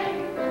day.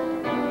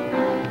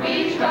 We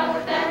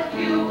trust that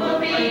you will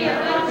be a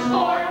good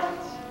sport.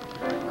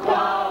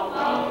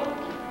 Cuomo,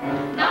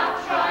 not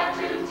try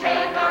to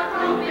take our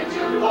group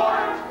into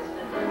court.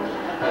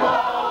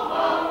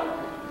 Cuomo,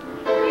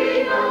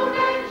 we know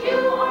that you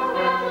are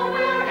well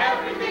aware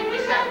everything we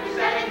said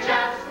in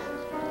jest.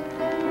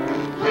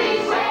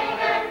 Please say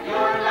that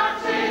you're not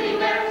sitting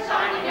there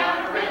signing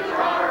out a writ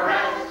for our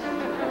arrest.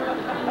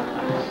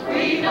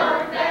 We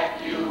heard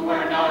that you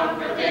were known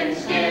for thin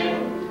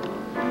skin.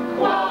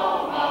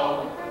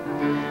 Cuomo,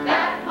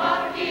 that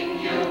mocking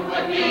you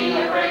would be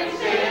a great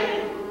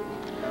sin.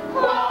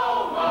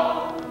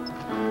 Cuomo,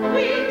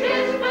 we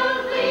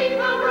disbelieve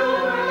the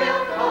rumor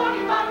that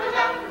phony fun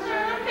without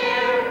concern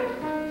appeared.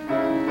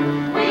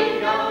 We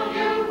know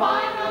you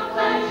find no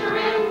pleasure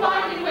in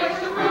finding ways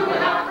to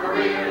ruin our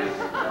careers.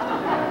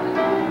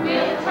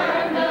 We'll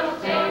turn the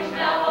stage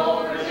now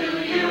over to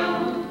you,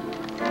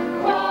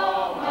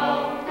 Cuomo,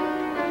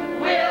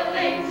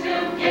 willing to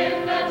give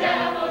the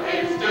devil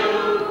his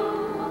due.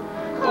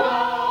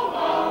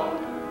 Cuomo,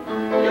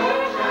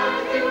 you're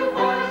trying to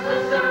force a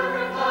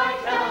sermon by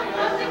telling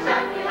us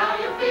exactly how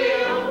you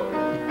feel.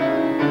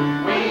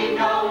 We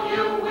know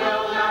you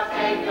will not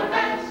take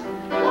offense.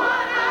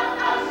 What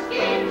a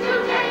scheme to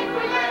take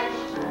revenge.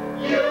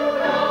 You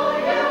know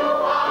you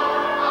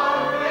are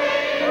our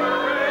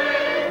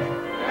favorite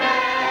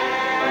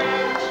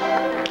match.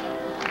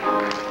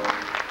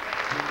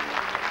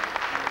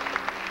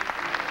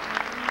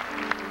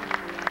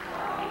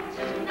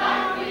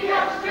 Tonight we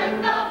have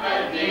stripped the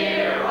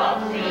veneer of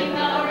seeing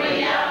the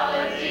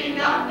reality,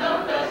 knocked the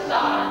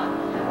facade.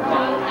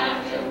 Won't have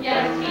to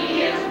guess he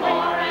is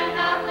more and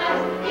not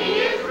less. He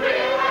is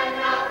real and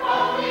not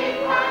phony.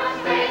 Crimes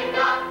made,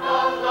 not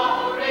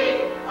baloney.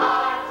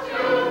 Our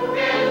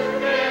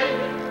two-fisted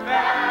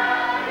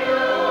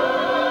fabulous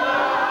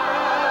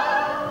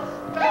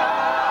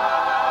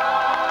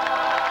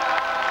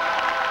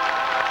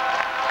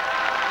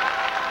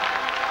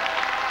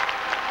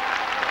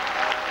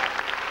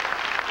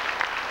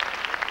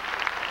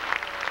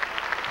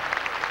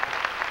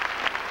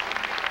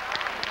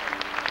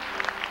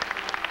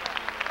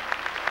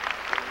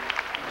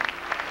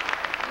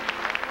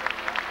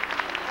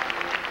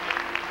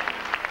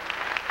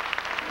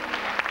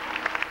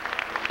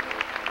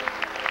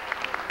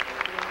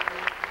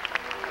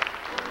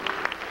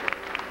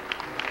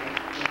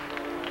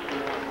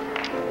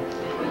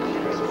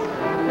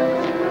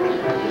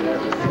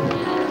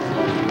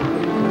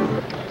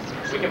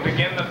We can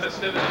begin the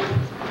festivities.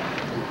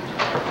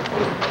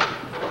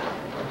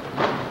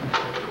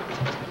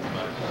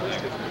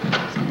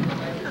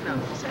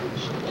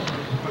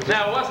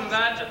 Now, wasn't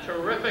that a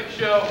terrific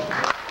show?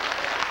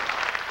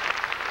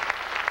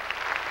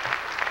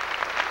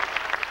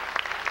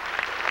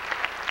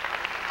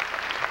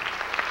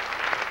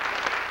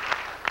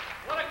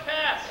 What a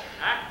cast!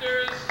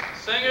 Actors,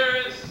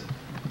 singers,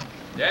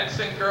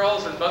 dancing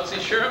girls, and Bugsy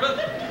Sherman.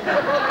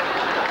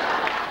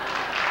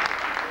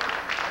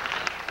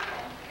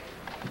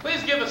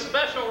 Please give a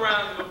special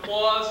round of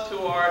applause to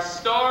our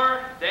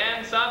star,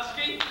 Dan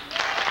Gzovski.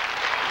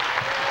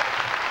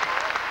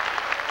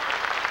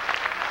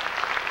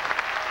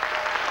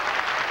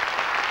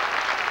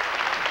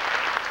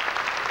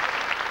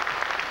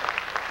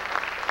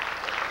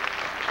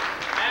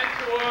 And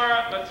to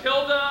our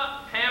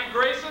Matilda, Pam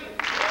Greyson.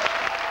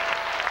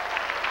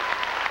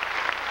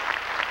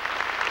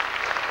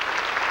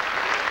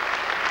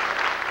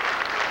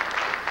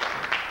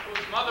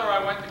 Whose mother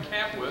I went to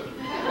camp with.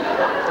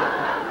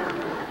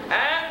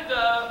 And,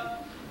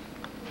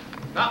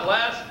 not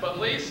last but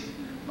least,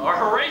 our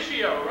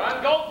Horatio,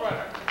 Ron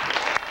Goldbrunner.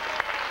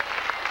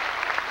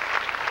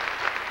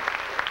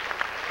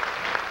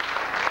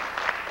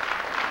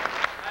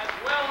 As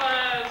well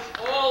as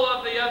all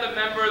of the other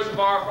members of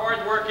our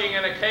hardworking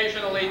and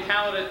occasionally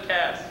talented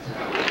cast.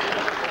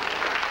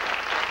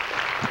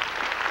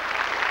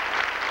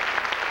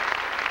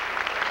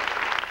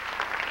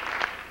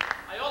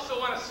 I also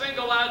want to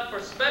single out for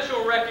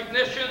special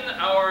recognition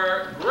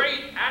our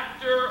great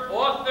actor,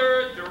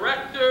 author,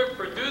 director,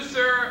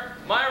 producer,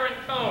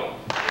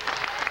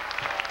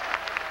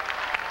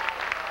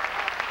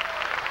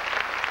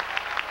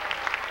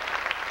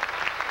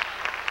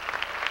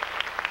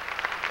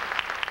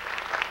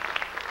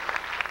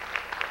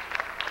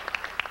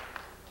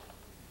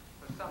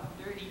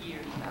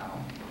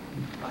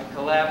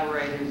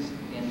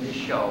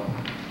 show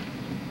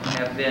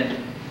have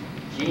been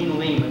Eugene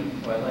Leiman,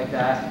 who I'd like to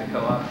ask to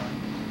come up.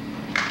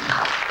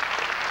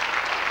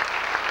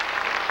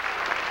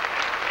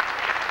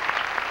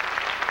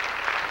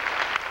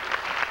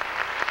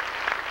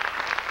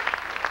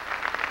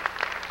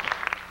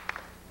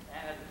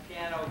 And at the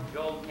piano,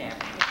 Joel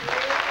Camp.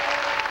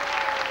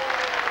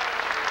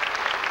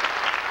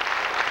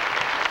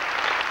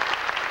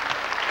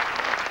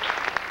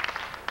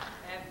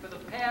 And for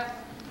the past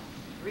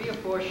 3 or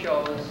 4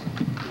 shows,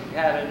 we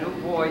had a new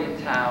boy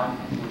in town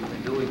who's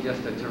been doing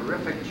just a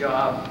terrific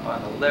job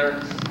on the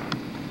lyrics.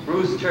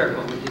 Bruce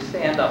Turkle, would you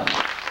stand up?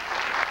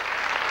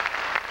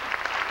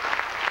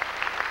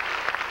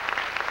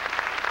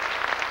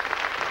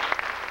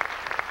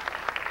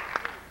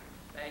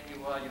 Thank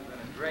you all. You've been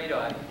a great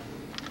audience.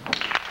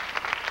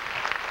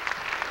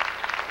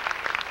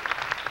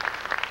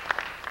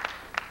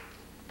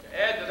 To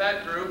add to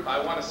that group, I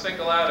want to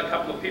single out a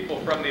couple of people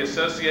from the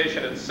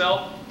association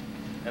itself.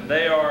 And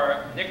they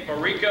are Nick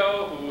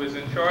Marico, who is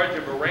in charge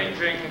of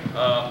arranging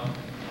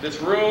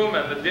this room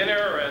and the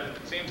dinner and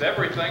it seems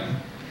everything.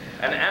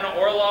 And Anna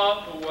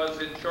Orlov, who was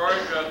in charge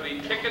of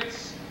the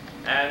tickets.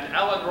 And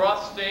Alan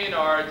Rothstein,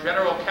 our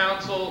general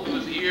counsel,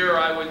 whose ear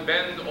I would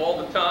bend all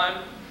the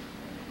time.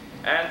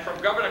 And from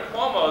Governor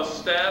Cuomo's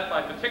staff,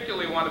 I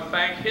particularly want to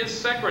thank his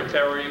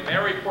secretary,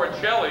 Mary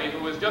Porcelli,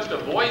 who is just a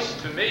voice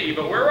to me.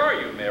 But where are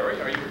you, Mary?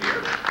 Are you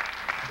here?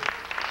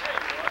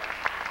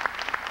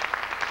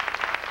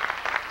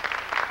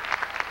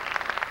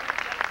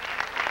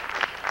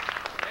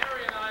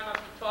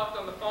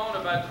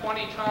 About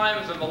 20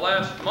 times in the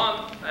last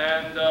month,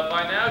 and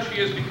by now she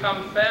has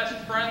become fast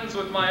friends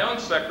with my own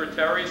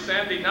secretary,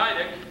 Sandy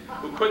Neidick,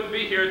 who couldn't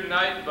be here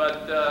tonight,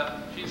 but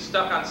she's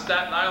stuck on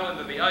Staten Island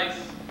in the ice.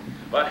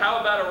 But how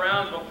about a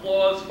round of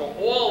applause for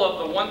all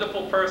of the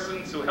wonderful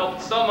persons who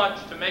helped so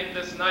much to make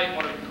this night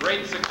one of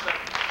great success.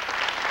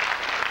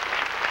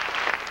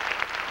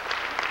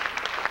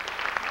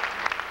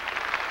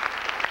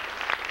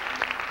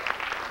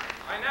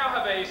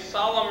 A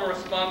solemn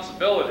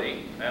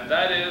responsibility, and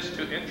that is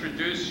to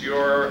introduce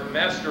your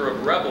master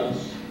of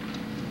rebels,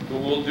 who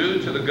will do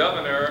to the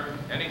governor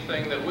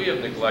anything that we have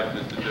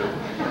neglected to do.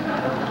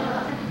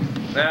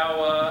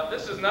 Now,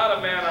 this is not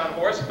a man on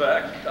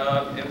horseback.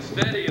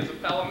 Instead, he is a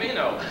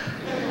Palomino.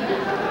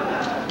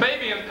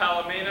 Fabian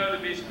Palomino, to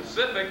be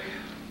specific.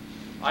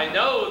 I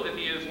know that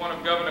he is one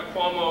of Governor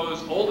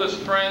Cuomo's oldest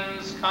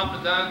friends,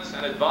 confidants,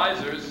 and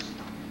advisors.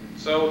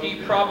 So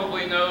he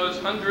probably knows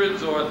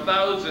hundreds or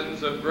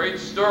thousands of great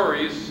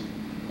stories,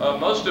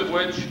 most of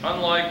which,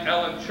 unlike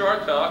Ellen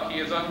Chartock, he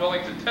is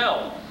unwilling to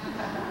tell.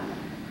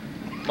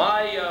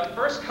 My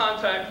first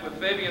contact with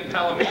Fabian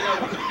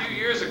Palomino was a few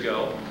years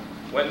ago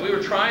when we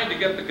were trying to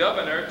get the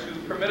governor to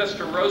permit us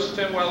to roast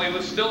him while he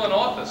was still in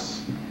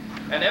office.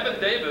 And Evan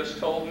Davis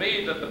told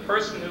me that the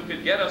person who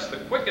could get us the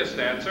quickest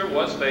answer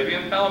was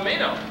Fabian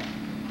Palomino.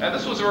 And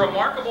this was a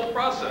remarkable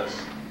process.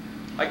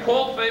 I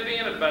called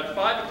Fabian at about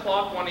 5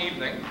 o'clock one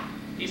evening.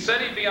 He said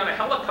he'd be on a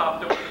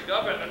helicopter with the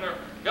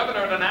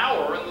governor in an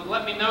hour and would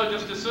let me know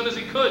just as soon as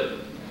he could.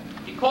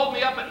 He called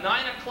me up at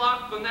 9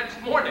 o'clock the next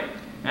morning,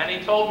 and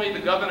he told me the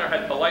governor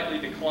had politely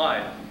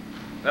declined.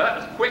 Now that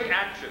was quick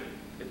action.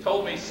 It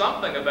told me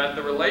something about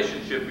the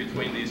relationship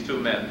between these two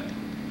men.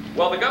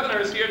 Well, the governor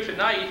is here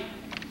tonight,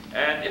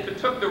 and if it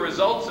took the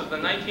results of the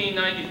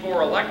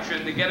 1994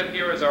 election to get him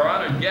here as our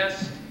honored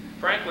guest,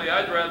 frankly,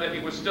 I'd rather he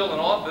was still in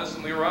office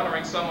and we were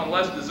honoring someone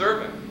less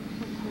deserving.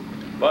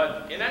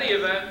 But in any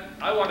event,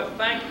 I want to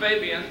thank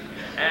Fabian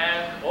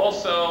and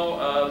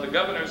also the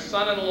governor's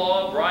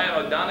son-in-law,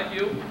 Brian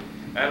O'Donoghue,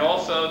 and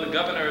also the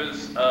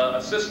governor's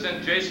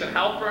assistant, Jason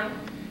Halpern,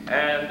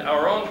 and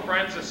our own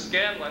Francis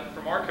Scanlon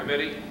from our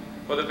committee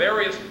for the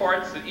various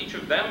parts that each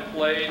of them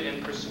played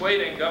in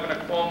persuading Governor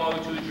Cuomo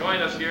to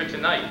join us here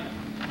tonight.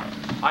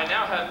 I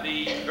now have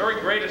the very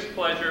greatest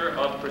pleasure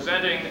of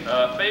presenting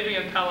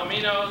Fabian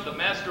Palomino, the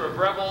master of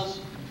rebels,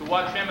 to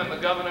watch him and the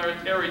governor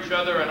tear each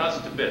other and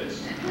us to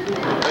bits.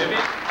 Fabian?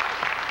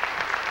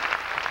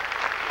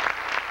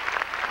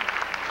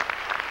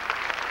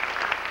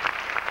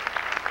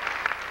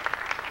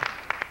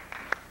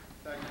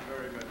 Thank you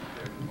very much,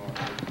 Chairman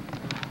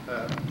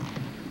Markovich.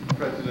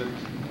 President.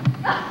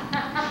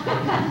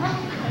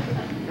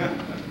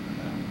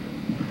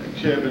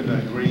 Chairman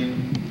Green.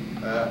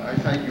 I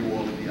thank you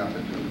all for the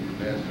opportunity,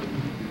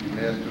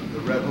 master of the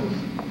rebels.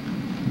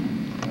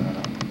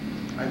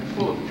 I'm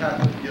full of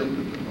Catholic guilt at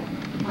the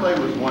moment. The play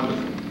was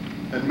wonderful,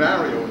 and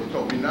Mario has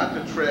told me not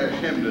to trash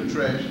him, to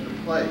trash the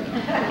play.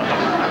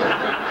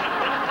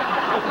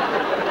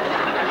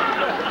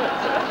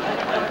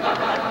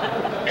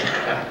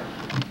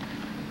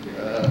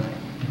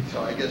 So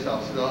I guess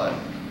I'll start.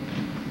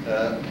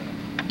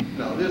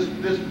 No,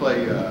 this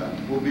play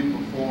will be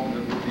performed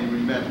and will be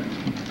remembered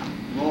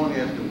long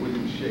after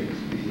William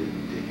Shakespeare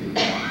did it.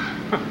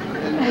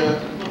 And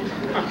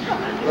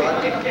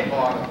God is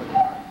part of it.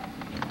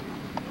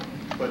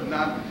 But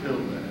not until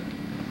then.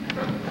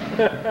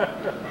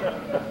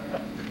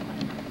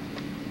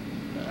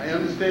 I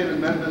understand the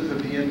members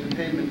of the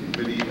entertainment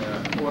committee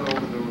fought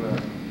over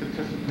the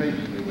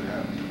participation they would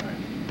have tonight.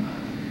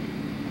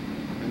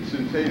 And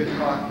since 8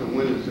 o'clock, the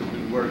winners have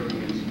been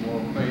working in small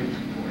claims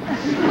court.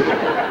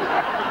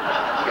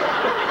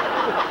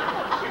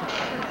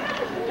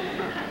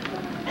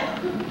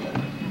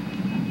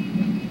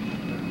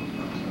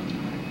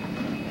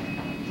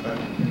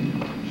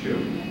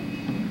 Sure.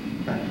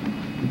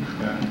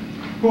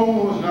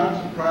 Cuomo was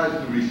not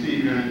surprised to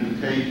receive your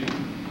invitation.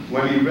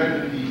 When he read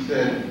it, he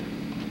said,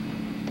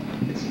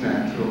 "It's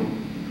natural.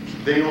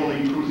 They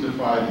only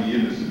crucify the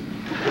innocent."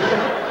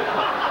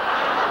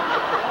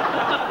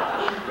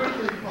 He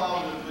quickly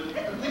followed it,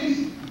 but at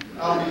least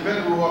I'll be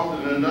better off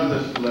than another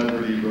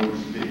celebrity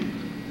roastee,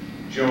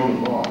 Joan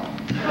of Arc.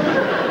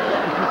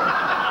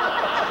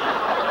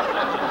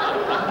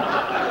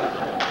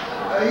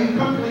 He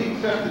quickly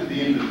accepted the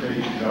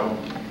invitation, though.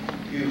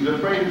 He was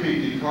afraid if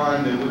he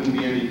declined, there wouldn't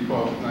be any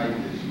 12th night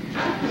this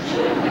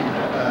year.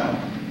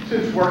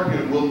 Since working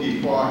at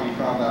Wilkie Farr, he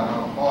found out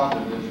how hard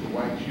it is for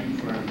white shoe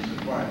firms to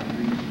find a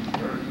decent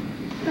person.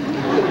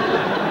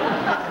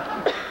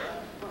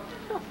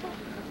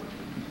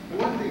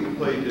 One thing that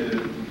played to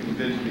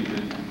convince me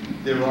that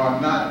there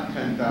are not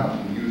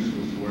 10,000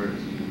 useless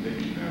words in the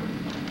dictionary.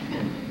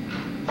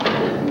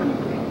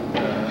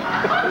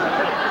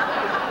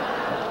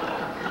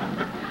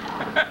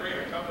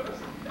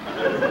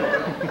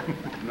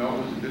 No, it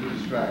was a good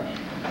distraction.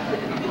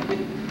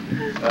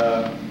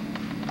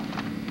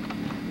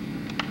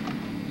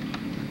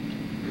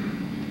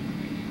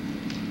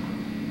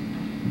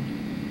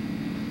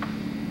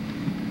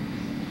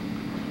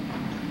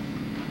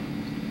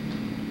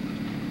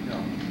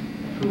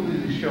 Truly,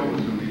 the show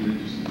was a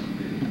religious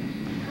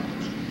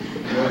experience.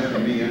 It was for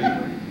me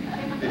anyway.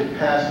 It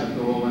passeth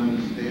all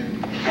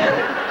understanding.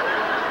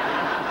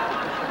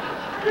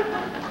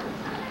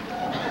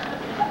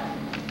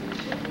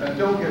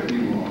 Don't get me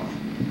wrong.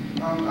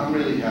 I'm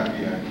really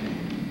happy I came.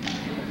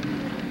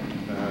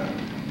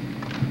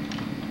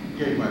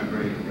 Gave my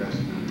brain a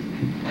rest.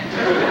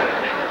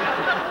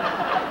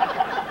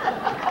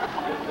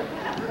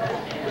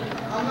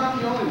 I'm not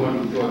the only one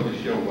who thought the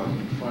show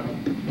wasn't funny.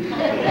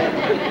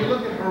 If you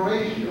look at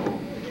Horatio,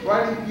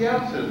 right at the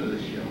outset of the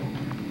show,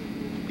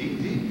 he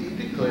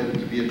declared it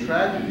to be a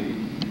tragedy,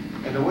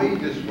 and the way he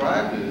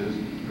described it is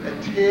a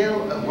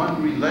tale of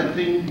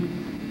unrelenting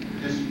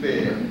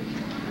despair,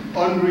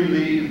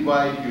 unrelieved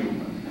by humor.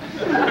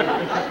 He's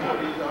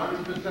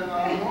 100%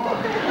 on the mark.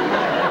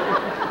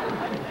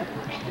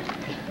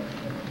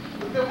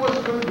 But there was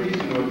good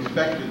reason to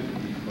expect it to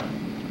be funny.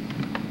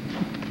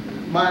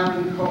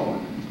 Myron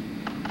Cohen.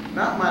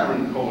 Not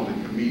Myron Cohen,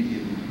 the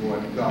comedian who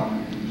brought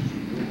comedy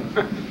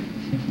to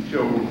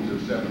showrooms of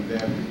 7th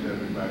Avenue to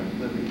everybody's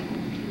living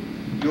room.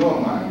 You're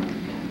Myron.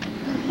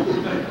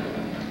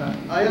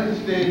 I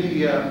understand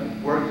he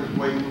worked his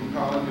way through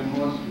college and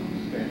law school to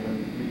stand up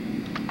to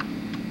comedian.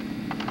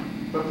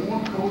 But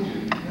more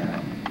cogent than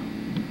that,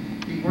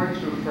 he works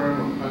for a firm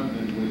of Hunt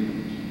and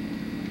Williams.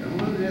 And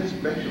one of their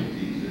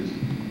specialties is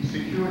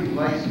securing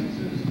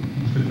licenses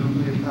for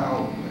nuclear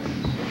power plants.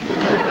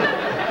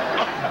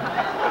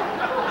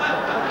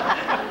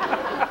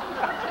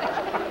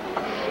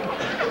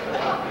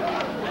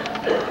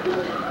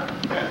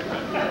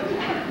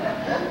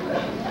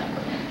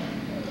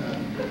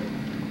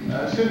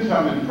 Since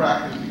I'm in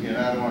practice again, I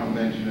don't want to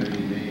mention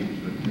any names,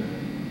 but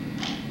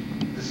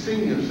the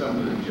singing of some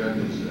of the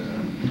judges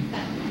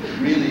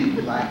really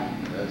lacked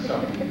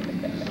something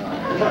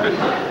desired.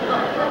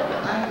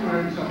 I haven't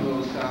heard some of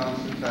those sounds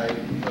since I was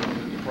at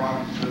the Bronx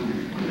Zoo.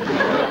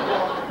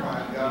 I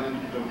got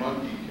into the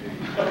monkey cage.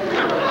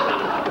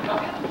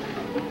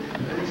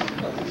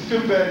 It's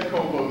too bad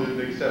Cuomo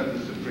didn't accept the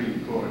Supreme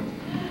Court.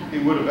 He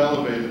would have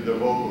elevated the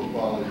vocal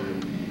quality of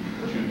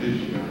the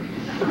judiciary.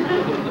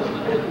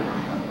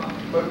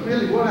 But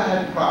really, what I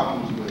had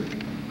problems with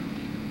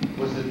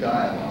was the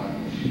dialogue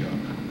in the show.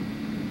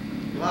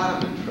 A lot of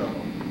the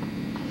trouble.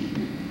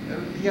 At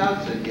the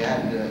outset, you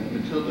had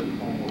Matilda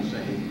Cuomo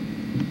saying,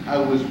 "I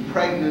was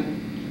pregnant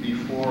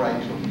before I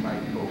took my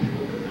coat."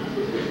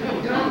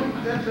 You know,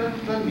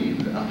 let me,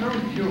 I'm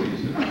very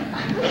curious about it.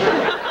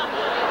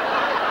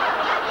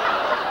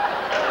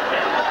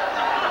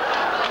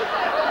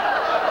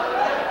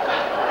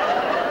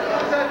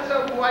 Is that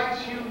some white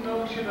shoe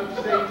notion of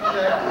safe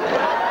sex?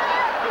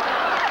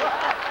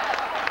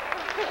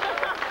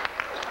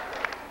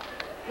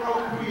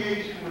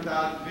 Procreation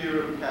without fear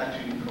of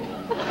catching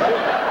cold.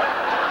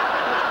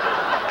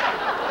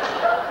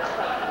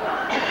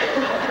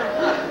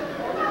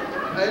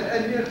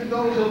 and yet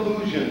those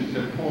allusions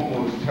to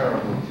Cuomo's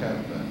terrible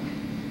temper.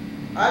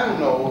 I don't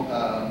know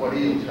what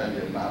he'll tell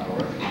you about, or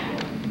if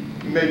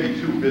he may be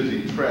too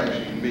busy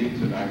trashing me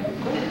tonight.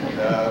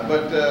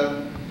 But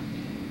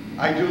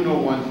I do know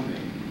one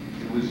thing.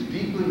 It was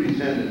deeply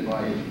resented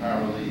by his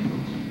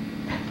paralegals,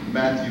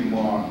 Matthew,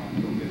 Mark,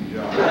 Luke, and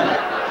John.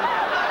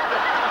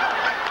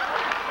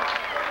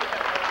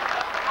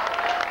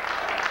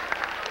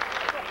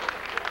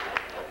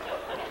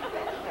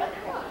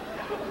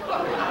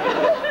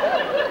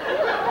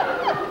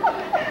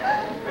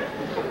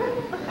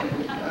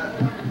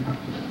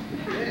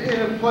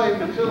 play,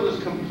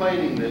 Matilda's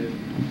complaining that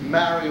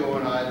Mario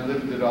and I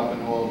lived it up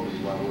in Albany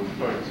while we were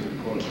referring to the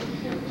court.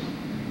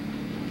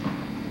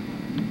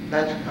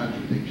 That's a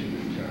contradiction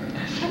in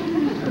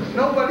terms.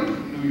 Nobody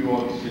from New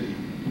York City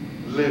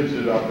lives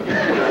it up in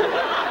Albany.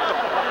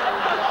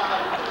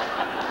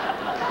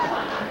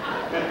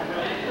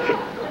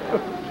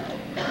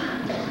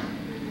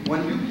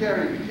 When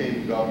Buchanan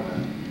became governor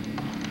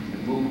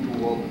and moved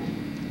to Albany,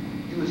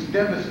 he was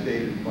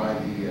devastated by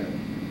the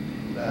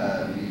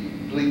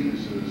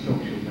bleakness of the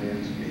social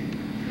landscape.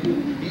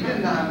 He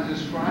didn't know how to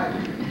describe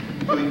it.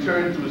 So he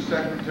turned to his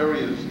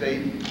Secretary of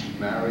State,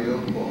 Mario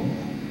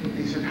Cuomo.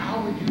 He said,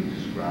 how would you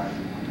describe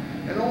it?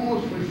 And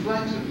almost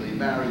reflexively,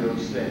 Mario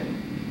said,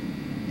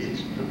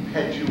 it's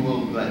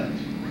perpetual Lent.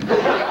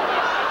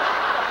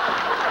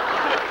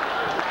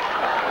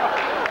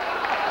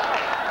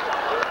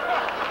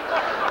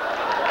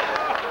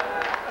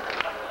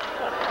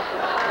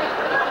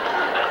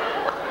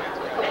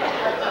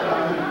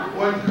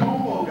 When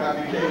Cuomo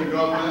became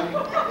governor,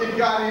 it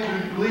got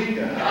even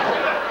bleaker.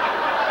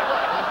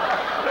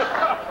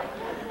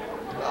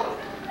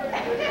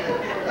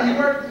 He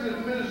worked in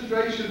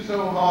administration so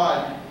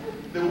hard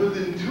that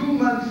within 2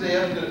 months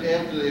after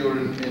they were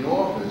in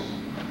office,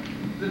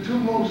 the two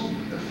most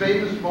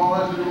famous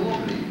bars in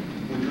Albany,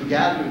 which were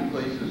gathering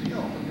places, you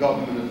know, for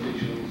government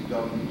officials,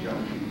 government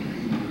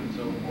junkies, and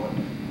so forth,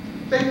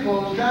 they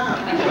closed down.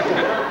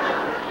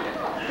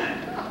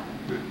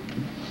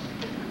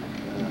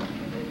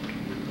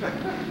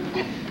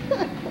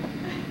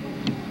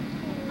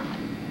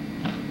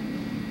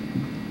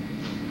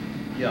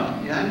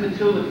 Yeah, and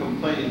Matilda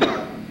complaining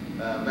about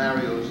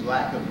Mario's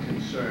lack of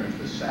concern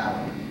for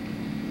salary.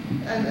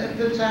 And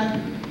that's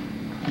accurate.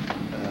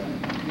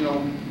 You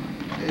know,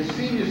 as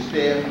senior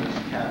staff in this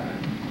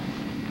cabinet,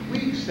 we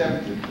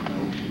accepted the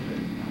notion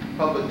that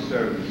public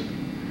service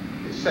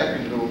is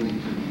second only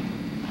to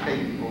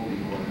taking only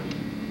orders,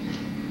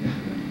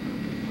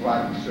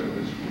 providing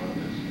service for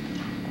others.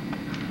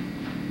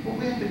 But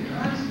we had to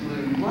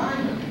constantly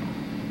remind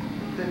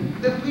them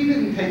that we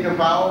didn't take a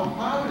vow of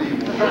poverty.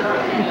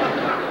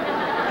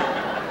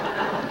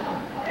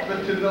 But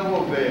to no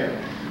avail.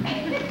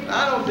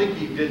 I don't think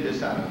he did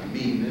this out of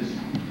meanness,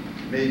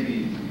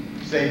 maybe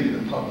saving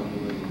the public a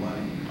little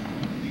money,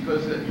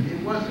 because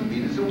it wasn't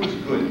meanness, it was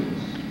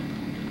goodness.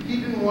 He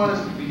didn't want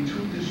us to be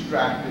too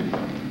distracted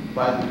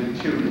by the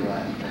material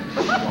aspects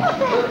of life.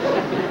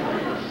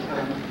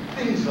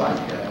 Things like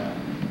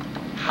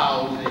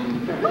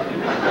housing,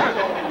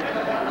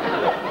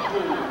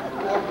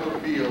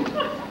 automobiles.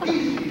 He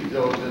sees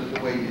those as the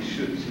way you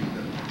should see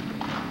them.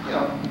 You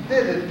know,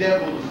 they're the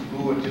devil's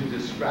lure to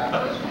distract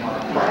us from our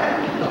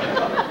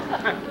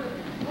problems.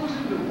 Those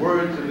are the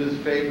words of his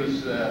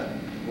famous,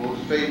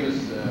 most famous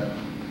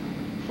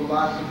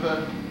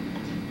philosopher,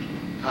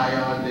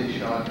 Teilhard de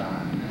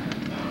Chardin.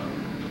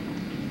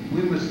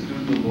 We must do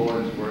the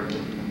Lord's work of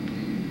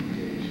complete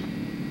creation.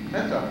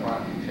 That's our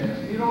primary task.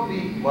 You don't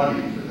need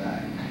money for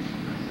that.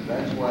 So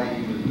that's why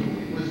he was doing it.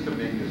 It was to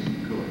make us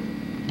good.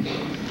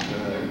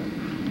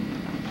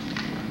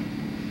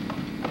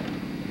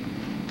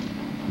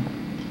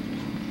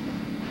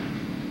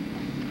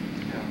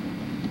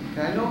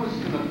 I noticed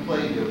in the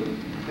play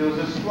there was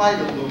a slight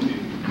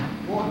allusion,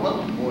 more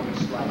than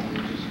slight,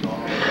 just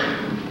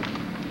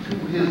to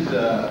his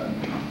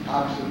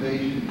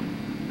observation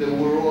that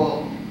we're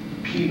all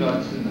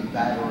peanuts in the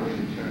batter of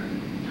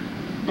eternity.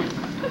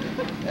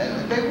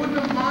 And they wouldn't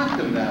have marked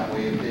him that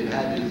way if they'd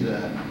had his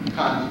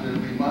constant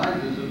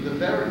reminders of the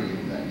verity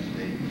of that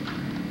statement.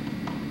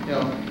 You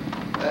know,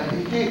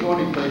 he can't go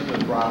any place in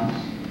the Bronx,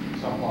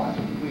 some parts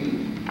of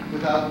Queens,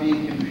 without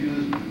being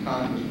confused with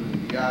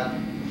Congressman Biaggi.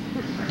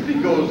 If he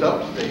goes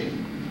upstate,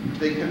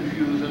 they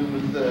confuse him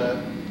with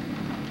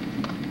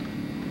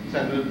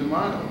Senator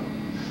D'Amato.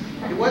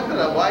 He went to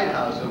the White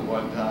House at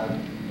one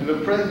time, and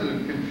the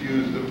president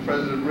confused him,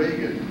 President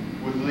Reagan,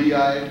 with Lee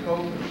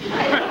Iacocca.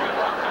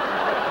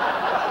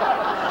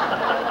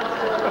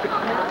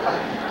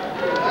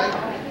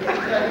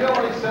 You know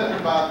what he says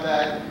about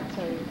that?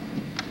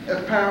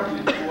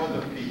 Apparently, to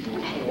other people,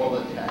 all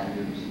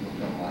Italians look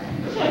alike.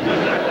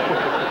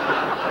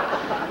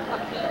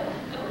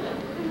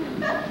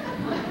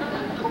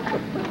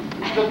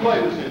 The play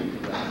was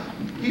incorrect.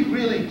 He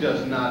really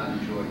does not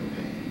enjoy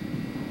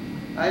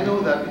pain. I know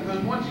that because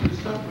once he was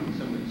suffering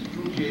some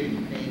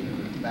excruciating pain in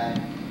his back,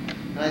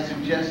 and I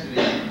suggested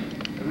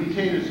he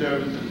retain the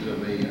services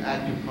of an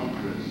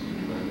acupuncturist to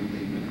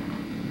relieve it.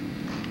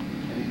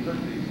 And he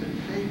looked at me and said,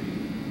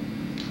 Fabian,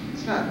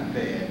 it's not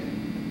bad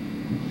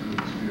to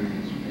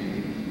experience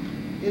pain.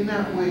 In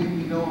that way,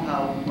 we know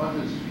how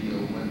others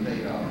feel when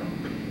they are in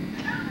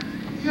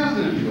pain. He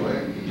doesn't enjoy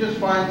it. He just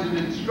finds it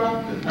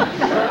instructive.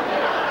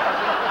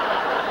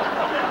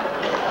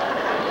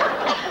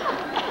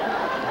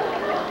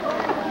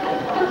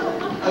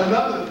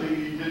 Another thing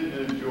he didn't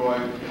enjoy,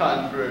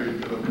 contrary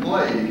to the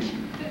play,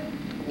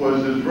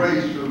 was his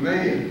race for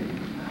mayor.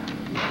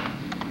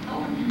 How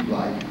would you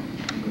like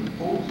being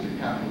opposed to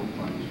capital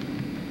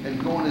punishment and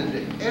going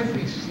into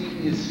every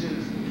senior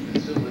citizen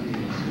facility in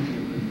the city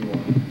of New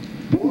York,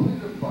 only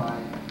to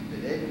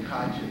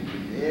Koch had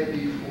been there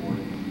before.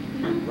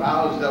 He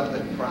roused up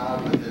the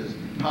crowd with his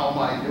 "how am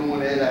I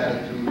doing"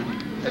 attitude,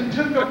 and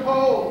took a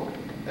poll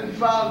and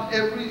found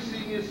every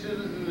senior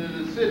citizen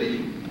in the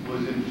city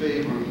was in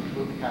favor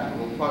of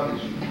capital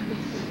punishment.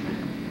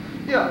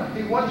 You know,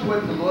 he once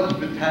went to Lord's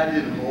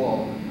Battalion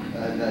Hall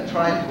and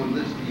tried to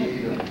enlist the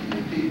aid of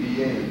the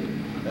PBA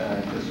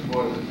to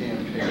support his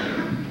campaign.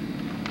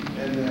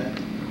 And the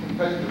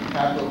question of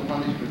capital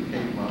punishment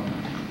came up.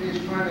 He was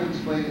trying to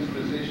explain his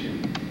position.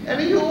 And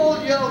he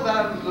all yelled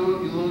out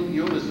in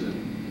unison,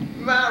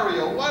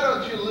 "Mario, why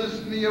don't you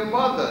listen to your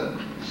mother?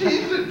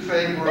 She's in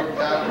favor of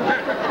capital."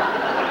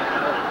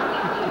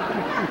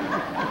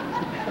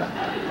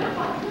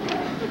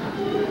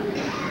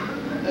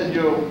 And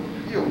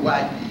your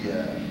wacky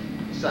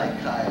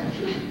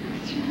psychiatrist,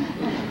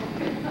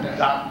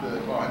 Dr.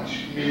 Von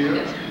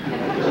Schmier,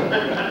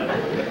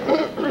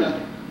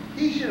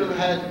 he should have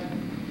had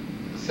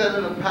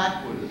Senator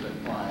Packwood as a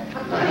client.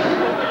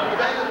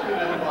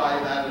 Benefited by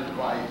that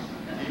advice,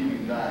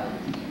 keeping diary.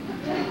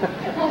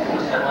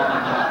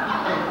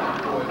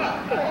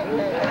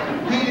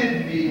 He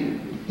didn't need it.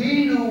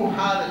 He knew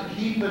how to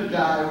keep a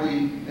diary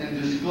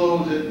and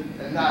disclose it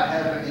and not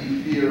have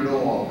any fear at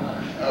all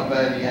of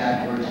any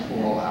adverse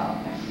fallout.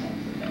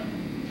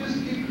 Just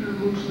keep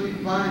it loosely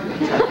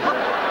minded.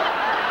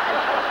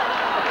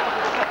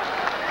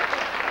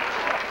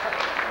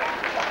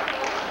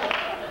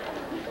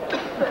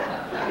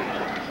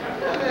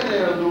 And then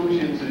their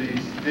allusion to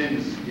these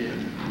thin skin.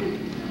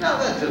 Now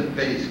that's a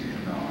base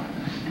canard.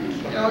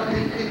 You know,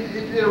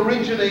 it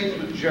originates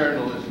with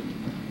journalism,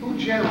 who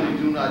generally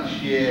do not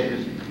share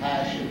his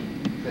passion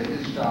for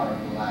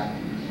historical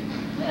accuracy.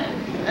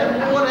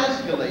 And what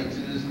escalates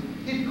it is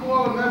he'd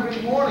call him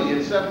every morning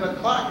at 7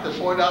 o'clock to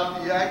point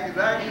out the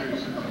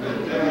accuracy of the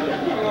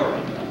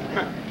story.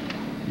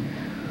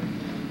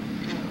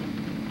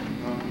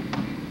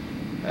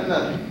 And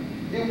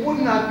it would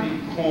not be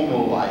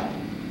Cuomo-like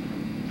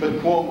for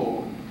Cuomo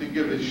to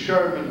give a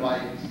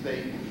Sherman-like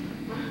statement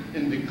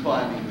in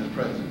declining the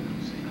presidency.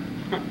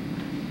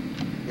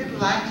 It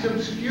lacks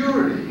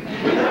obscurity.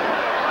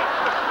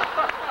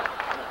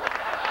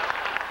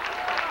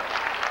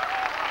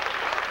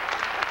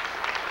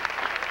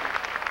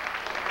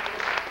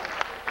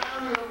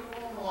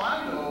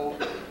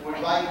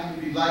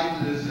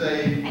 Likely to say,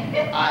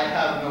 "I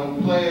have no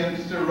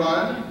plans to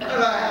run,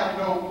 and I have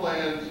no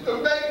plans to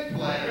make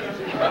plans."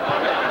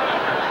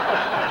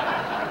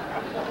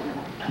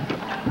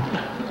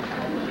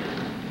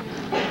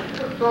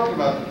 Talking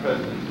about the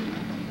presidency,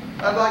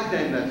 I'd like to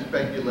end that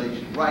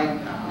speculation right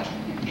now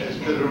as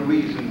to the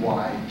reason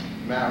why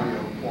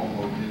Mario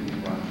Cuomo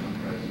didn't run for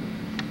president.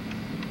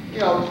 You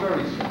know, it's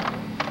very simple.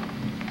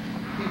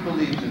 He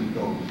believes in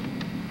ghosts.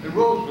 And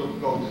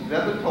Roosevelt ghosts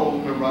never told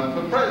him to run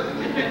for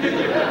president.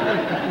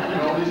 He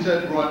only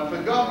said run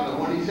for governor.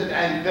 When he said,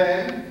 "and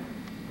then,"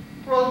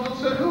 Roosevelt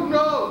said, "who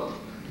knows?"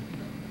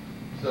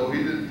 So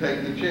he didn't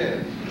take the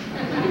chance.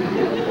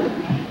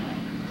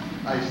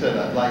 I said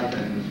I'd like to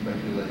end the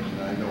speculation.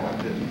 I know I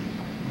didn't.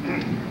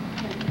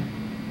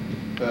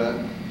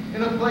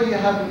 In a play you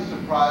haven't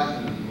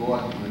surprised his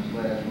loss in his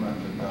last run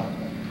for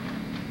governor.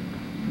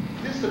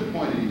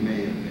 Disappointed he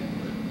may have been,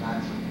 but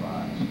not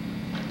surprised.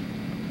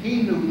 He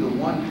knew the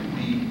one could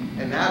be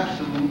an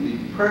absolutely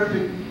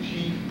perfect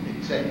chief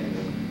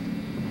executive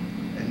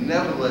and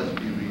nevertheless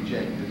be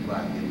rejected by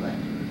the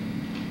electorate.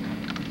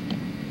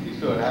 He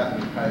saw it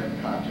happen to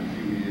Koch a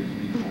few years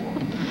before.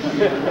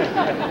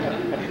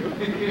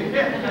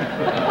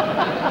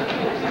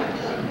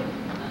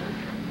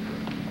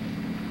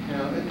 You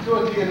know, and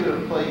towards the end of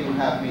the play, you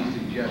have me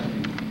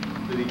suggesting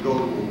that he go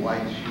to a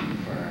white shoe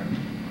firm.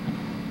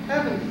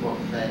 Heaven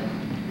forfend.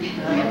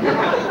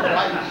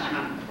 White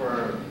shoe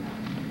firm.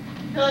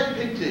 And I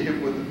picture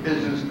him with a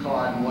business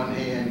card in one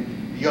hand,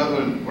 the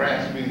other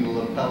grasping the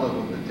lapel of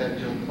a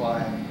potential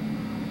client.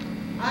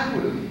 I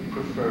would have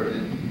preferred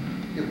it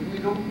if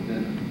we'd opened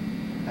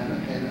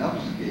an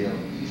upscale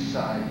East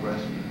Side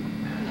restaurant.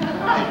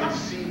 I could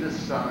see the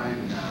sign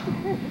now.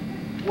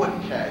 What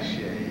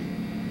cachet?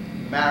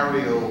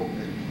 Mario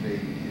and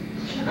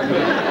Fabian's.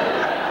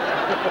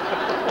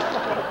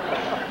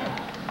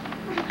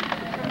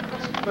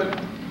 But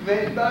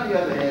on the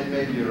other hand,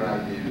 maybe your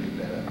idea is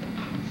better.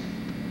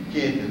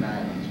 Can't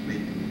deny he's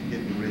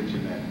getting rich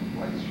in that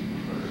white shoe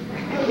first.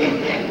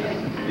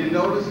 You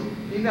notice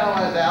he now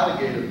has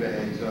alligator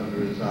bags under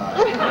his eyes.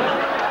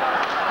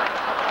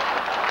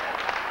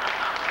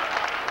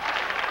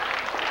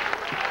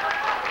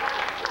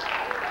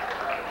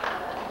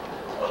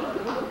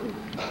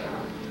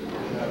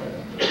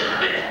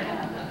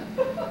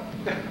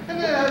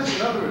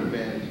 Another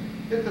advantage.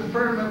 If the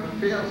firm ever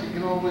fails, you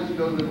can always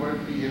go to work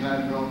for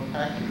United Road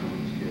Taxi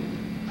Loans Kid.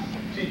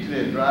 Teach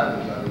their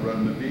drivers how to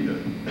run the meter.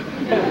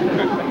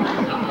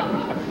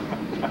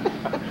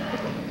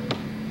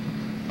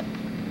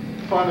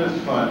 Fun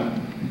is fun,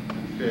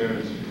 and fair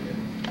is fair.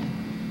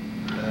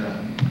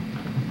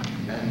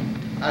 And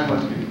I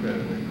must give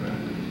credit where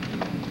credit is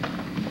due.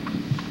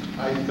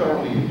 I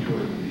thoroughly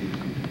enjoyed the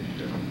music of the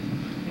show.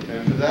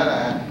 And for that, I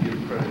have to give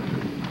credit to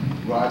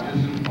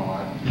Rogers and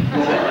Hart.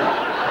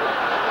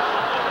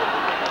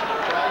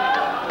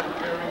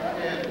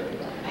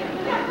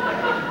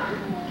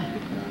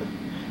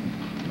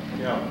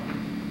 You know,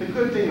 the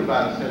good thing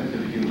about a sense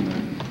of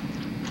humor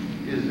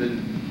is that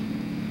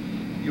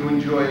you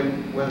enjoy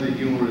whether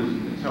humor is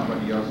at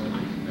somebody else's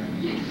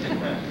expense.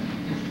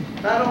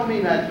 I don't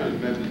mean that to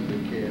members of the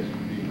cast for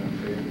being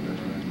unfair to them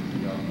or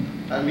anything else.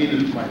 I mean it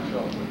to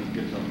myself when he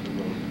gets up the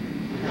road.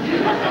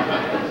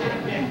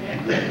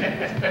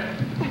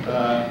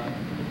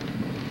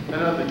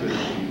 Another good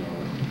thing,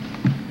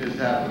 though, is to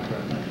have a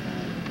friend like that.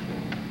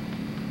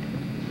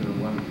 It's been a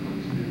wonderful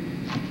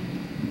experience.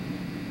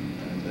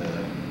 And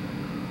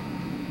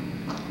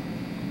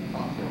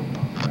I'll throw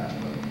up that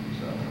level,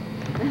 so.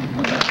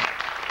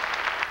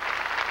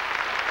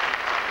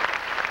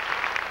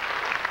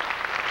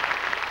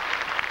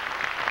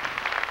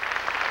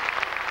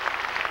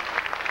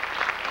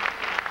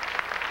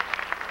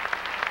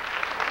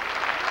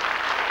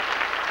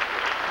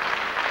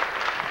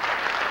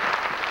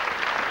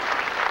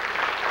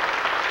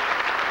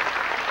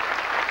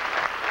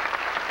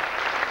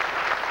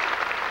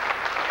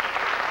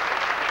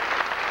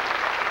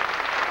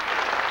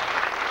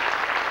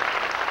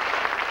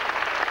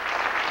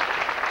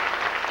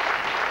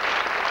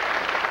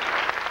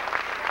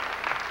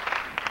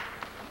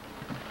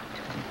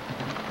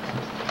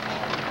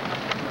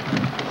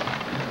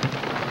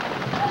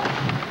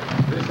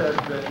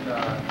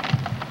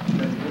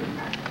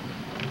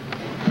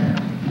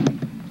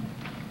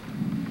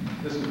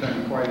 This has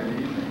been quite an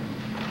evening.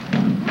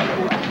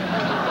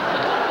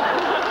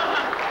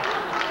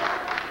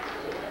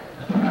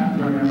 I'm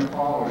going to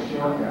follow a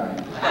short guy.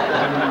 I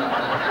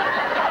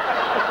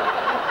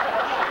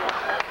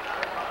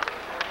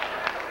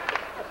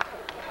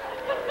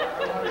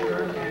want to be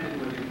very candid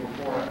with you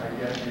before I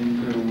get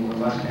into the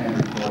less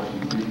candid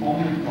portions. The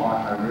only part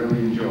I really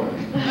enjoyed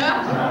is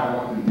how I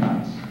looked in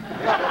tights.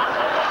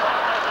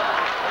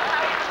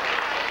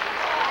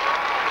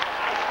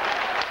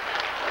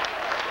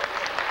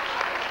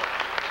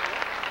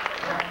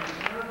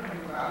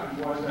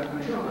 Was that the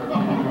children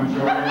who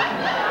enjoyed it.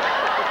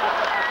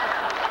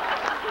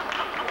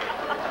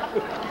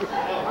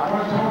 I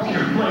want to talk to you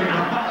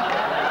later.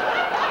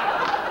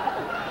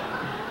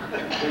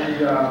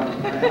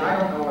 I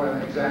don't know what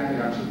exactly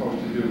I'm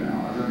supposed to do now.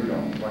 I really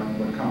don't.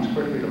 What comes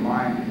quickly to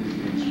mind is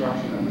the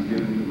instruction that was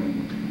given to me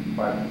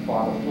by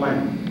Father Flynn,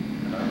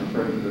 and I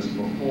referred to this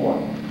before.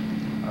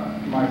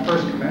 My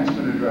first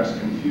commencement address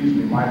confused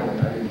me mightily.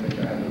 I didn't think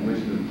I had the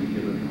wisdom to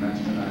give a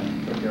commencement. I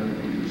took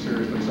everything too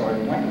seriously. So I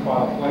went to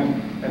Father Flynn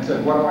and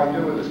said, what do I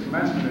do with this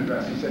commencement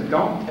address? He said,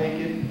 don't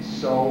take it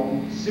so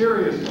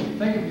seriously.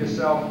 Think of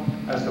yourself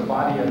as the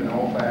body at an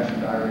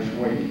old-fashioned Irish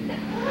wake.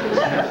 It's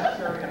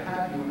necessary to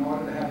have you in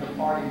order to have the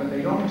party, but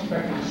they don't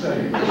expect you to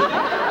say it.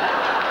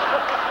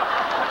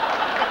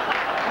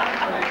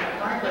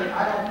 Frankly,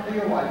 I don't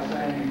feel like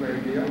saying a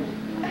great deal.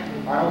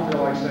 I don't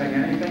feel like saying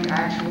anything.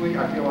 Actually,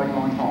 I feel like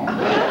going home.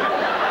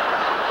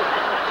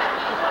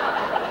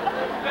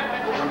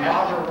 When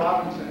Barbara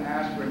Robinson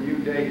asked for a new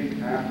date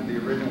after the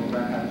original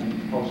event had to be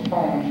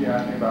postponed, she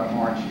asked me about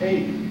March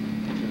 8th,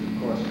 which is, of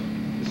course,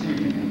 this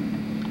evening.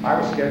 I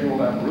was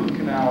scheduled at root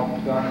canal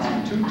done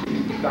on 2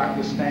 teeth with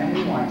Dr.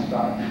 Stanley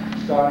Weinstock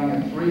starting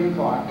at 3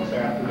 o'clock this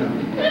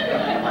afternoon.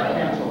 I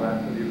canceled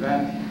that for the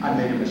event. I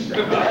made a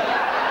mistake.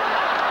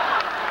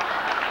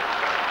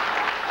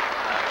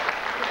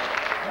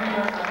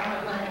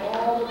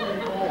 All the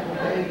people who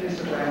made this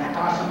event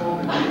possible,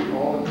 and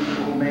all the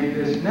people who made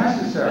this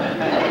necessary.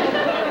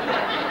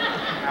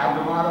 Al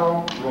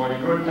D'Amato, Roy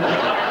Goodman,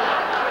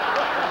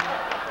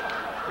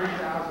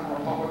 3,000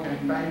 Republican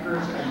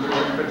bankers, and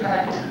George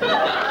Pataki.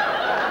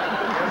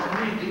 Yes,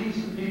 indeed,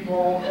 these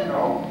people, you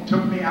know,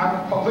 took me out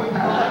of public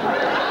house.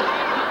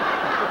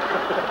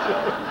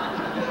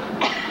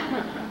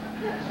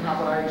 It's not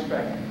what I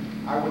expected.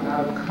 I would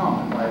not have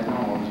come if I had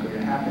known what was going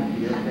to happen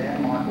here.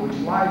 Dan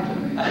Markovich lied to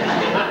me.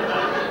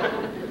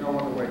 There's no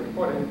other way to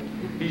put it.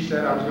 He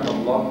said I was going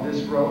to love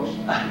this roast,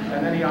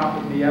 and then he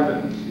offered me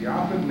evidence. He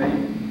offered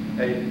me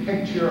a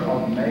picture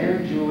of Mayor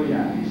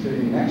Giuliani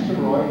sitting next to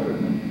Roy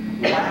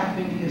Goodman,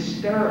 laughing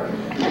hysterically.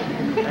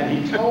 And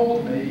he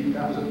told me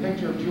that was a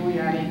picture of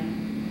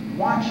Giuliani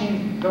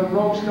watching the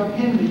roast of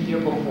him the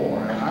year before.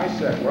 And I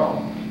said,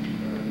 well,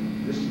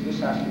 this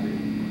has to be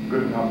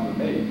good enough for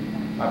me.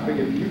 I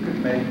figured if you could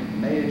make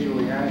Mayor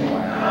Giuliani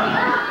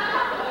laugh,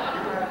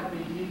 you had to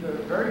be either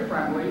very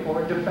friendly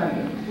or a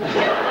defendant.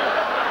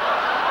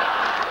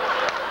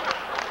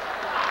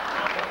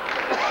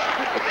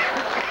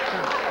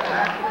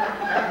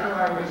 After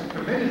I was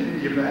committed to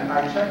the event, I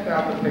checked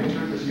out the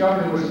picture,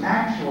 discovered it was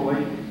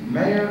actually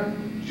Mayor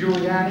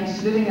Giuliani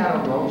sitting at a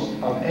roast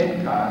of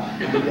Ed Koch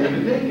and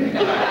David Dinkins.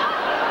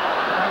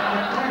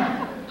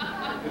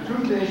 The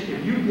truth is,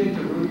 if you did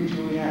to Rudy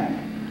Giuliani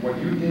what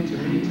you did to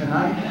me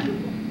tonight,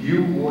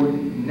 you would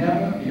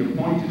never be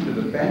appointed to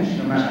the bench,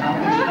 no matter how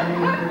many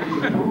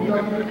screenings approved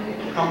of it.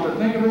 Come to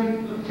think of it,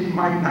 he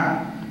might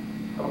not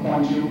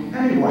appoint you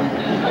anyway.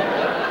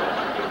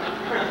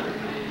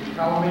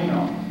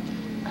 Palomino.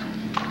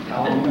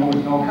 Palomino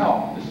was no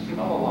help. This is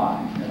another lie,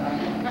 and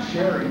I'm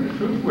sharing the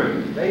truth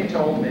with you. They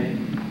told me,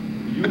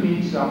 you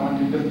need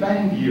someone to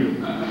defend you,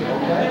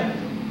 okay?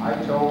 I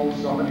told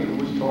somebody who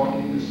was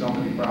talking to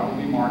somebody,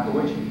 probably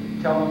Markovich,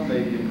 tell him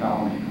Fabian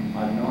Palomino.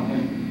 I've known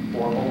him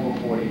for over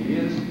 40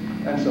 years,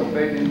 and so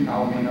Fabian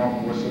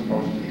Palomino was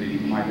supposed to be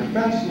my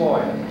defense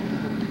lawyer.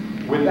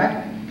 With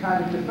that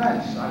kind of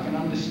defense, I can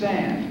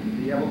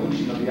understand the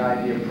evolution of the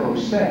idea pro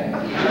se.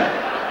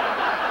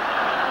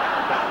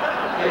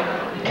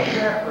 If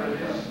therefore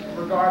it is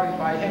regarded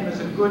by him as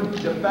a good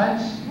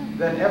defense,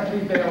 then F.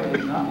 Lee Bailey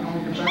is not the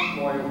only defense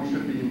lawyer who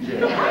should be in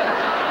jail.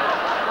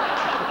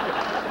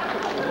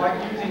 It's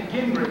like using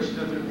Gingrich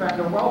to defend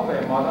a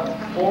welfare mother,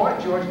 or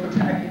George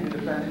Pataki to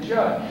defend a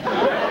judge.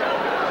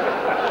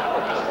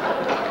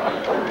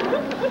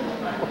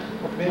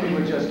 Maybe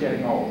we're just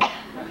getting old,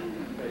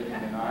 Fabian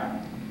and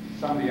I.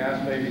 Somebody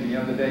asked Fabian the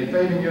other day,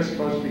 Fabian, you're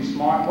supposed to be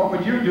smart. What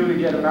would you do to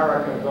get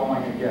America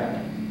going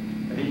again?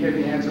 And he gave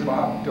the answer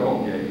Bob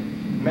Dole gave,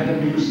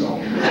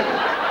 Metamucil.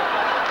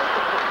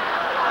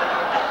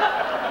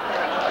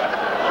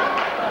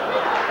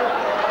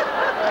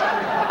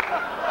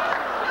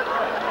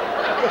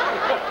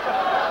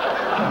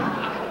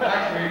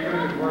 Actually,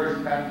 good as worse,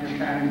 Pat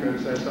Buchanan could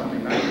have said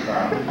something nice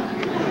about it.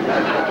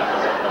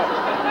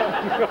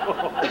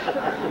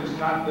 Actually,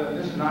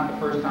 this is not the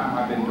first time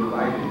I've been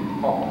delighted in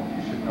public.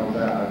 You should know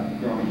that. I've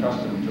grown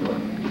accustomed to it.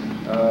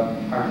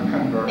 I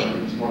remember,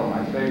 it's one of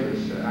my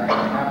favorites.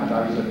 Actually, it happened, I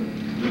was a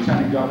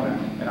lieutenant governor,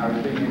 and I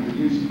was being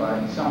introduced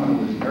by someone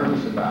who was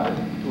nervous about it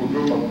to a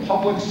group of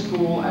public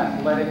school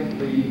athletic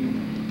league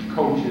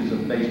coaches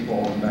of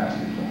baseball and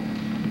basketball.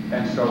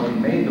 And so he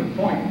made the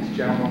point, this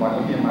gentleman, by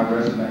looking at my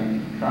resume,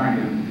 trying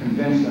to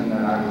convince them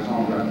that I was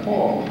on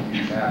rapport with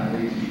these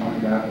athletes, coming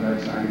back that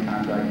I'd signed a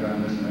contract,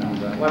 done this, and that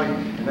was athletic.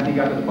 And then he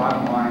got to the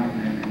bottom line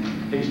and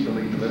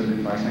hastily delivered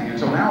it by saying, and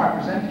so now I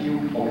present to you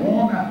a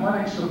warm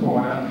athletic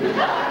supporter.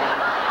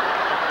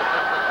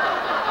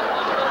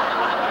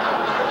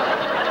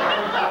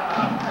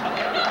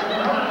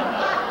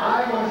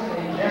 I was a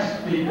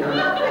guest speaker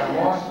at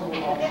law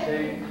school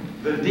upstate.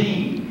 The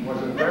dean was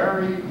a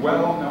very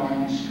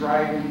well-known,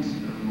 strident,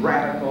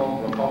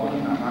 radical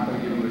Republican. I'm not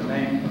going to give you his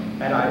name.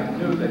 And I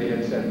knew that he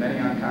had said many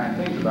unkind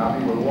things about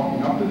me. We were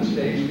walking up to the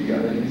stage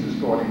together, and he's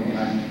escorting me, and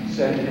I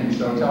said to him,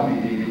 so tell me,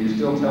 Dean, you're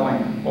still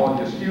telling all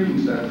your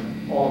students that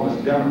all of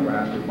us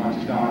Democrats are a bunch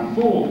of darn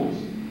fools.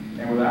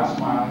 And without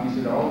smiling, he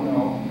said, oh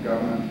no,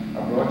 Governor, I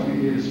brought you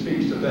here to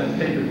speak so that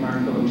they could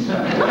learn for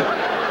themselves.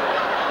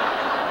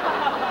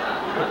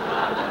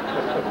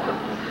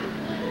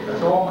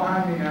 That's all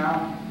behind me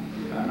now.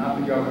 I'm not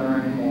the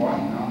governor anymore.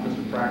 I'm just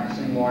a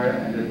practicing lawyer,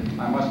 and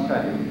I must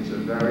tell you, it's a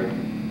very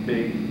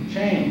big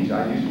change.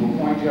 I used to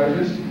appoint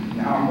judges,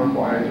 now I'm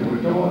required to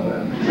adore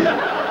them. And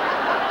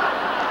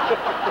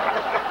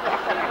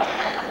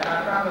I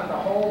found that the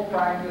whole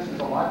practice is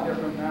a lot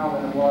different now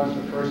than it was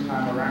the first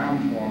time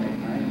around for me.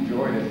 I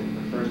enjoyed it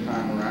the first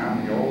time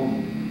around. The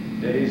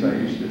old days I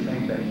used to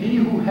think that he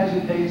who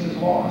hesitates is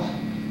lost.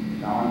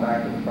 Now I'm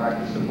back to the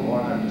practice of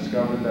law, and I've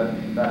discovered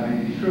that that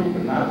may be true,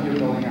 but not if you're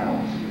building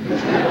hours.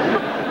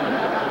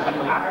 I was in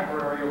the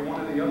library of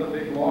one of the other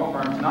big law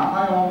firms, not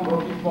my own,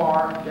 Rookie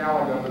Farr,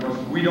 Gallagher, because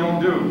we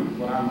don't do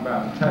what I'm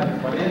about to tell you.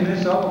 But in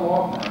this other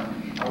law firm,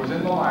 I was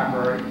in the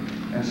library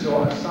and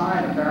saw a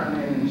sign,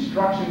 apparently an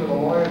instruction to the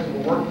lawyers who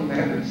were working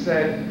there that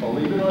said,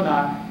 believe it or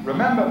not,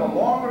 remember, the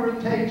longer it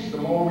takes, the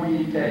more we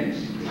eat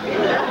cakes.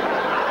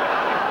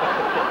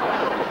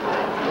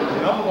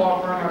 Another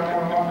law firm, I don't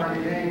want to offer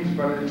any names,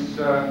 but its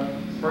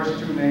first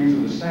two names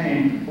are the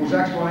same, whose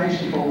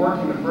explanation for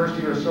working the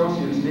first-year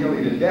associates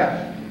nearly to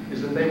death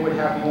is that they would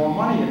have more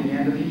money at the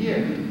end of the year.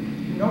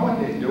 You know what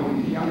they're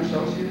doing, the young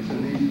associates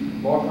in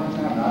these law firms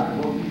now, not at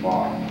Rookie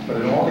Farr, but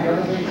at all the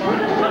other big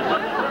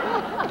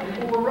firms.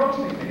 People were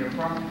roasting me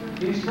from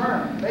these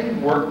firms. They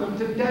worked them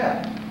to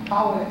death,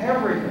 holiday,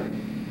 everything.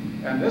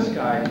 And this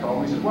guy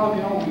told me, he said, well,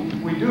 you know,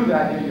 we do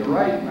that, and you're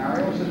right,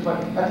 Mario. He says,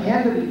 but at the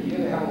end of the year,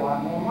 they have a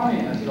lot more money.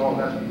 And I said, oh,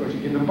 that's because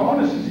you give them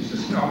bonuses. He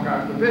says, no,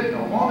 God forbid,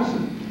 no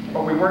bonuses.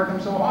 But we work them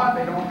so hard,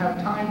 they don't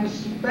have time to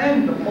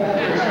spend the whole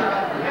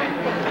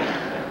salary.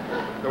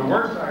 The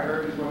worst I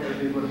heard is what they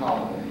did with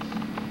holidays.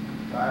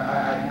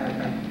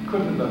 I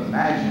couldn't have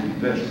imagined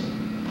this.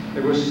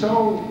 They were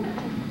so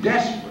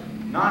desperate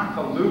not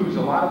to lose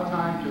a lot of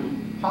time to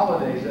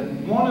holidays that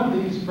one of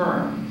these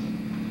firms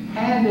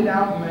handed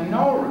out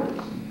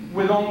menorahs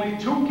with only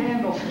 2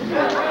 candlesticks.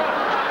 And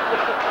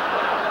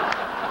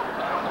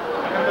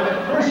for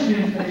the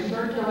Christians, they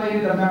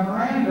circulated a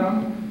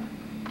memorandum,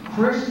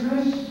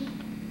 Christmas,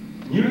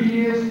 New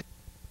Year's